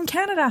 I'm from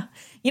Canada,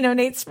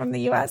 Nate's from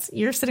the US,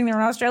 you're sitting there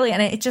in Australia,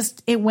 and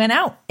it went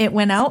out,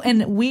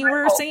 and we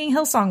were singing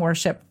Hillsong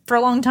worship for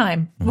a long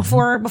time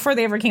before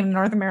they ever came to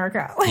North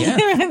America.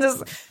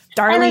 Just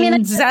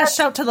darling,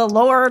 shout to the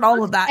Lord,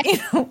 all of that,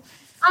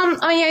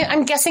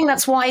 I'm guessing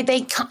that's why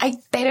they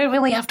don't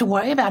really have to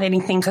worry about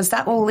anything, because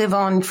that will live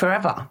on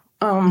forever.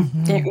 They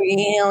don't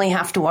really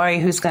have to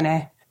worry who's going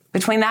to,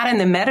 between that and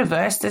the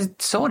metaverse, they're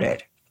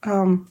sorted.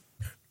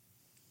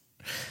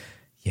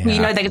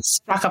 Yeah. They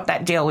struck up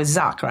that deal with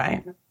Zuck,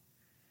 right?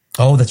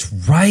 Oh, that's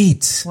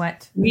right.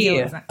 What?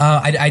 Yeah.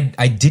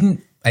 I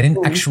didn't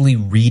actually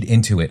read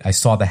into it. I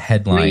saw the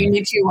headline. No, you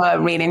need to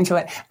read into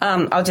it.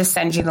 I'll just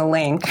send you the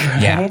link.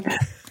 Yeah.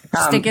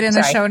 Stick it in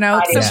the show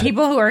notes so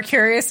people who are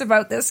curious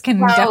about this can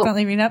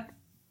definitely read up.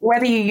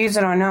 Whether you use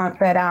it or not,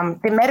 but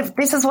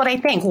this is what I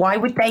think. Why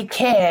would they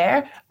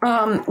care?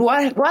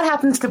 What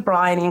happens to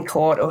Brian in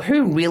court, or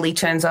who really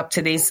turns up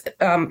to these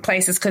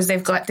places, because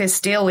they've got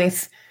this deal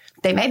with.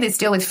 They made this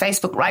deal with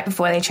Facebook right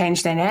before they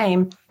changed their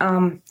name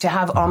to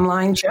have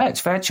online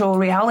church, virtual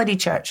reality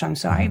church.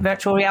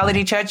 Virtual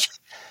reality church,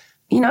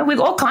 with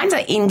all kinds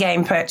of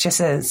in-game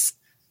purchases.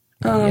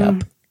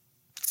 Yep.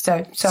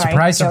 So, sorry.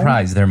 Surprise,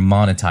 surprise, they're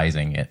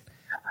monetizing it.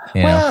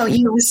 Well,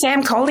 with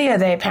Sam Collier,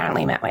 they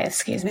apparently met with.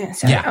 Excuse me.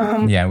 So,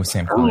 it was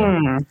Sam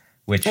Collier.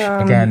 Which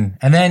again,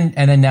 and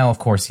then now, of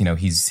course,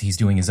 he's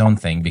doing his own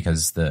thing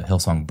because the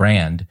Hillsong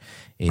brand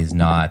is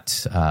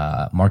not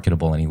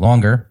marketable any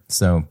longer.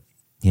 So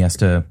he has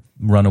to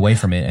run away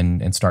from it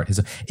and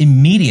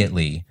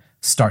immediately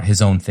start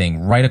his own thing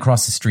right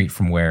across the street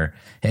from where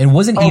it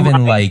wasn't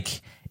even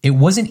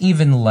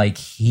like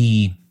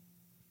he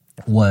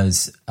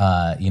was,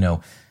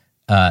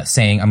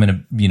 saying, I'm going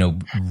to,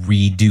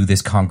 redo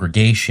this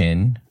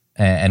congregation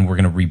and we're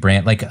going to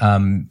rebrand. Like,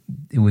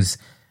 it was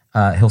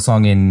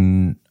Hillsong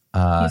in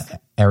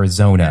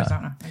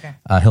Arizona. Okay.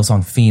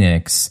 Hillsong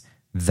Phoenix,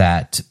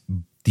 that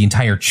the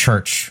entire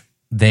church,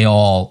 they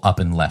all up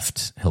and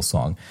left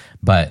Hillsong.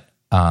 But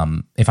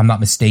if I'm not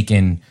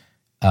mistaken,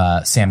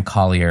 Sam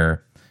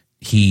Collier,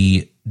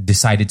 he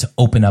decided to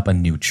open up a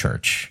new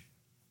church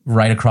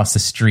right across the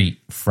street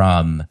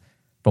from,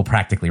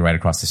 practically right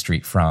across the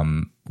street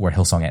from where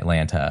Hillsong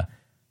Atlanta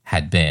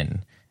had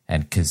been.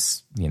 And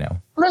because, Well,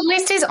 at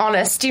least he's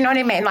honest. Do you know what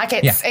I mean? Like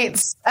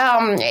it's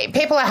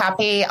people are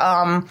happy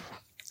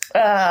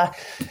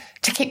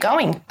to keep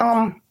going.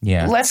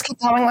 Let's keep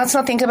going. Let's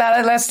not think about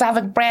it. Let's have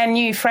a brand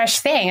new, fresh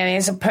thing. And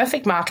it's a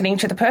perfect marketing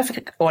to the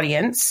perfect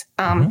audience.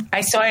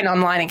 I saw an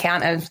online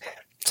account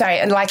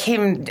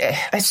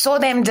I saw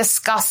them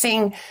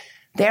discussing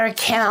their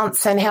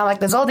accounts and how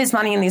there's all this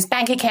money in these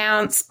bank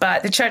accounts,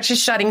 but the church is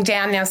shutting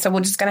down now, so we're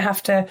just going to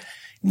have to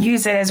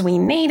use it as we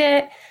need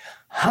it.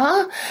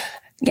 Huh?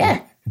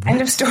 Yeah.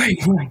 End of story.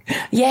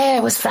 Yeah,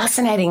 it was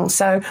fascinating.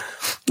 So,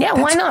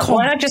 why not?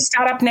 Why not just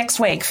start up next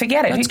week?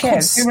 Forget it. Who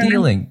cares?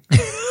 Stealing.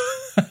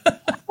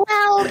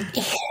 Well,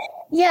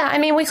 yeah. I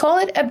mean, we call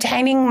it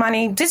obtaining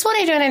money. This is what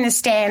I don't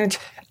understand.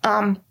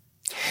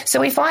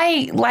 So if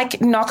I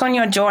knock on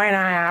your door and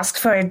I ask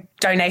for a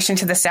donation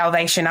to the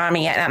Salvation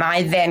Army and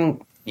I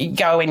then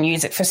go and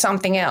use it for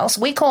something else,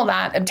 we call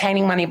that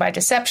obtaining money by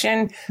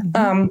deception.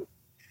 Mm-hmm.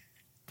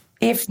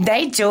 If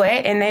they do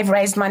it and they've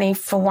raised money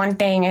for one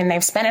thing and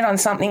they've spent it on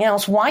something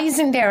else, why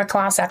isn't there a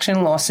class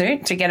action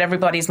lawsuit to get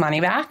everybody's money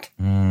back?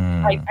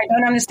 I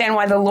don't understand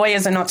why the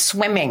lawyers are not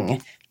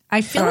swimming I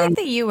feel like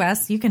the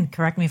U.S., you can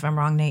correct me if I'm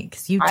wrong, Nate,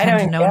 because you tend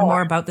to know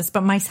more about this,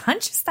 but my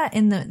hunch is that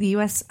in the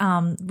U.S.,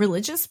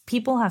 religious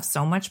people have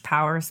so much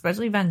power,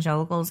 especially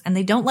evangelicals, and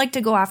they don't like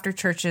to go after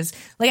churches.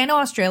 Like, I know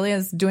Australia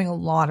is doing a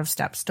lot of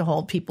steps to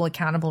hold people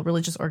accountable,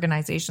 religious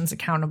organizations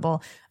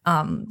accountable,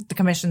 the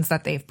commissions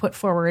that they've put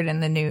forward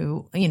and the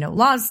new,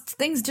 laws,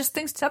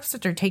 steps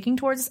that they're taking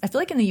towards this. I feel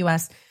like in the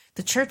U.S.,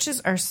 the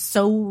churches are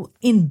so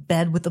in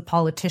bed with the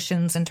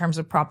politicians in terms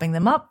of propping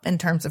them up, in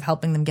terms of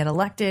helping them get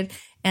elected.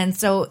 And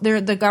so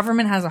the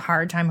government has a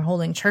hard time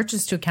holding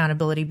churches to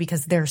accountability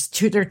because they're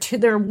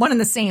one and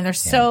the same. They're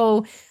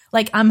so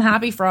like, I'm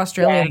happy for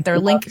Australia. They're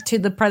linked to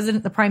the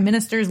president, the prime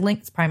minister's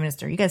linked. Prime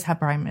minister. You guys have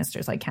prime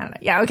ministers like Canada.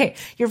 Yeah. Okay.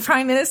 Your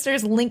prime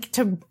minister's linked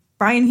to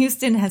Brian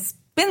Houston has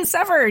been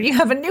severed. You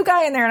have a new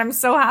guy in there. And I'm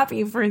so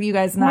happy for you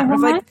guys in that.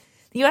 Like,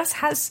 the U.S.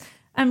 has,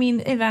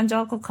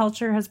 evangelical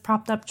culture has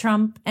propped up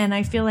Trump, and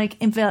I feel like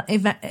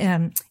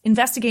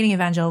investigating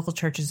evangelical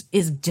churures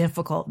is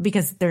difficult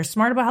because they're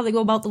smart about how they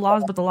go about the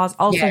laws, but the laws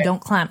also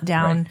don't clamp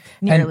down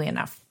nearly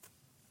enough.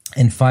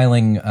 And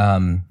filing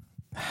a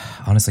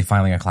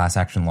class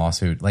action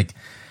lawsuit, like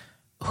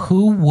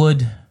who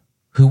would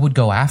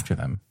go after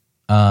them?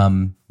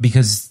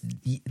 Because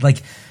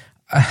like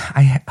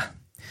I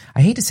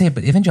hate to say it,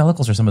 but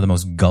evangelicals are some of the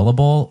most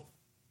gullible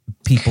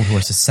people who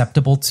are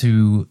susceptible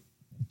to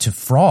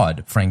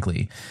fraud,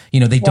 frankly.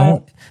 They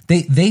don't,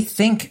 they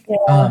think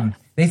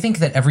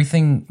that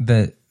everything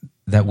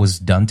that was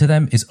done to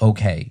them is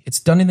okay. It's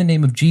done in the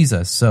name of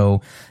Jesus.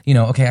 So,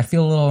 okay, I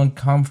feel a little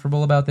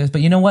uncomfortable about this,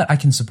 but you know what? I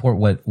can support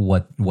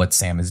what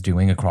Sam is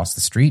doing across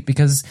the street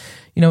because,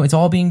 it's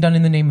all being done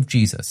in the name of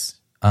Jesus.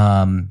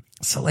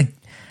 So like,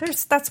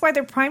 that's why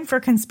they're primed for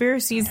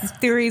conspiracies,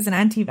 theories, and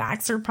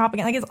anti-vaxxer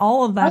propaganda. Like,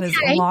 all of that is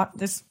a lot.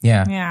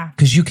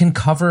 Because you can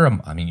cover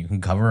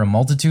a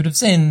multitude of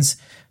sins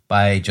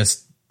by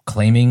just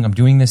claiming I'm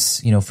doing this,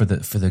 for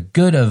the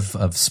good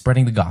of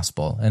spreading the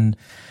gospel. And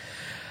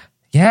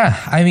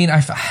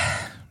I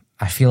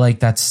feel like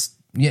that's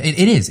it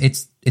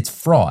is. It's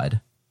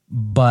fraud,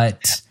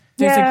 but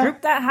there's a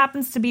group that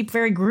happens to be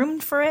very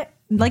groomed for it.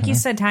 Like you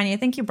said, Tanya, I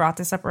think you brought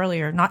this up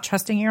earlier, not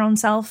trusting your own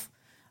self.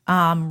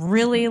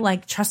 Really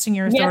like trusting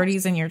your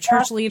authorities and your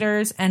church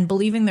leaders and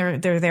believing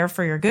they're there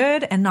for your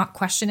good and not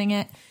questioning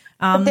it.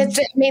 There's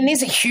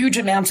a huge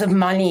amount of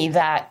money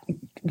that,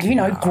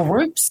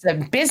 groups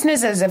and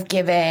businesses have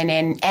given,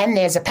 and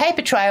there's a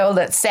paper trail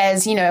that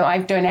says,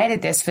 I've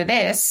donated this for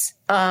this.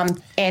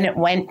 And it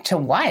went to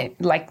what?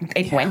 Like,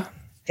 it went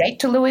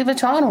straight to Louis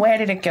Vuitton. Where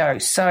did it go?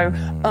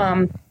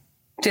 So,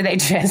 do they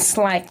just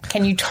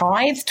can you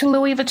tithe to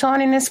Louis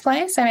Vuitton in this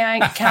place?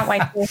 I can't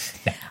wait.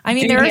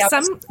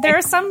 There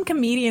are some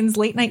comedians,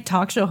 late night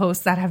talk show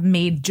hosts that have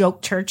made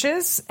joke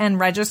churches and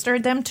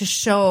registered them to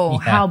show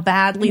how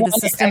badly the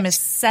system is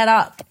set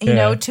up,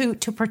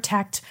 to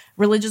protect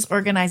religious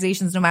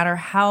organizations, no matter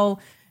how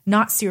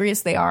not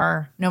serious they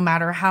are, no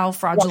matter how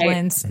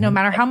fraudulent, no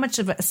matter how much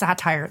of a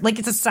satire, like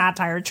it's a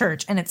satire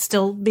church, and it's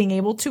still being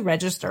able to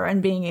register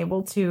and being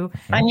able to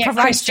and yet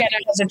Kris Jenner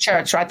has a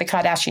church, right? The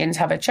Kardashians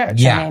have a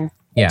church.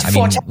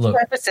 For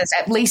purposes,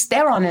 at least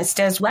they're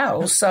honest as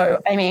well.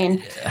 So,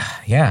 Kanye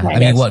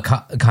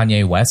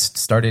West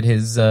started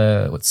his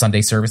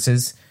Sunday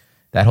services,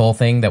 that whole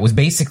thing that was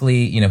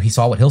basicly, he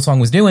saw what Hillsong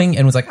was doing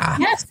and was like,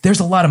 there's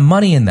a lot of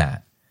money in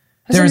that.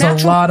 There's a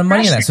lot of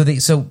money in that.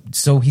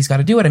 So he's got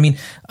to do it.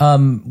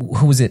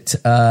 Who was it?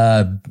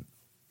 John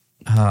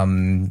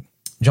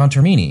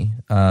Termini,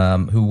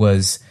 who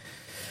was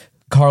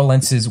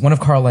one of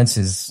Carl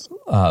Lentz's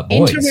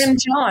boys. Interim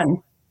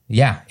John.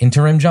 Yeah,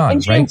 Interim John,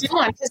 Interim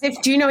John. Because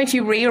do you know if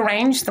you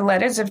rearrange the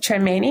letters of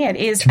Termini, it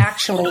is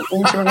actually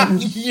Interim.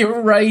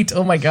 You're right.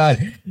 Oh my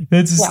God,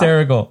 that's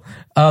hysterical.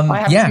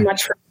 I have too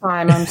much free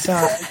time. I'm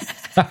sorry.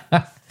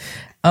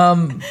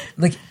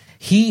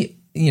 He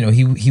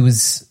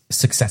was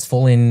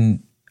successful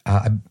in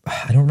I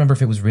don't remember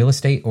if it was real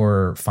estate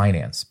or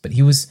finance, but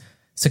he was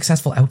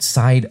successful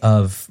outside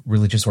of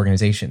religious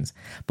organizations.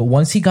 But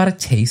once he got a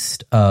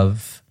taste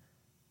of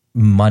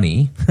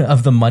money,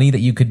 of the money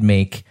that you could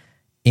make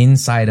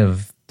inside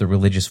of the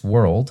religious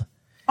world,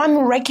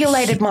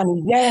 unregulated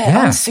money,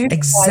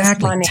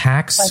 exactly, money.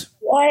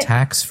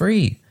 tax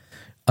free.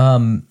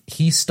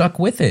 He stuck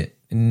with it,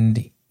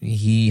 and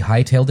he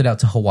hightailed it out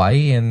to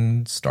Hawaii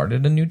and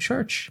started a new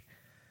church.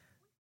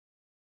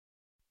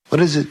 What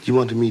is it you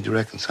wanted me to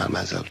reconcile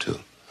myself to?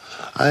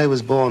 I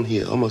was born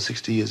here almost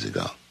 60 years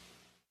ago.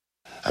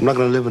 I'm not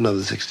going to live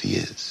another 60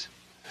 years.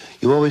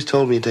 You always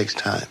told me it takes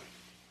time.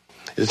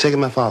 It has taken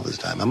my father's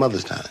time, my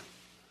mother's time,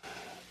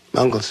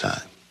 my uncle's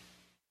time,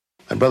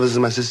 my brother's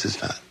and my sister's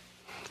time,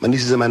 my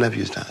nieces and my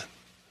nephew's time.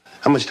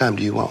 How much time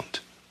do you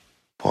want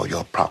for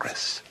your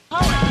progress?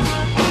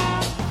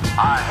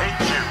 I hate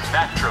you,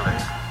 naturally.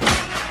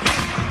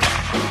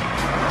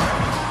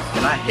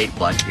 And I hate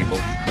black people.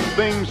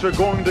 Things are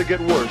going to get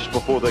worse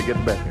before they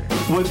get better.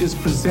 What is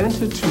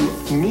presented to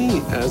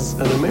me as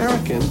an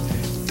American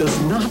does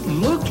not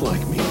look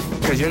like me.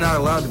 Because you're not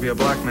allowed to be a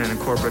black man in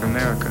corporate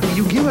America.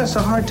 You give us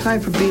a hard time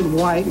for being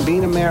white,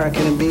 being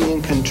American, and being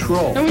in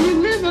control. And when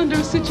you live under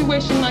a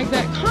situation like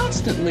that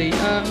constantly,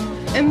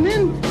 and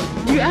then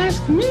you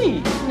ask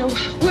me,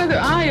 whether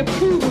I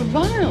approve of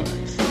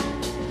violence.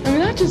 I mean,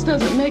 that just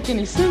doesn't make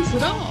any sense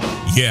at all.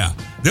 Yeah,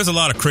 there's a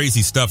lot of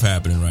crazy stuff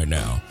happening right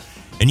now.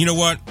 And you know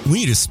what? We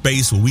need a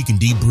space where we can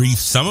debrief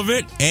some of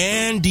it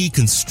and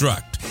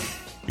deconstruct.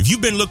 If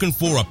you've been looking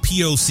for a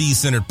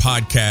POC-centered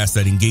podcast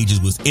that engages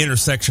with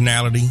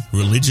intersectionality,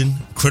 religion,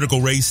 critical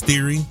race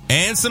theory,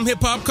 and some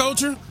hip-hop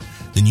culture,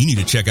 then you need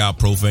to check out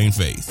Profane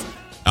Faith.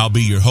 I'll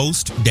be your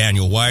host,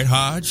 Daniel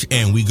Whitehodge,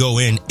 and we go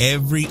in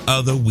every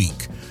other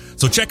week.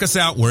 So check us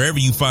out wherever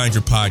you find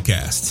your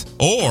podcasts,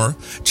 or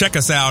check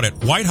us out at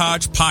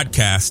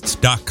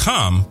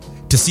whitehodgepodcasts.com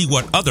to see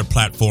what other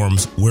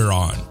platforms we're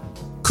on.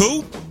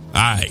 Cool? All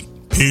right.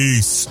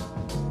 Peace.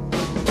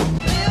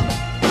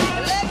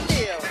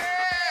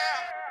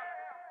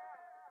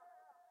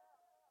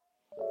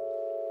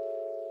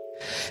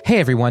 Hey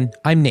everyone,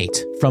 I'm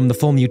Nate from the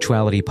Full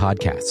Mutuality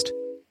Podcast.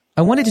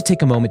 I wanted to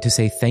take a moment to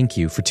say thank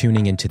you for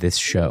tuning into this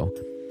show.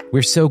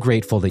 We're so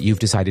grateful that you've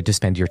decided to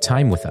spend your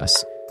time with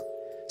us.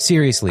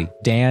 Seriously,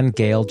 Dan,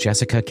 Gail,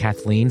 Jessica,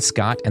 Kathleen,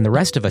 Scott, and the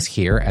rest of us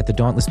here at the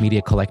Dauntless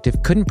Media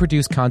Collective couldn't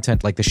produce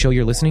content like the show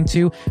you're listening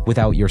to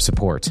without your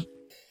support.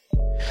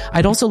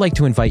 I'd also like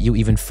to invite you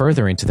even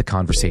further into the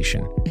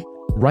conversation.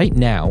 Right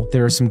now,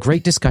 there are some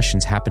great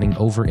discussions happening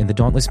over in the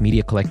Dauntless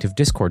Media Collective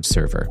Discord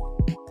server.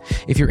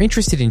 If you're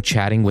interested in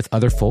chatting with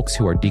other folks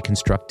who are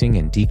deconstructing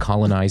and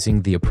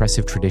decolonizing the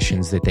oppressive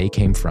traditions that they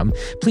came from,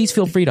 please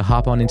feel free to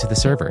hop on into the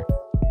server.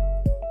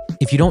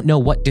 If you don't know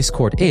what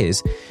Discord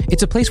is,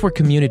 it's a place where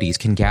communities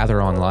can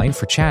gather online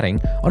for chatting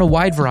on a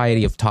wide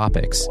variety of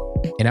topics.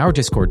 In our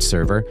Discord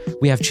server,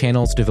 we have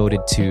channels devoted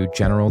to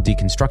general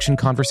deconstruction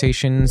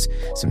conversations,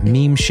 some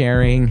meme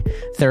sharing,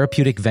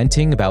 therapeutic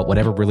venting about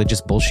whatever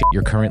religious bullshit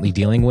you're currently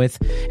dealing with,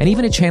 and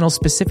even a channel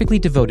specifically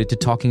devoted to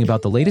talking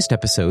about the latest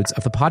episodes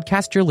of the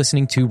podcast you're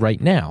listening to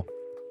right now.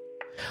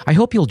 I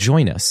hope you'll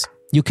join us.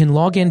 You can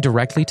log in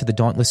directly to the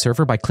Dauntless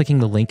server by clicking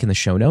the link in the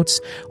show notes,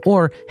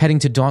 or heading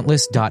to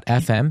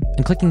dauntless.fm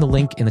and clicking the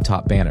link in the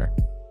top banner.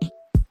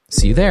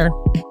 See you there.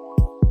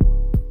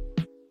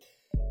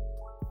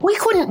 We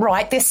couldn't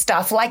write this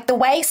stuff like the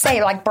way,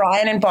 say, like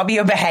Brian and Bobby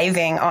are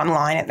behaving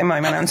online at the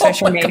moment on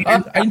social media.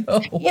 God, I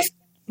know. If,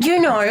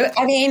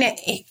 I mean,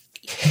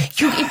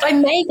 if I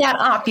made that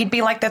up, you'd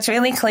be like, that's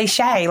really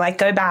cliche. Like,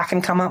 go back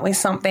and come up with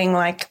something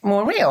like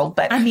more real.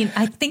 But I mean,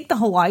 I think the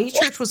Hawaii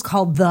church was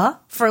called the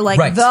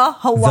right. the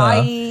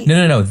Hawaii.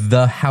 No.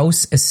 The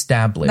House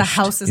Established. The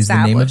House Established is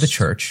the name of the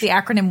church. The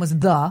acronym was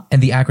the.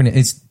 And the acronym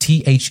is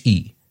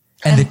THE.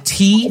 And the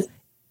T.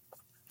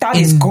 That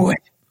is good.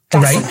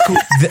 That's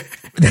right?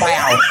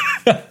 Wow.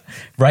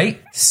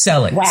 Right?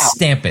 Sell it. Wow.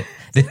 Stamp it.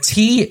 The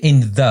T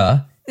in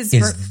the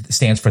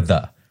stands for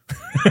the.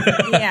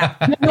 Yeah.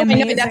 No,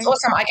 that's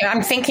awesome.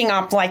 I'm thinking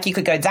up like you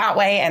could go that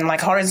way and like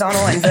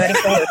horizontal and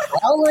vertical as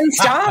well and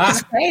stuff.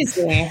 It's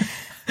crazy.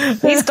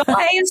 These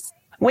guys,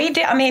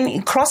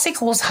 Cross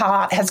Equals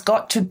Heart has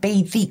got to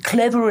be the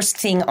cleverest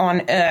thing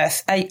on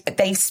earth.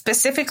 They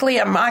specifically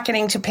are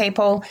marketing to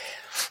people,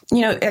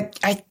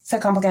 it's so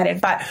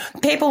complicated, but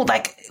people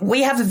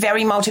we have a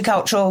very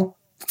multicultural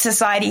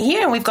society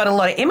here, and we've got a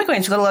lot of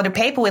immigrants, we've got a lot of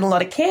people with a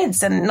lot of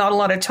kids and not a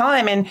lot of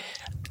time, and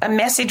a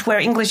message where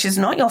English is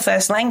not your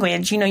first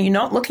language. You're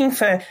not looking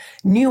for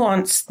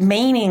nuanced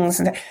meanings,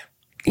 and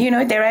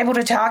they're able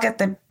to target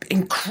the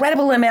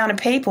incredible amount of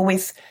people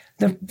with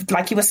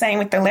like you were saying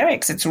with the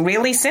lyrics. It's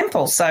really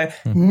simple, so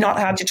not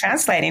hard to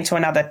translate into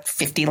another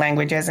 50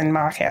 languages and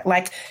market. I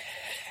like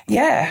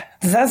that.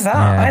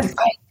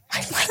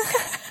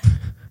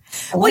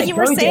 What you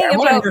were saying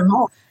about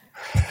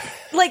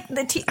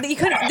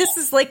this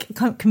is like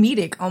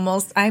comedic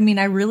almost. I mean,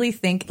 I really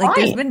think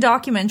there's been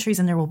documentaries,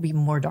 and there will be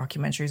more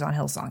documentaries on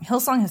Hillsong.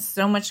 Hillsong has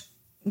so much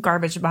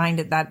garbage behind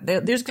it that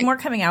there's more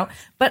coming out.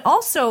 But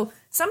also,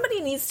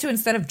 somebody needs to,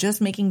 instead of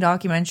just making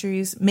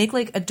documentaries, make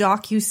a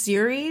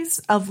docu-series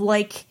of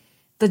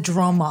the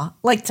drama,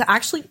 to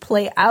actually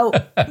play out,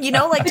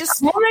 just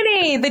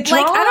funny, the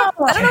drama.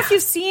 I don't know if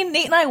you've seen,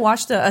 Nate and I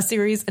watched a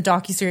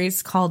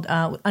docu-series called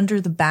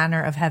Under the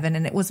Banner of Heaven,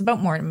 and it was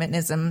about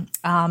Mormonism.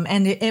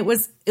 And it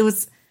was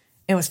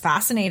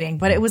fascinating,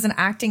 but it was an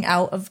acting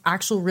out of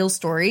actual real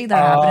story that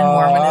happened in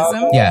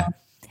Mormonism. Yeah.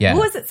 Who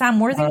was it? Sam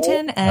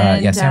Worthington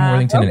and Sam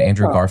Worthington and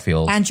Andrew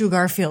Garfield. Andrew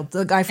Garfield,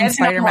 the guy from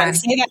Spider-Man.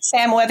 See that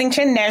Sam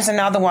Worthington? There's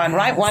another one,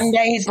 right? One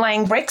day he's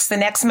laying bricks, the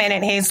next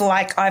minute he's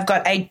like, "I've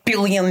got $8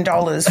 billion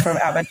from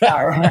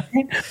Avatar."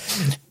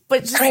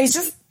 But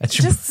just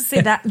to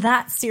say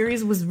that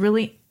series was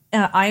really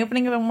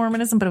eye-opening about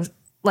Mormonism, but it was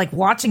like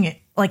watching it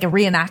like a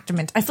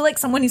reenactment. I feel like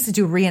someone needs to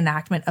do a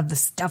reenactment of the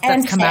stuff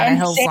that's come out of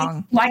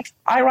Hillsong.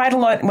 I write a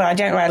lot. Well, I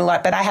don't write a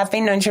lot, but I have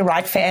been known to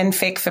write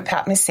fanfic for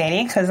Pat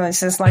Mesiti, because it's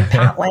just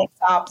Pat wakes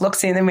up,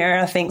 looks in the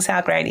mirror, thinks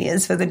how great he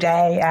is for the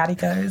day, out he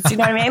goes. You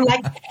know what I mean?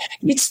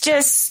 It's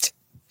just,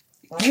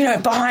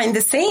 behind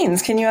the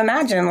scenes. Can you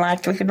imagine?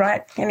 Like, we could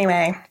write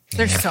anyway.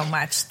 There's so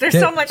much. There's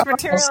so much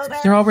material there.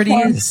 There already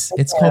is.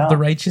 It's called The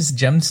Righteous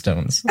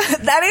Gemstones.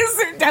 That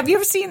is. Have you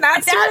ever seen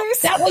that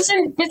series? That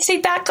wasn't. But see,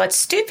 that got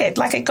stupid.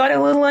 Like, it got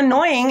a little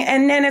annoying,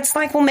 and then it's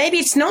like, well, maybe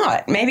it's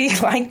not. Maybe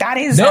like that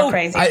is how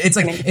crazy.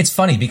 It's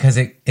funny because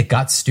it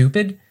got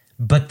stupid,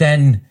 but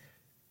then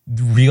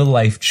real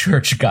life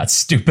church got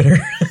stupider.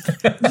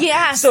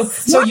 Yeah. So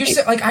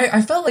you're like,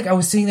 I felt like I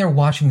was sitting there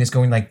watching this,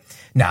 going like,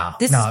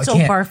 this is so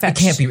far fetched.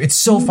 It can't be. It's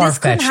so far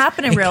fetched. This couldn't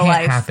happen in real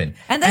life. Happen.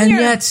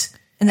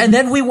 And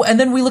then we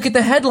look at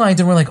the headlines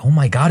and we're like, oh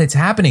my God, it's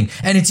happening.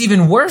 And it's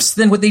even worse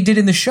than what they did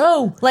in the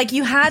show. Like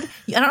I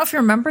don't know if you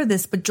remember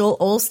this, but Joel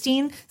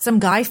Osteen, some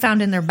guy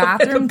found in their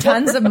bathroom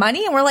tons of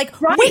money. And we're like,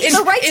 wait,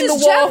 the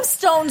Righteous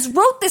Gemstones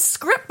wrote this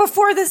script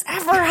before this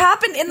ever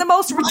happened in the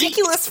most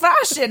ridiculous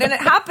fashion. And it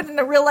happened in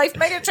a real life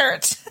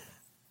megachurch.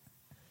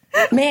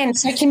 Man,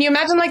 so can you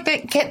imagine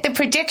get the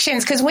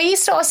predictions? Because we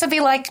used to also be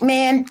like,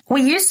 man,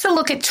 we used to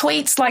look at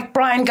tweets like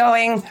Brian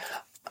going,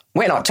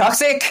 we're not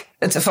toxic.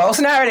 It's a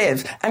false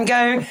narrative. And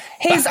go,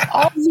 he's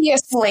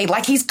obviously,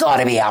 like, he's got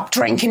to be up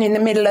drinking in the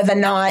middle of the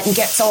night and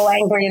gets all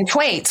angry and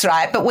tweets,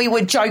 right? But we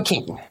were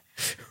joking.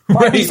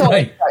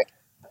 Right.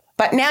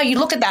 But now you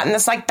look at that and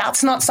it's like,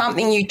 that's not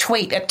something you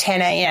tweet at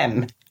 10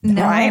 a.m.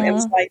 No. Right?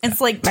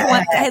 It's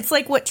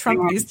like what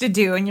Trump used to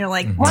do. And you're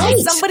like,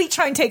 somebody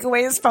try and take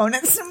away his phone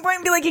at some point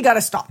and be like, you got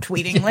to stop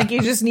tweeting. Like,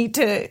 you just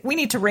we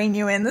need to rein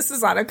you in. This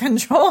is out of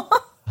control.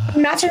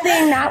 Imagine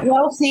being that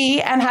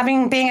wealthy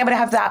and being able to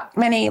have that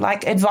many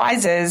like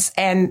advisors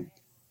and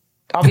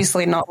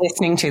obviously not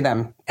listening to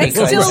them. And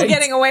still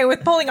getting away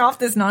with pulling off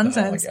this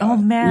nonsense. Oh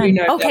man.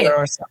 Okay.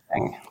 Or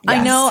something. Yes.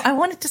 I know. I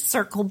wanted to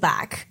circle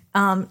back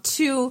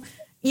to,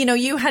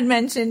 you had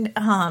mentioned,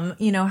 how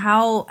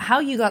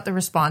you got the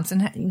response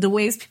and the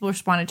ways people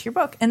responded to your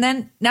book. And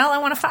then now I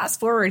want to fast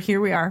forward.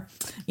 Here we are.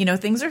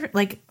 Things are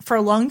like, for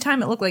a long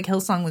time, it looked like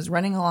Hillsong was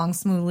running along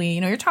smoothly.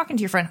 You're talking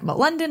to your friend about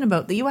London,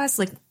 about the US,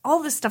 like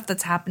all this stuff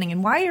that's happening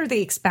and why are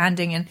they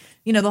expanding? And,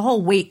 the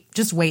whole wait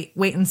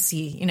and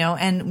see,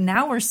 and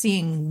now we're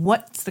seeing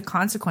what's the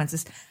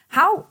consequences.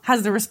 How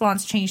has the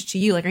response changed to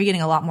you? Like, are you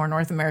getting a lot more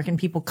North American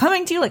people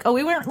coming to you? Like, oh,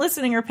 we weren't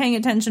listening or paying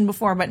attention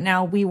before, but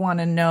now we want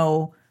to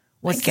know.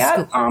 I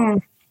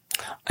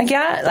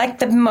get like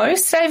the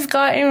most I've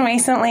gotten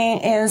recently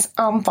is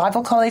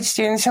Bible college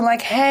students who are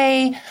like,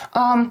 hey,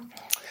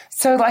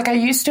 so like I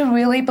used to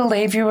really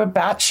believe you were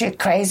batshit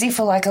crazy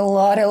for like a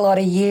lot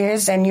of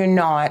years and you're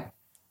not.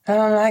 And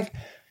I'm like,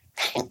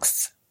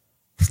 thanks.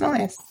 It's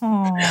nice.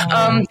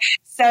 I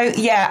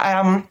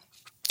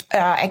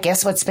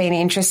guess what's been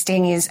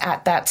interesting is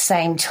at that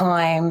same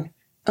time,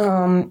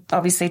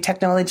 obviously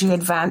technology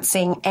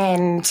advancing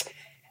and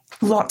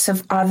lots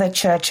of other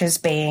churches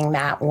being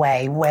that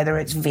way, whether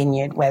it's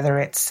Vineyard, whether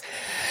it's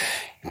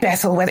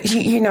Bethel, whether,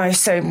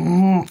 so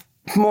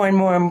more and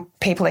more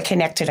people are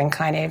connected and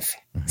kind of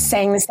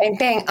saying the same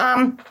thing.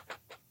 I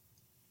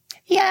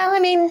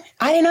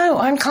don't know.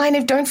 I'm kind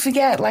of, don't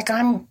forget, like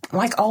I'm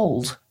like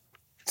old.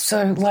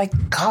 So like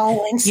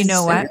Carl Winston. You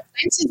know what?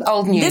 This is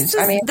old news.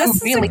 I'm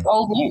really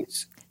old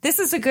news. This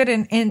is a good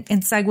in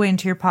segue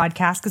into your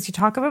podcast because you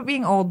talk about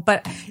being old,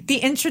 but the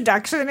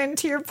introduction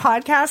into your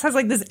podcast has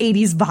like this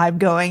 80s vibe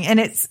going and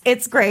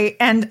it's great.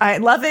 And I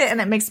love it. And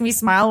it makes me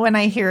smile when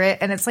I hear it.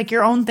 And it's like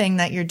your own thing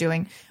that you're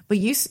doing. But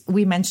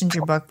we mentioned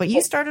your book, but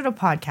you started a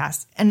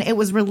podcast and it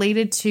was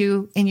related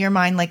to, in your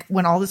mind, like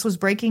when all this was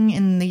breaking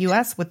in the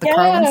US with the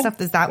Carlin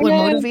stuff. Is that what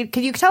motivated?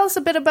 Could you tell us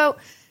a bit about,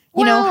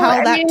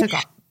 how that took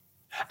off?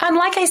 And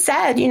like I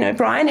said,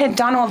 Brian had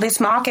done all this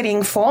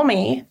marketing for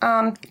me,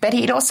 but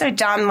he'd also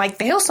done like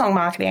the Hillsong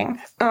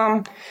marketing.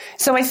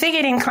 So I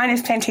figured in kind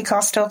of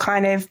Pentecostal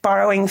kind of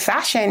borrowing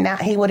fashion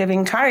that he would have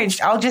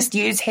encouraged, I'll just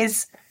use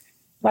his,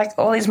 like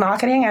all his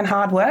marketing and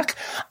hard work,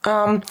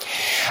 and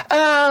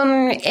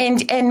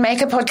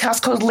make a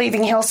podcast called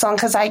Leaving Hillsong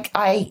because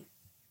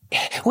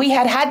we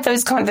had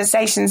those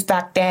conversations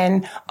back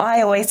then.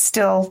 I always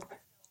still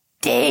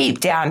deep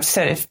down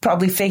sort of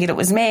probably figured it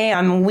was me.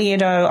 I'm a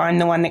weirdo. I'm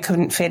the one that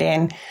couldn't fit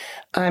in.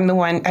 I'm the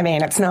one,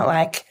 it's not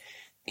like,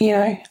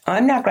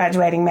 I'm not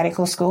graduating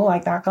medical school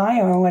like that guy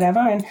or whatever.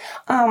 And,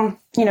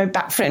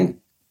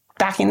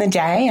 back in the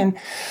day. And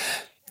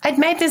I'd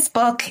made this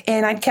book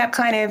and I'd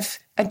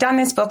done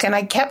this book and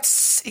I kept,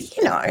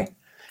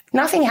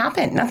 nothing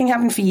happened. Nothing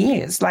happened for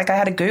years. Like I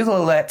had a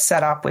Google alert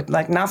set up with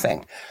like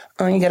nothing.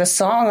 You get a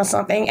song or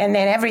something and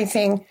then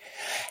everything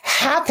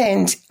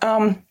happened,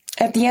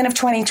 at the end of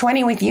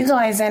 2020 with you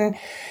guys. And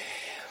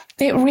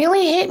it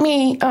really hit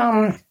me,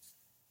 I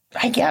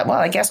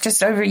guess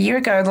just over a year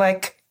ago,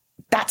 like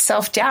that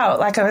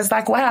self-doubt. Like I was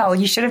like, wow,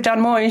 you should have done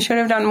more. You should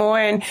have done more.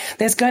 And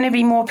there's going to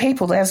be more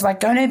people. There's like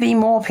going to be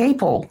more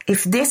people.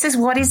 If this is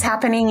what is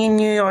happening in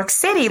New York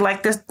City,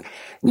 like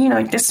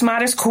the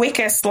smartest,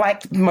 quickest,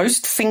 like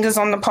most fingers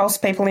on the pulse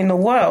people in the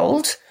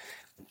world,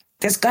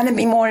 there's going to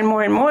be more and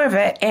more and more of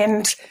it.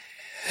 And,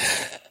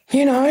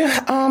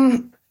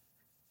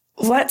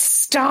 let's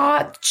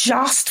start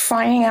just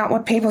finding out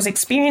what people's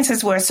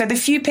experiences were. So the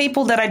few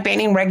people that I'd been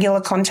in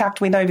regular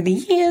contact with over the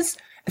years,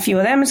 a few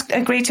of them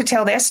agreed to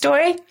tell their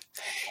story.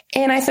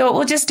 And I thought,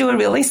 we'll just do a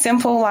really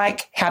simple,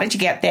 like, how did you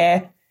get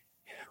there?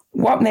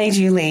 What made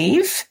you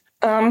leave?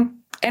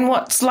 And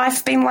what's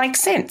life been like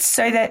since?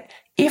 So that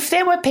if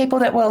there were people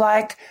that were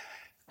like,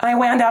 I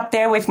wound up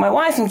there with my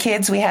wife and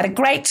kids, we had a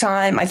great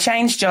time, I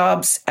changed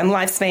jobs, and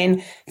life's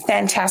been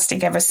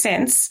fantastic ever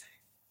since,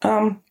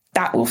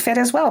 that will fit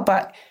as well.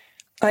 But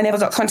I never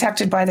got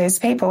contacted by those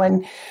people.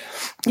 And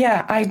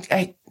yeah,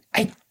 I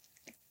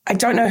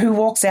don't know who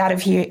walks out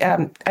of here.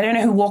 I don't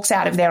know who walks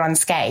out of there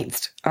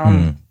unscathed.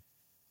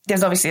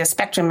 There's obviously a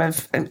spectrum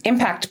of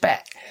impact,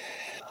 but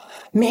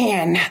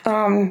man.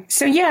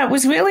 So yeah, it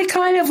was really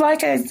kind of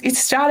like it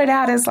started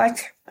out as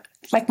like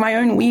my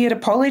own weird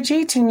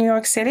apology to New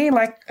York City.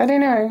 Like, I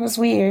don't know, it was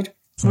weird.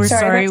 We're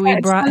sorry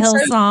we brought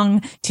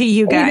Hillsong to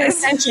you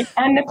guys.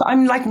 And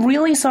I'm like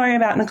really sorry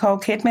about Nicole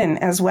Kidman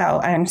as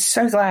well. I'm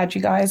so glad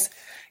you guys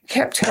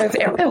kept her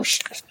there. Oh,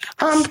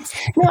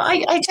 no,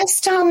 I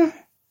just,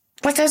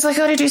 like, I was like,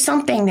 got to do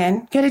something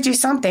then. Got to do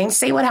something.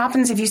 See what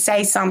happens if you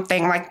say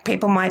something. Like,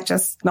 people might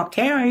just not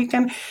care, or you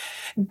can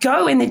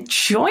go. And the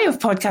joy of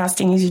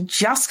podcasting is you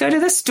just go to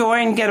the store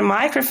and get a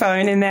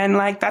microphone, and then,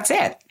 like, that's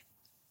it.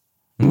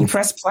 And you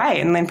press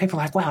play, and then people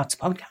are like, wow, it's a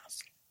podcast.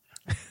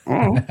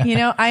 You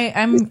know,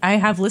 I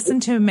have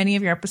listened to many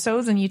of your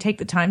episodes, and you take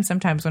the time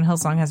sometimes when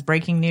Hillsong has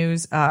breaking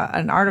news,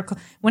 an article,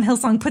 when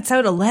Hillsong puts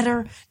out a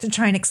letter to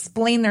try and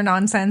explain their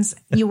nonsense,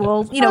 you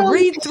will,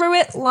 read through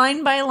it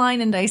line by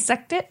line and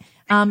dissect it.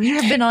 You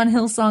have been on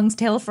Hillsong's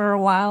tail for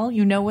a while.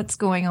 You know what's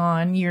going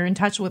on. You're in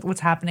touch with what's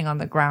happening on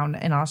the ground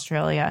in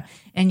Australia.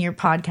 And your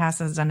podcast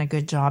has done a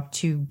good job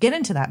to get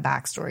into that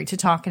backstory, to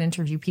talk and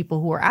interview people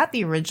who were at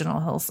the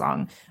original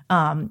Hillsong.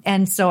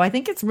 And so I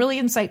think it's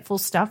really insightful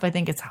stuff. I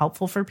think it's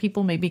helpful for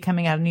people maybe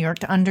coming out of New York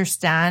to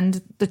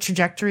understand the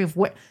trajectory of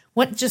what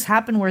just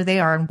happened where they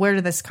are and where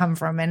did this come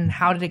from and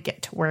how did it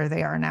get to where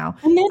they are now.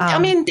 And then, I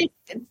mean,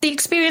 the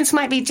experience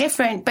might be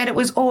different, but it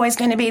was always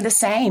going to be the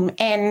same.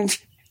 And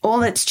all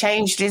that's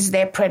changed is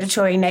their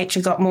predatory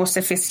nature got more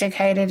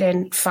sophisticated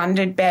and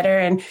funded better.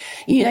 And,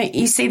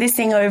 you see this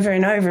thing over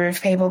and over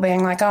of people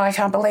being like, oh, I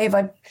can't believe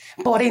I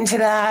bought into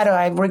that, or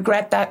I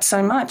regret that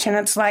so much. And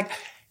it's like,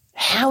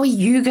 how are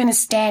you going to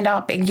stand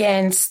up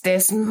against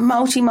this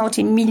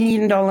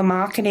multi-million-dollar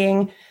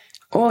marketing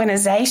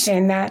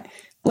organization that,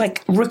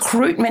 like,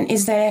 recruitment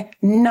is their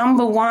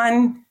number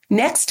one,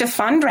 next to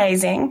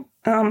fundraising,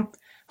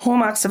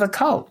 hallmarks of a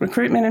cult,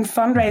 recruitment and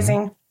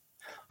fundraising.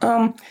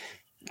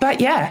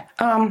 But yeah,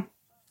 how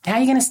are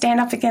you going to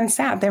stand up against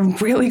that? They're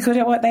really good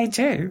at what they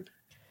do.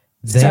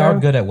 They are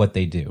good at what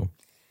they do.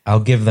 I'll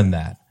give them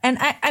that. And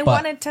I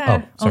wanted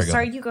to.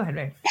 Sorry, you go ahead,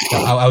 Ray.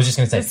 I was just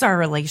going to say. It's our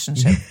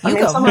relationship. You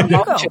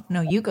go.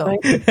 No, you go.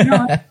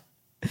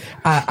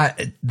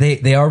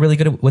 They are really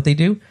good at what they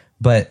do,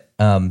 but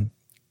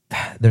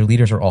their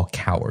leaders are all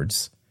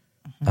cowards.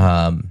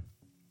 Because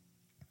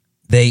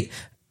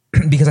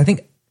I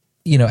think,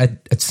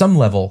 at some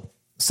level,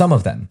 some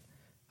of them,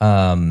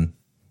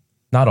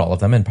 not all of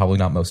them, and probably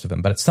not most of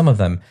them, but some of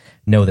them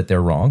know that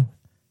they're wrong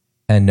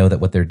and know that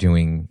what they're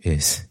doing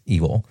is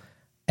evil.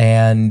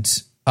 And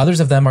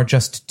others of them are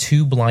just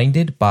too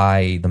blinded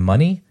by the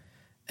money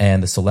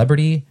and the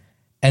celebrity.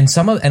 And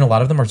a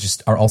lot of them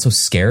are also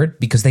scared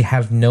because they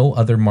have no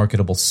other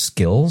marketable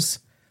skills,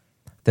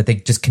 that they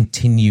just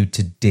continue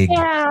to dig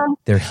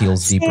their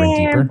heels deeper and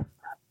deeper.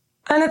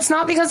 And it's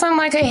not because I'm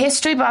like a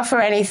history buff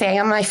or anything,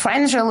 and my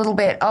friends are a little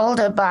bit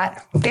older,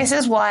 but this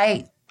is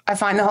why I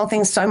find the whole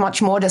thing so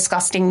much more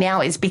disgusting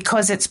now, is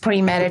because it's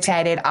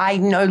premeditated. I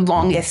no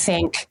longer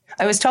think.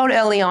 I was told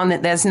early on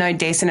that there's no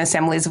decent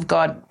Assemblies of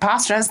God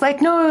pastor. I was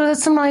like, no,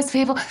 there's some nice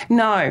people.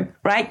 No,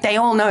 right? They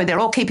all know. They're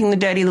all keeping the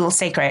dirty little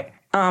secret,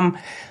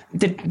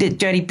 the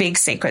dirty big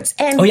secrets.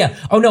 And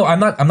no,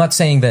 I'm not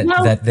saying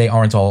that they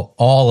aren't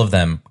all of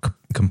them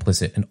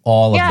complicit and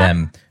all of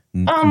them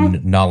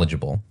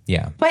knowledgeable.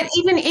 Yeah. But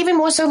even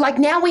more so, like,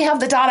 now we have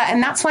the data,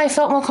 and that's why I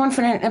felt more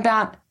confident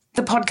about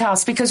the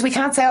podcast, because we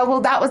can't say, oh,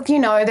 well, that was,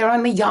 they're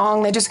only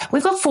young.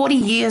 We've got 40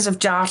 years of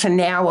data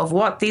now of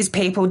what these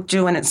people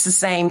do, and it's the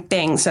same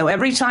thing. So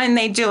every time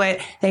they do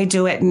it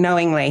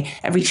knowingly.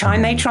 Every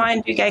time they try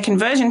and do gay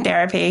conversion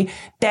therapy,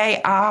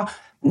 they are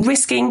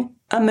risking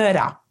a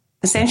murder.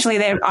 Essentially,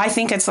 I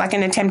think it's like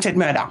an attempted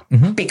murder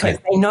because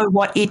they know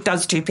what it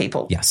does to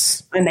people.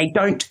 Yes. And they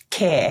don't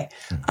care.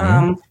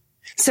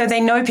 So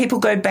they know people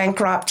go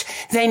bankrupt.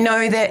 They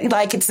know that,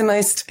 like, it's the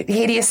most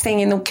hideous thing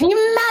can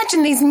you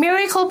imagine these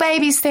miracle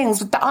babies things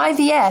with the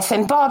IVF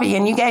and Bobby,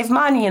 and you gave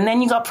money and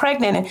then you got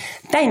pregnant, and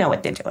they know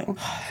what they're doing.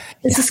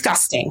 It's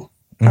disgusting.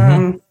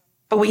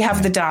 But we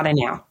have the data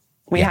now.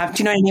 We have,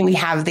 do you know what I mean? We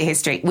have the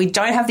history. We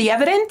don't have the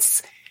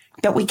evidence,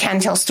 but we can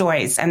tell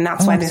stories. And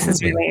that's why this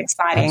is really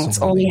exciting. It's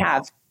all we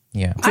have.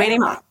 Yeah. Pretty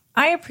much.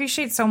 I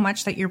appreciate so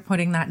much that you're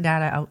putting that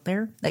data out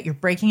there, that you're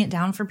breaking it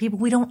down for people.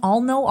 We don't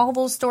all know all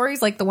those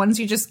stories, like the ones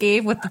you just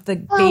gave with the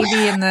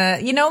baby and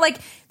the,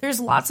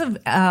 there's lots of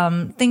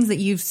things that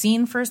you've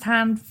seen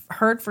firsthand,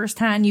 heard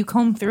firsthand. You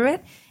comb through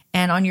it,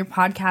 and on your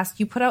podcast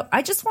you put out.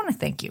 I just want to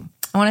thank you.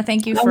 I want to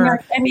thank you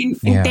for.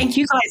 Thank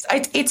you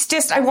guys. It's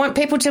just I want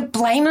people to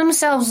blame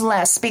themselves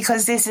less,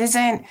 because this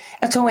isn't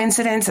a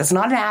coincidence. It's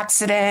not an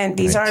accident.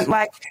 These aren't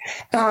like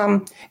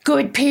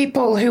good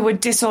people who were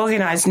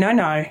disorganized.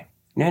 No.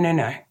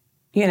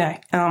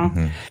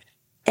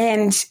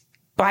 And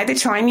by the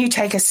time you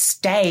take a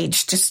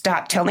stage to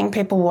start telling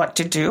people what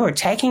to do or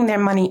taking their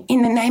money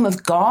in the name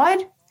of God,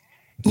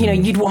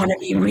 you'd want to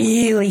be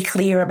really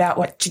clear about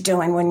what you're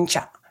doing, wouldn't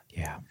you?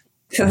 Yeah.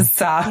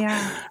 Because,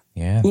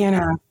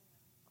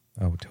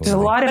 Oh, totally. There's a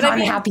lot of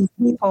unhappy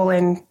people,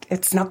 and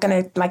it's not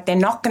going to, they're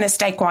not going to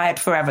stay quiet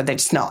forever. They're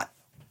just not.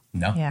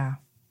 No. Yeah.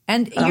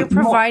 And you're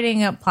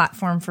providing a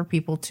platform for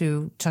people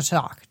to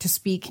talk, to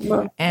speak.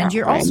 And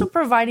you're also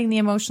providing the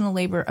emotional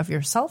labor of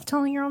yourself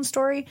telling your own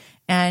story.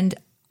 And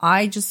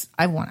I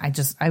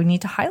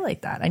need to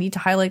highlight that. I need to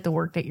highlight the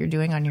work that you're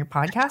doing on your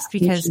podcast,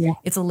 because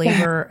it's a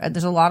labor.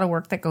 There's a lot of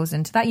work that goes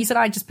into that. You said,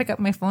 I just pick up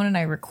my phone and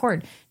I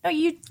record. No,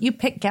 you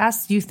pick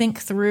guests, you think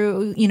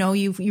through,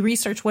 you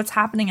research what's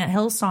happening at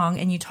Hillsong,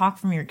 and you talk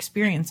from your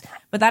experience.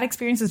 But that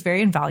experience is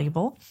very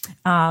invaluable.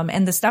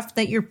 And the stuff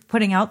that you're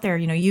putting out there,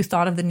 you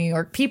thought of the New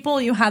York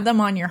people, you had them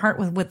on your heart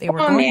with what they were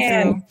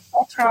going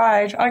through.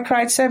 I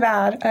cried so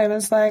bad. I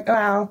was like,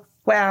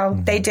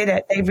 wow, they did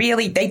it.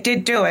 They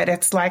did do it.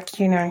 It's like,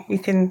 you can, you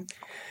can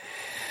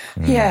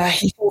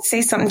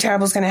see something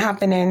terrible is going to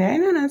happen,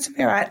 and no, it's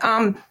all right.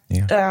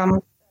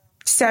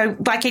 So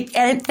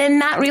and then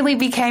that really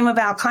became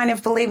about kind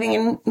of believing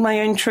in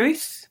my own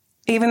truth,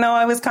 even though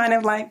I was kind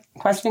of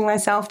questioning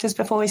myself just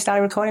before we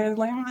started recording. I was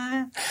like,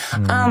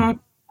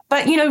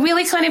 but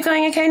really kind of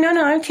going, okay,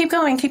 no, keep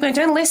going.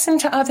 Don't listen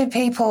to other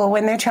people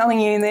when they're telling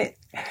you that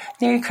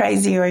they're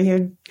crazy or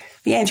you're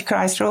the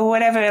Antichrist or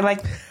whatever.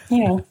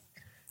 You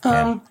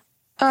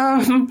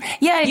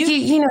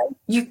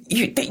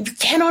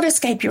cannot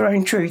escape your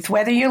own truth.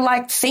 Whether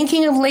you're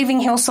thinking of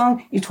leaving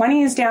Hillsong, you're 20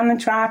 years down the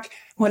track,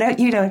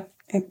 whatever you do.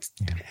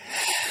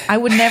 I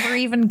would never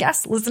even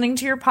guess, listening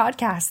to your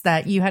podcast,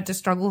 that you had to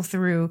struggle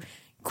through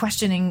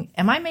questioning,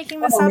 am I making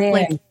this up?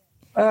 Man.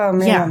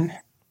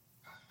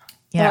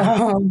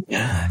 Yeah. And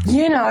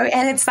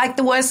it's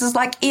the worst is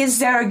is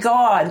there a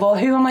God? Well,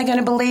 who am I going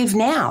to believe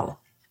now?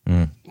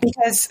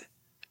 Because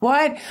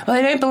what? Well,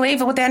 I don't believe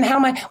it. Well, then how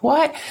am I?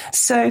 What?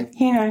 So,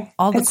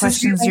 all the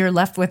questions you're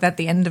left with at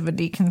the end of a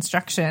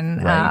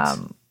deconstruction. Right.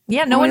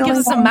 No one gives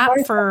us a map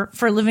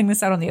for living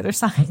this out on the other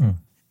side. Mm-mm.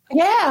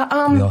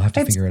 Yeah. We all have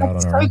to figure it out on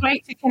our own. It's so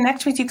great to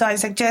connect with you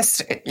guys.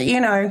 Just,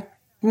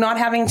 not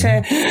having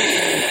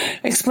to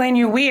explain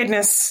your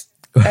weirdness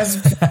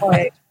as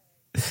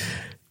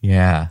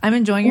Yeah. I'm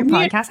enjoying your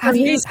podcast. Have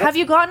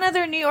you gotten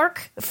other New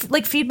York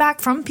feedback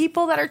from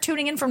people that are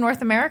tuning in from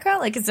North America?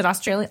 Is it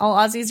Australia, all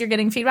Aussies you're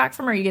getting feedback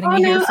from, or are you getting to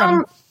hear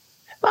from?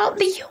 Well,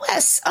 the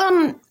US,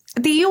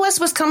 the US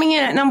was coming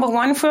in at number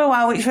one for a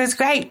while, which was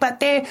great,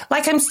 but they're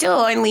I'm still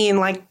only in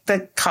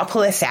the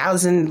couple of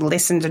thousand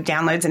listens or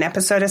downloads an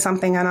episode or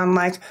something. And I'm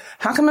like,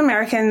 how come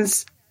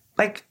Americans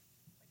you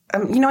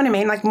know what I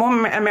mean?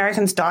 More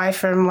Americans die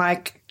from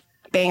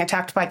being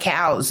attacked by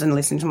cows and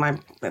listen to my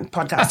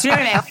podcast. You know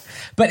what I mean?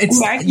 But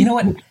it's, you know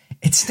what?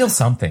 It's still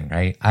something,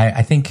 right?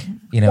 I think,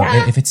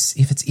 if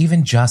it's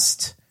even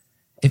just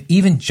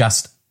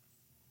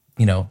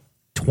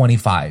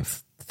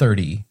 25,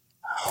 30,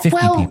 50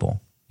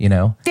 people,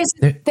 This is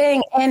the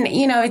thing. And,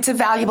 it's a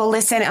valuable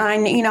listen.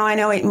 And, I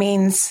know it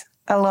means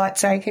a lot.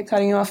 Sorry, I keep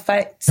cutting you off.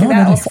 But so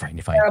that was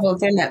terrible,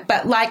 didn't it?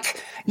 But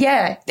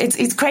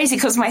it's crazy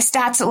because my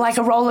stats are like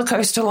a roller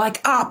coaster,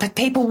 up.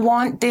 People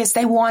want this.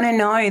 They want to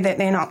know that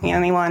they're not the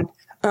only one.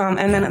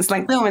 And then it's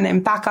boom, and then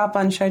back up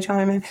on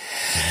Showtime.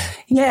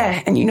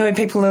 And,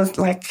 people are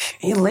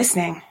you're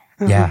listening.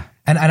 Yeah.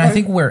 And I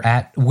think we're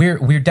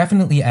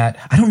definitely at,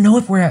 I don't know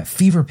if we're at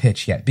fever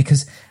pitch yet,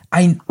 because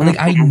I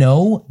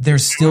know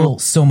there's still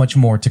so much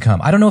more to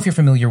come. I don't know if you're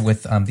familiar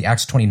with the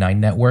Acts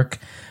 29 network.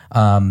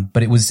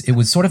 But it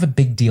was sort of a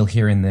big deal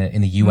here in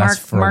the US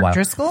for a while.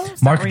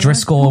 Mark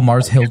Driscoll,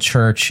 Mars Hill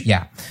Church.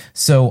 Yeah.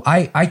 So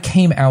I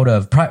came out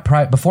of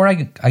before I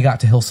got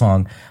to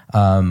Hillsong,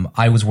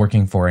 I was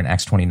working for an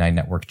Acts 29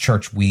 network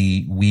church.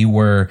 We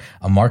were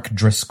a Mark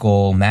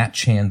Driscoll, Matt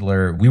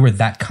Chandler. We were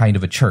that kind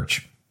of a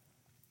church.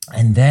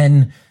 And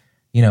then,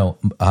 years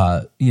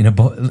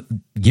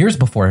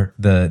before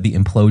the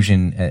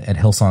implosion at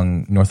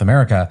Hillsong North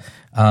America,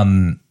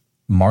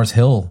 Mars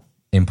Hill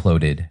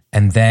imploded.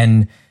 And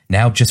then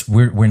now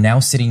we're now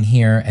sitting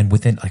here, and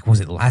within was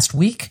it last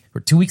week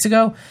or 2 weeks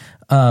ago?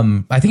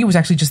 I think it was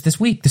actually just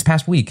this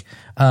past week.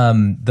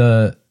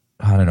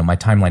 I don't know, my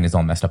timeline is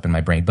all messed up in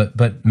my brain,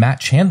 but Matt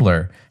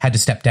Chandler had to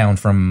step down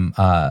from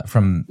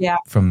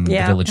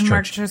the Village Church.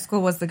 Mark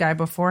Driscoll was the guy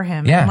before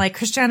him. Yeah. And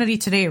Christianity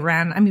Today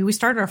we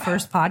started our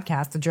first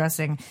podcast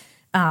addressing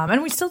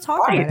And we still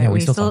talk about it.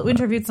 We still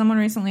interviewed someone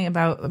recently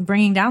about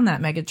bringing down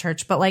that mega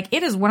church. But like,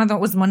 it is one of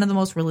the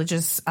most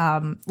religious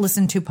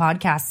listened to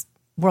podcasts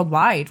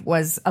worldwide,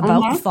 was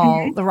about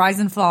the rise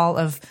and fall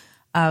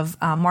of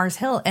Mars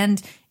Hill.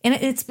 And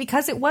it's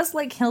because it was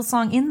like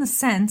Hillsong in the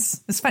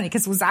sense, it's funny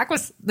because Zach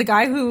was the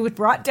guy who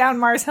brought down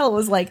Mars Hill,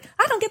 was like,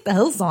 I don't get the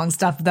Hillsong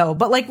stuff though.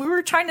 But like, we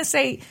were trying to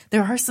say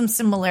there are some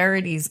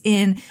similarities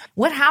in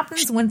what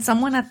happens when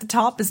someone at the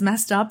top is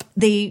messed up.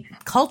 They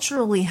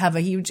culturally have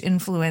a huge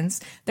influence.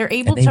 They're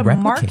able to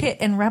market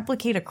and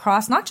replicate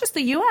across not just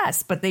the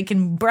US, but they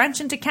can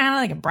branch into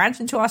Canada, they can branch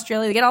into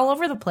Australia, they get all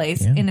over the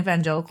place in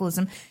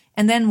evangelicalism.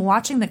 And then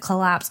watching the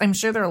collapse, I'm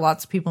sure there are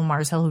lots of people in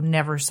Mars Hill who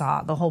never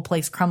saw the whole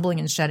place crumbling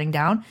and shutting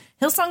down.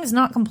 Hillsong is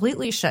not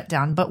completely shut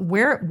down, but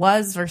where it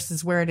was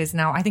versus where it is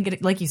now, I think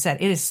it, like you said,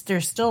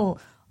 there's still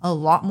a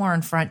lot more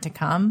in front to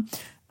come.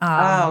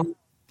 How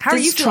are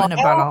you feeling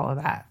about all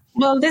of that?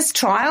 Well, this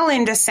trial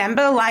in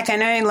December, like I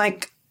know,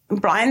 like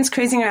Brian's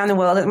cruising around the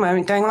world at the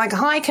moment going like,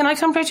 hi, can I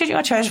come preach at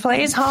your church,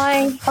 please?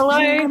 Hi. Hello.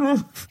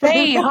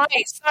 Hey, hi.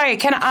 Sorry.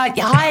 Can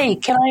I,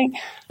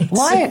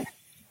 what?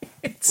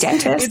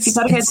 Dentist, you've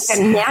got to go to the dentist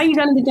now. You're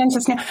going to the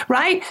dentist now,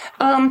 right?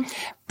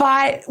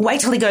 But wait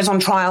till he goes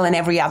on trial, and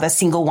every other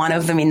single one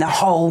of them in the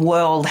whole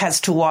world has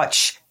to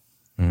watch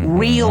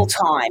real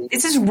time.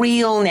 This is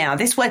real now.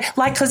 This was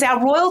like, because our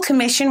Royal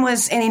Commission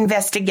was an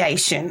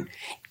investigation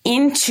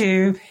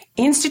into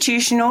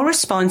institutional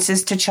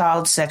responses to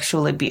child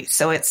sexual abuse.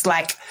 So it's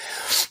like,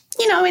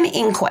 an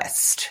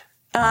inquest.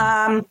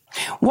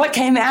 What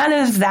came out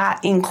of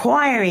that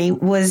inquiry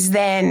was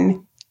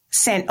then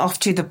sent off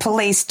to the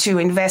police to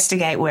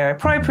investigate where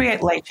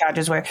appropriate, lay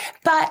charges were.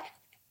 But,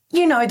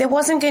 there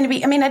wasn't going to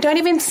be, I don't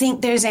even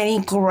think there's any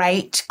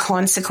great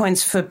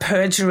consequence for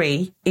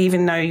perjury,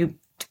 even though,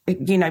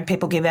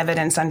 people give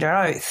evidence under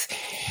oath.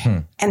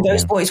 And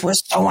those boys were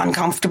so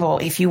uncomfortable.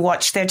 If you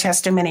watch their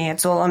testimony,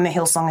 it's all on the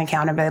Hillsong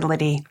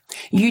Accountability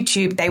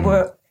YouTube. They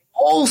were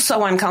all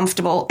so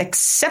uncomfortable,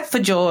 except for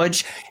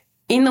George,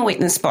 in the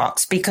witness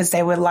box, because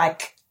they were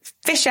like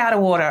fish out of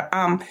water,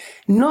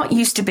 not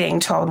used to being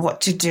told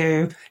what to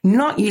do,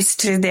 not used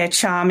to their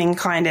charming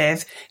kind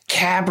of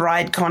cab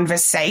ride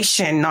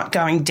conversation not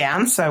going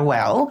down so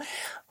well.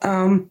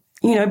 Brian,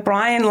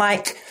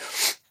 like,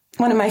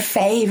 one of my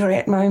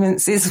favorite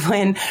moments is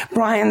when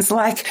Brian's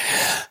like,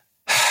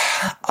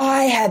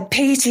 I had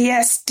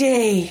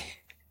PTSD.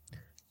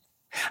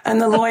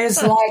 And the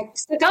lawyer's like,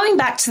 so going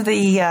back to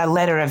the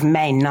letter of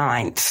May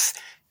 9th,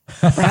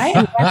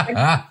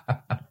 right?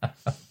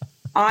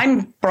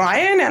 I'm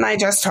Brian, and I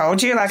just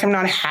told you, like, I'm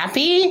not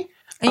happy.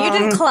 And you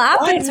didn't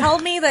clap and tell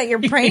me that you're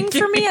praying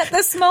for me at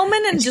this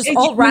moment and just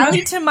all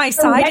rally to my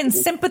side in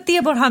sympathy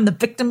about how I'm the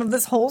victim of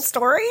this whole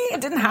story?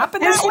 It didn't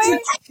happen that way?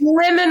 It's a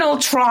criminal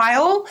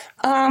trial.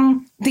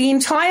 The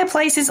entire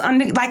place is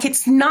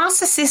it's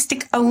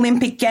narcissistic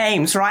Olympic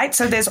Games, right?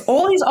 So there's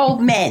all these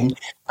old men.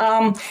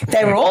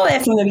 They were all there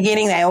from the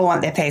beginning. They all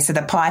want their piece of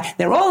the pie.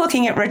 They're all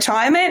looking at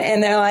retirement,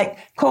 and they're like,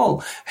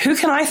 cool, who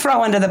can I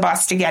throw under the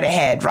bus to get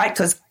ahead, right?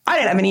 Because I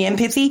don't have any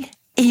empathy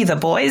either,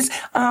 boys.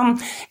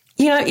 And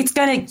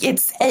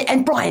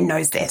Brian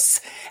knows this,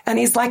 and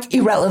he's like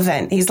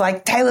irrelevant. He's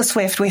like Taylor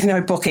Swift with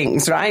no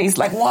bookings, right? He's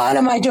like, what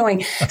am I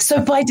doing?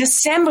 So by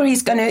December,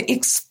 he's going to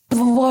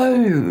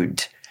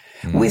explode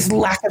with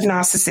lack of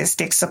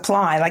narcissistic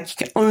supply. Like,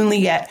 you can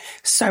only get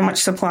so much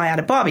supply out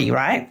of Bobby,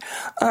 right?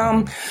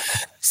 Then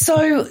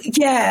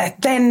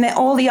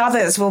all the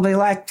others will be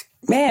like,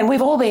 man,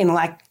 we've all been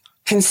like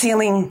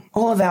concealing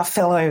all of our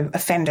fellow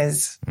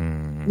offenders.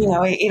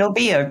 It'll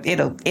be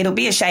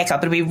a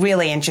shake-up. It'll be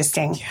really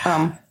interesting.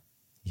 I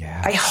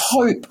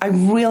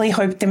really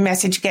hope the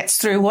message gets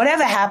through.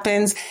 Whatever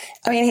happens,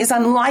 he's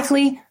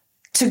unlikely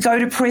to go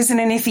to prison,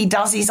 and if he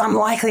does, he's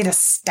unlikely to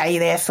stay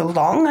there for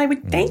long, I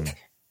would think,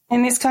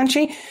 in this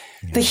country.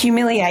 The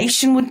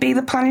humiliation would be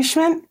the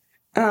punishment.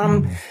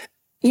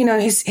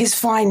 His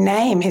fine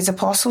name, his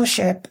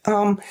apostleship.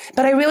 But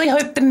I really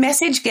hope the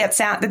message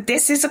gets out that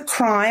this is a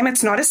crime.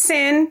 It's not a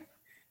sin.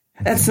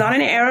 It's not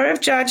an error of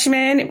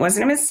judgment. It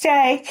wasn't a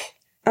mistake.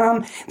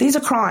 These are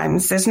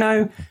crimes. There's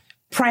no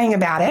praying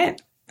about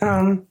it.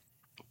 Can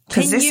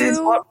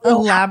you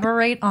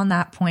elaborate on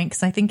that point?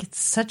 Because I think it's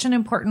such an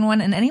important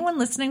one. And anyone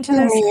listening to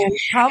this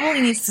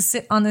probably needs to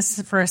sit on this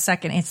for a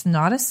second. It's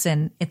not a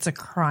sin. It's a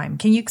crime.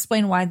 Can you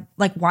explain why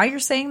you're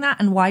saying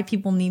that and why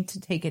people need to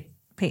take it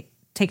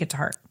to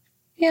heart?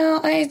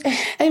 Yeah,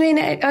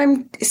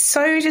 I'm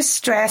so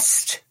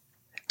distressed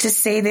to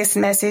see this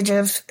message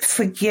of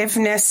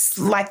forgiveness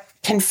like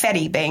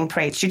confetti being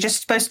preached. You're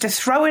just supposed to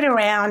throw it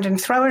around and,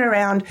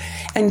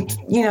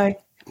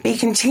 be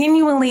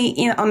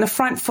continually on the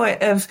front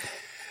foot of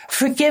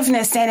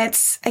forgiveness. And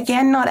it's,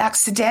 again, not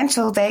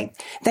accidental. They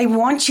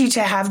want you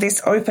to have this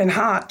open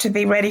heart to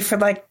be ready for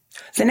like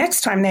the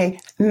next time they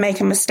make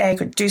a mistake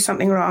or do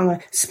something wrong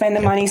or spend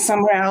the money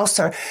somewhere else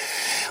or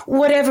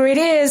whatever it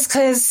is,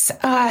 because,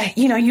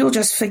 you'll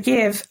just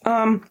forgive.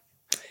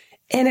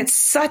 And it's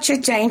such a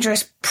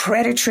dangerous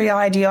predatory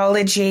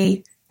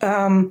ideology.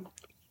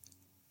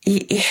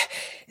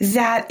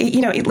 that,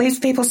 it leaves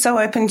people so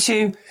open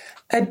to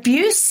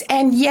abuse.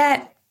 And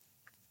yet,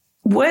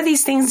 were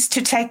these things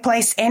to take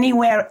place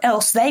anywhere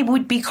else, they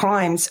would be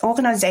crimes.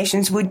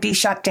 Organizations would be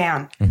shut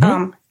down.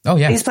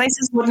 These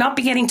places would not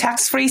be getting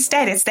tax-free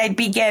status. They'd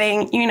be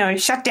getting,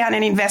 shut down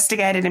and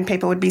investigated, and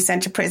people would be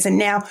sent to prison.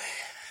 Now,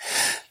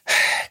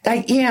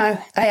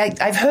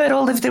 I've heard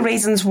all of the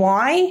reasons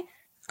why.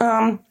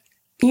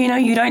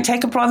 You don't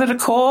take a brother to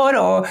court,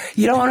 or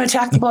you don't want to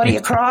attack the body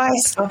of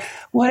Christ, or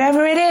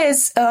whatever it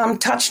is.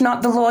 Touch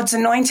not the Lord's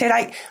anointed.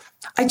 I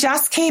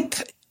just keep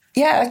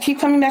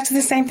coming back to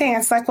the same thing.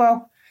 It's like,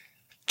 well,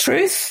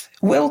 truth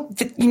will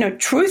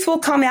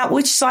come out.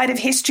 Which side of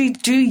history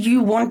do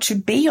you want to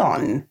be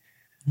on?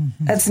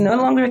 Mm-hmm. It's no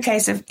longer a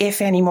case of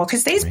if anymore,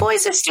 because these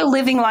boys are still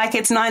living like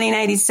it's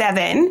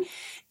 1987,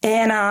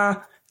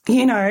 and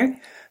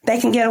they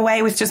can get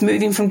away with just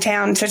moving from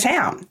town to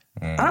town.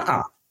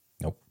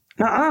 Nope.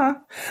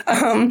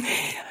 And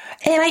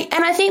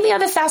I think the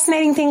other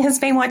fascinating thing has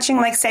been watching,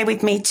 like, say,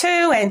 with Me Too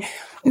and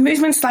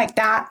movements like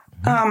that.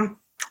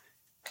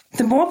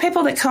 The more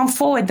people that come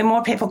forward, the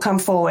more people come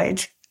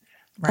forward.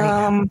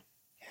 Right.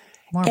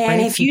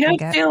 And if you don't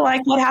feel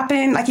like what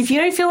happened, if you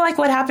don't feel like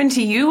what happened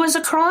to you was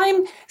a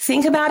crime,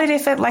 think about it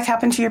if it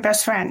happened to your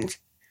best friend.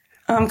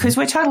 Because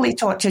we're totally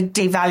taught to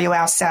devalue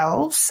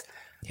ourselves.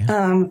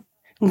 Yeah.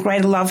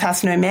 Greater love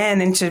hath no man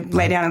than to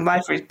lay down his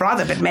life for his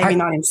brother, but maybe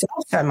not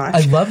himself so much.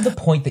 I love the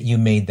point that you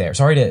made there.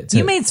 Sorry to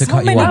you made to so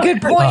cut many you off.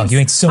 good points. Oh, you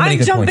made so many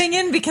good points. I'm jumping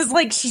in because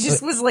she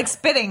just was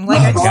spitting. Oh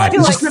my God,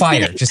 just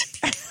fire.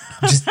 Just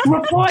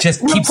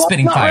keep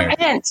spitting fire.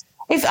 Repent.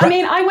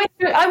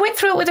 I went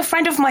through it with a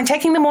friend of mine,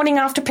 taking the morning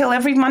after pill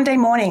every Monday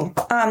morning,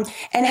 and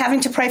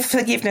having to pray for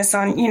forgiveness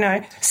on,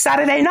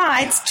 Saturday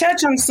nights,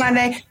 church on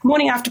Sunday,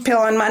 morning after pill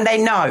on Monday.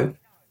 No,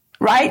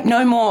 right?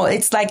 No more.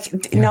 It's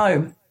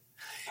no.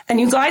 And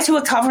you guys who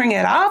are covering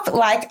it up,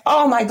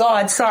 oh my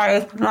God,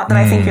 sorry, not that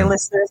I think you're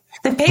listeners.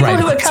 The people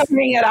who are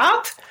covering it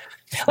up,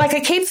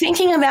 I keep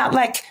thinking about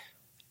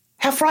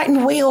how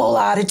frightened we all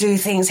are to do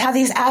things, how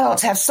these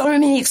adults have so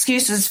many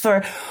excuses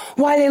for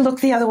why they look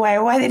the other way,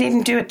 or why they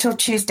didn't do it till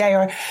Tuesday,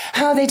 or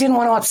how they didn't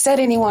want to upset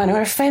anyone or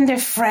offend their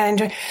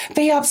friend or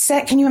be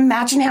upset. Can you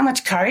imagine how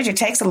much courage it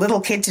takes a little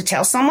kid to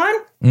tell someone?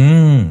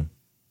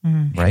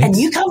 Right. And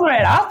you cover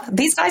it up.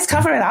 These guys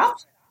cover it up.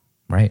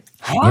 Right.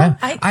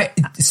 Yeah.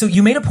 So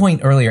you made a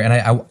point earlier,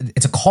 and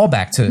it's a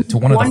callback to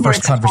one of the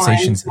first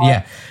conversations.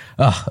 Yeah.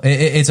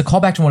 It's a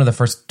callback to one of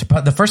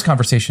the first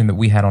conversation that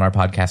we had on our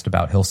podcast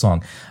about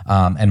Hillsong,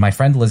 and my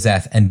friend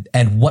Lizeth,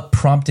 and what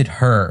prompted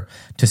her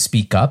to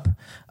speak up,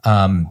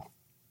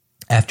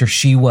 after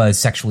she was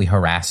sexually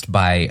harassed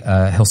by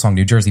a Hillsong,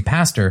 New Jersey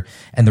pastor.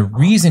 And the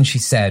reason she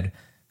said,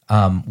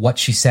 what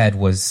she said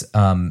was,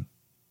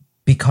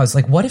 because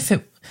what if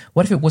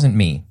it wasn't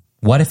me?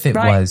 What if it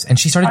was? And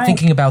she started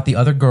thinking about the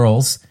other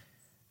girls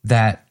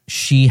that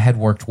she had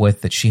worked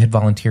with, that she had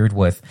volunteered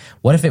with.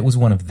 What if it was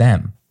one of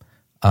them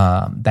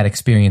that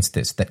experienced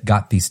this, that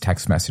got these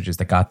text messages,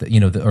 that got these,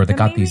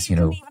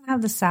 didn't even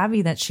have the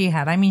savvy that she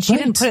had. I mean, she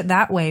didn't put it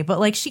that way,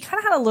 but she kind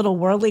of had a little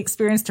worldly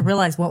experience to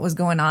realize what was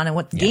going on and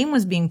what game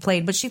was being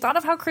played. But she thought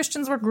of how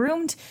Christians were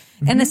groomed.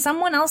 Mm-hmm. And if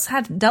someone else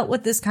had dealt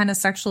with this kind of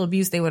sexual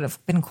abuse, they would have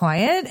been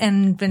quiet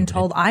and been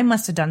told, I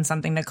must have done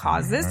something to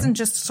cause this, and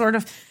just sort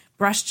of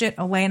brushed it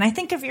away. And I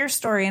think of your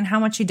story and how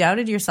much you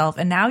doubted yourself,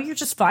 and now you're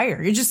just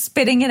fire. You're just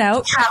spitting it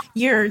out.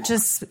 You're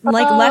just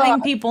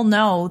letting people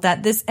know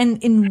that this,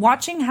 and in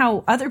watching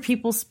how other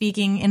people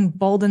speaking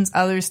emboldens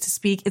others to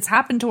speak. It's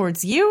happened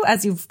towards you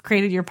as you've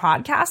created your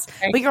podcast,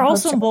 but you're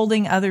also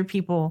emboldening other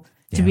people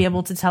to be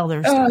able to tell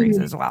their stories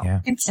as well.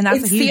 Yeah. And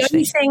that's a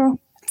huge thing.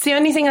 It's the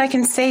only thing I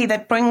can see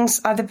that brings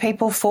other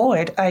people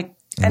forward.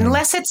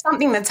 Unless it's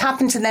something that's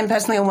happened to them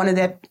personally or one of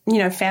their,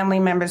 family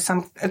members,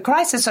 a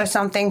crisis or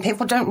something,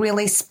 people don't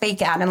really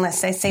speak out unless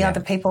they see other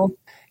people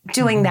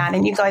doing that.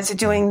 And you guys are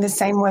doing the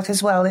same work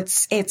as well.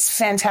 It's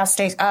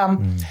fantastic.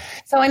 So,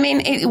 I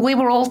mean, we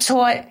were all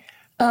taught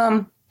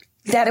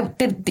that,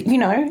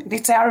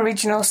 it's our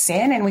original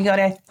sin, and we got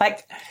to,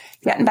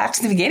 getting back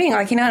to the beginning,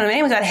 you know what I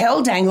mean? We got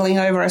hell dangling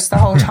over us the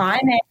whole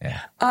time.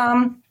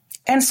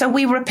 And so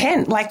we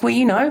repent, repent.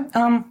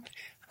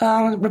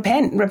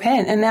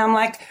 And now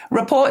I'm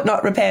report,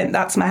 not repent.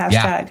 That's my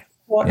hashtag.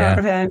 Report, not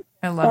repent.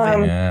 I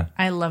love it. Yeah.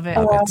 I love it.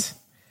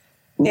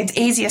 It's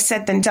easier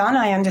said than done.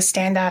 I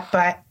understand that.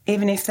 But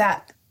even if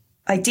that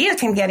idea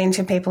can get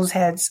into people's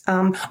heads,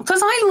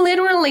 because I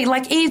literally,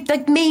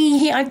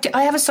 me,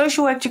 I have a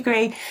social work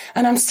degree,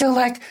 and I'm still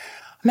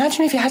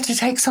imagine if you had to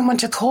take someone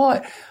to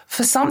court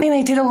for something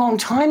they did a long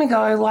time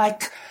ago,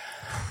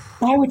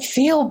 I would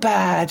feel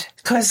bad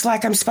because,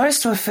 I'm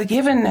supposed to have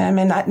forgiven them,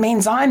 and that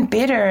means I'm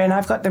bitter and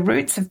I've got the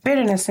roots of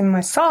bitterness in my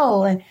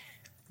soul. And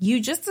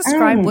you just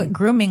described what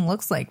grooming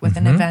looks like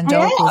within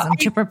evangelicalism,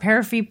 to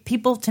prepare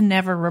people to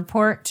never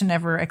report, to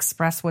never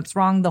express what's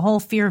wrong, the whole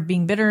fear of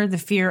being bitter, the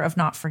fear of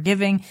not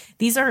forgiving.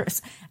 These are,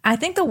 I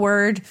think the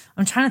word,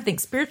 I'm trying to think,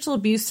 spiritual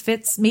abuse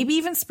fits, maybe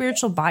even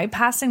spiritual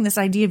bypassing, this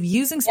idea of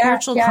using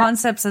spiritual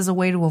concepts as a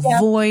way to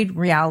avoid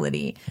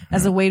reality,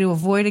 as a way to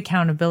avoid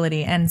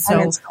accountability. And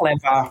so it's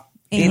clever.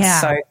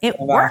 It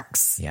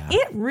works. Yeah.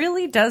 It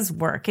really does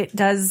work. It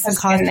does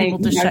cause people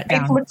to shut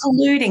down. People are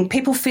colluding.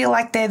 People feel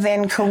like they're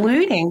then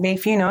colluding,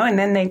 and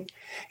then they,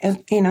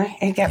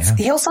 it gets,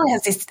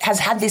 Hillsong has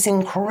had this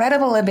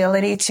incredible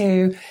ability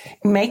to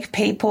make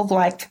people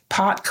like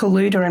part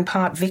colluder and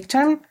part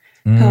victim,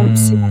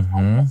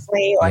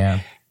 simultaneously, or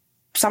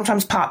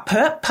sometimes part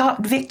perp,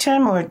 part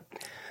victim, or,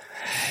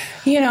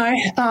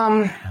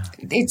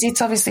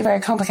 it's obviously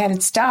very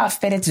complicated stuff,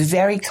 but it's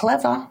very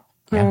clever.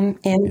 And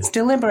it's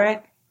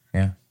deliberate.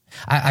 Yeah.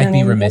 I'd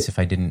be remiss if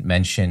I didn't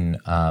mention,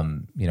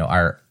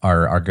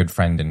 our good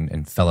friend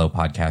and fellow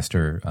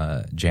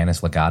podcaster, Janice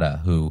Legata,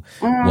 who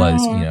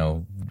was,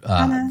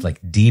 like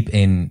deep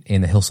in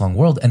the Hillsong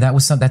world. And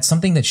that's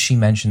something that she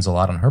mentions a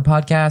lot on her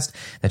podcast,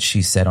 that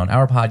she said on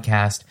our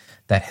podcast,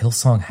 that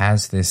Hillsong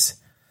has this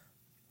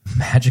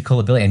magical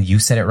ability. And you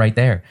said it right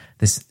there,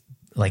 this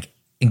like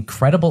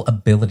incredible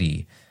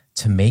ability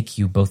to make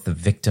you both the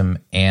victim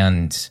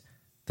and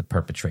the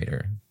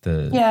perpetrator,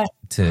 to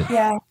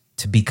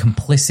be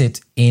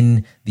complicit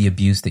in the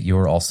abuse that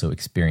you're also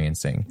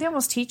experiencing. They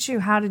almost teach you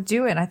how to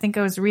do it. I think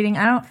I was reading,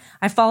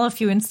 I follow a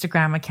few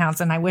Instagram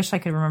accounts, and I wish I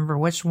could remember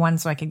which one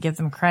so I could give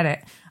them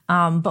credit.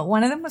 But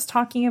one of them was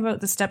talking about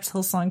the steps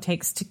Hillsong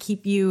takes to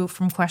keep you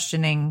from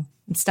questioning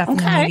stuff in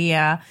the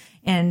media,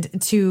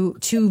 and to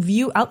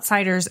view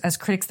outsiders as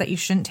critics that you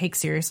shouldn't take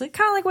seriously,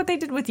 kind of like what they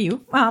did with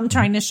you,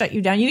 trying to shut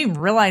you down. You didn't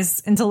even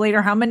realize until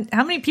later how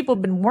many people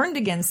have been warned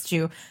against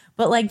you.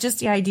 But like just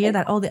the idea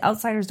that, the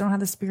outsiders don't have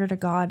the Spirit of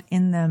God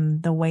in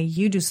them the way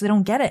you do, so they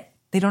don't get it.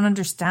 They don't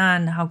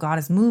understand how God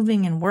is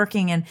moving and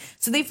working. And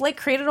so they've like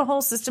created a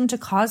whole system to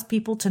cause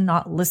people to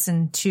not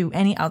listen to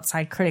any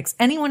outside critics,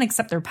 anyone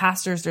except their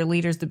pastors, their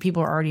leaders, the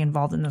people who are already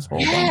involved in this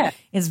whole thing.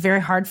 It's very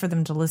hard for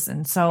them to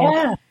listen.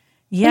 So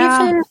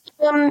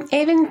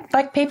even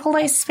like people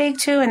they speak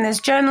to, and there's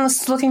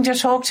journalists looking to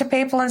talk to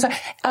people, and so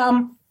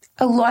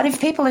a lot of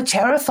people are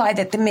terrified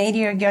that the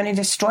media are going to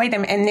destroy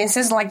them, and this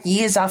is like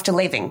years after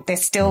leaving. They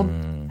still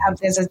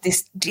there's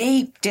this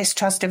deep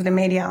distrust of the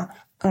media,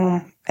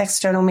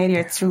 external media.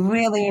 It's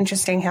really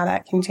interesting how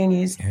that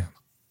continues. Yeah.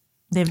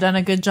 They've done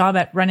a good job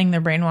at running their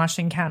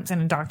brainwashing camps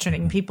and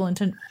indoctrinating people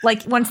into,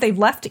 like, once they've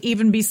left, to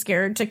even be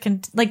scared to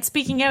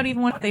speaking out.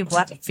 Even when they've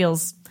left, it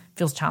feels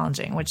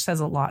challenging, which says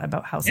a lot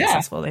about how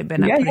successful they've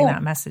been at putting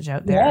that message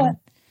out there and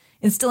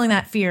instilling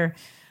that fear.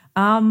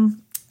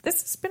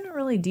 This has been a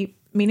really deep,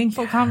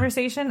 meaningful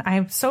conversation.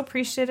 I'm so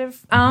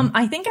appreciative.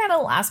 I think I had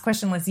a last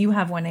question, unless you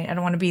have one. I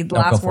don't want to be the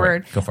last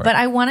word, but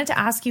I wanted to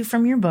ask you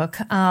from your book,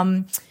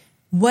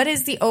 what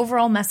is the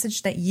overall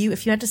message that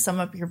if you had to sum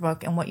up your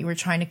book and what you were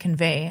trying to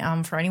convey,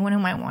 for anyone who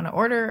might want to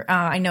order?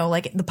 I know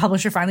like the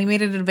publisher finally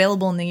made it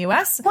available in the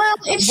US. Well,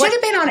 it should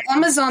have been on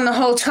Amazon the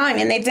whole time.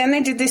 And then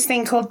they did this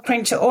thing called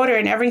print to order,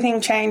 and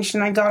everything changed,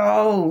 and I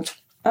got old.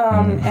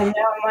 And now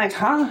I'm like,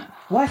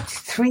 what?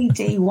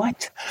 3D,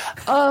 what?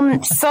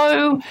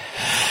 So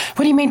what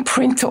do you mean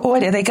print to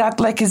order? They got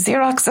like a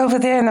Xerox over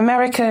there in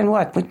America, and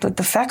what? With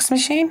the fax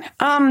machine?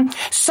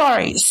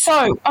 Sorry.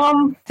 So,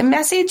 the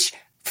message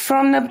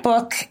from the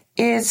book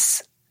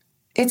is,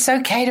 it's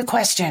okay to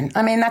question.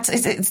 I mean,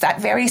 it's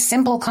that very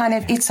simple kind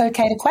of, it's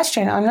okay to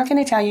question. I'm not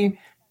going to tell you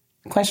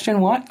question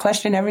what,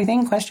 question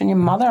everything, question your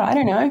mother. I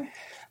don't know.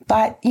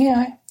 But,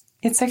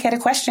 it's okay to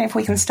question if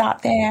we can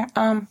start there.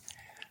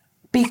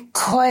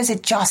 Because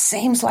it just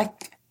seems like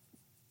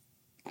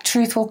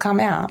truth will come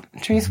out.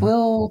 Truth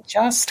will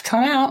just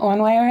come out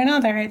one way or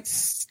another.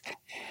 It's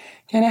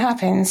going to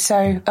happen.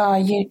 So,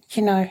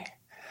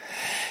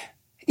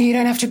 you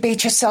don't have to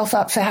beat yourself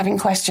up for having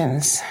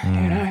questions,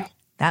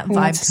 That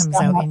vibe comes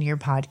out in your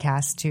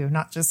podcast too,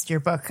 not just your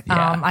book.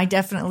 Yeah. I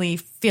definitely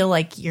feel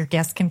like your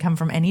guests can come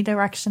from any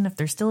direction. If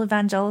they're still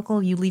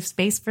evangelical, you leave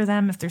space for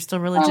them. If they're still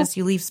religious,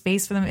 you leave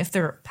space for them. If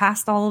they're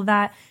past all of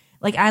that,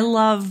 like I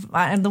love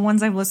the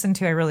ones I've listened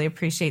to, I really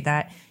appreciate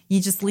that.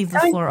 You just leave the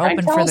floor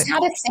open for how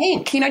to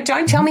think.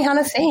 Don't tell me how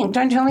to think.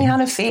 Don't tell me how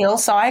to feel.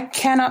 So I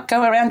cannot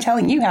go around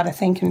telling you how to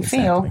think and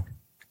feel.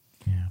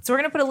 So we're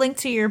going to put a link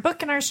to your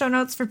book in our show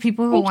notes for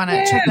people who want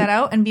to check that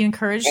out and be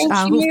encouraged,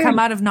 who've come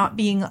out of not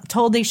being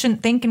told they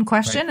shouldn't think and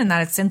question and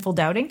that it's sinful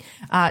doubting,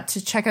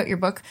 to check out your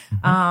book.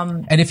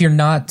 And if you're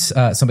not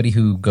somebody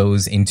who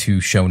goes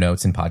into show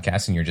notes and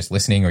podcasts and you're just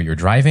listening, or you're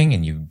driving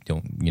and you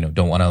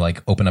don't want to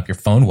like open up your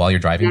phone while you're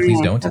driving,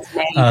 please don't.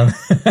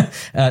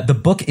 The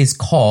book is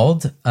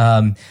called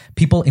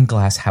People in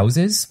Glass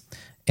Houses,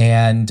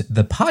 and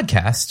the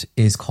podcast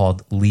is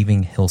called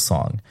Leaving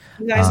Hillsong.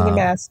 You guys are the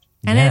best.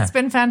 And it's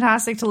been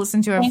fantastic to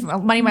listen to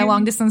many of my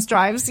long distance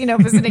drives,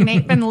 visiting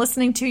Nate and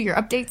listening to your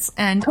updates.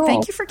 And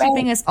thank you for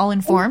keeping us all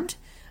informed.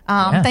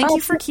 Thank you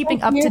for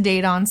keeping up to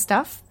date on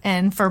stuff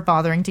and for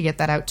bothering to get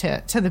that out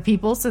to the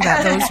people so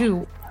that those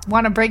who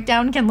want a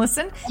breakdown can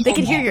listen. They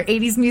can hear your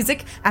 80s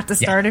music at the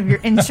start of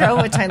your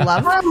intro, which I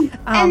love.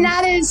 And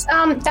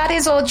that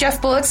is all Jeff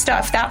Bullock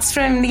stuff. That's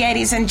from the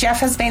 80s, and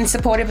Jeff has been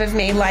supportive of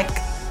me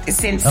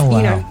since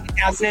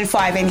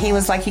 2005, and he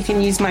was like, you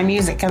can use my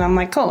music, and I'm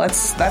like, cool,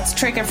 let's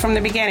trigger from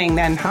the beginning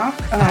then, huh?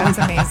 That's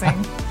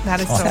amazing. That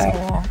is so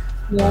cool.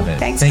 Love it.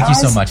 Thank you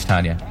so much,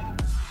 Tanya.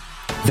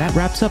 That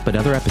wraps up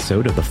another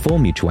episode of the Full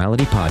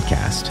Mutuality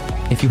Podcast.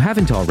 If you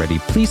haven't already,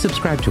 please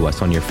subscribe to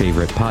us on your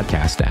favorite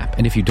podcast app.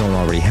 And if you don't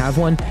already have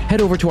one,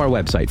 head over to our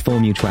website,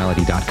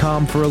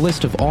 fullmutuality.com, for a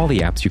list of all the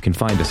apps you can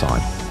find us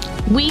on.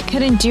 We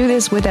couldn't do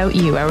this without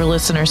you, our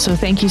listeners, so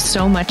thank you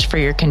so much for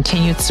your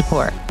continued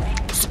support.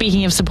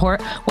 Speaking of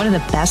support, one of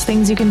the best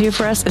things you can do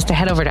for us is to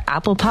head over to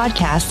Apple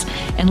Podcasts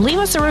and leave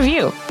us a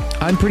review.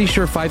 I'm pretty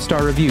sure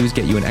 5-star reviews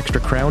get you an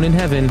extra crown in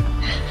heaven.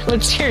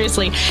 But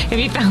seriously, if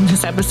you found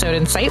this episode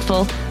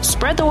insightful,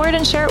 spread the word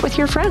and share it with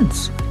your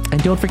friends.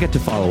 And don't forget to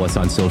follow us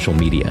on social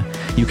media.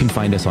 You can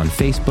find us on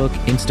Facebook,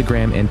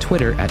 Instagram, and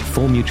Twitter at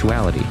Full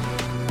Mutuality.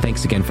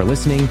 Thanks again for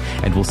listening,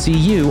 and we'll see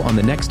you on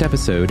the next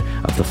episode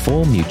of the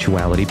Full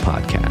Mutuality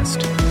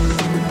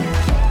Podcast.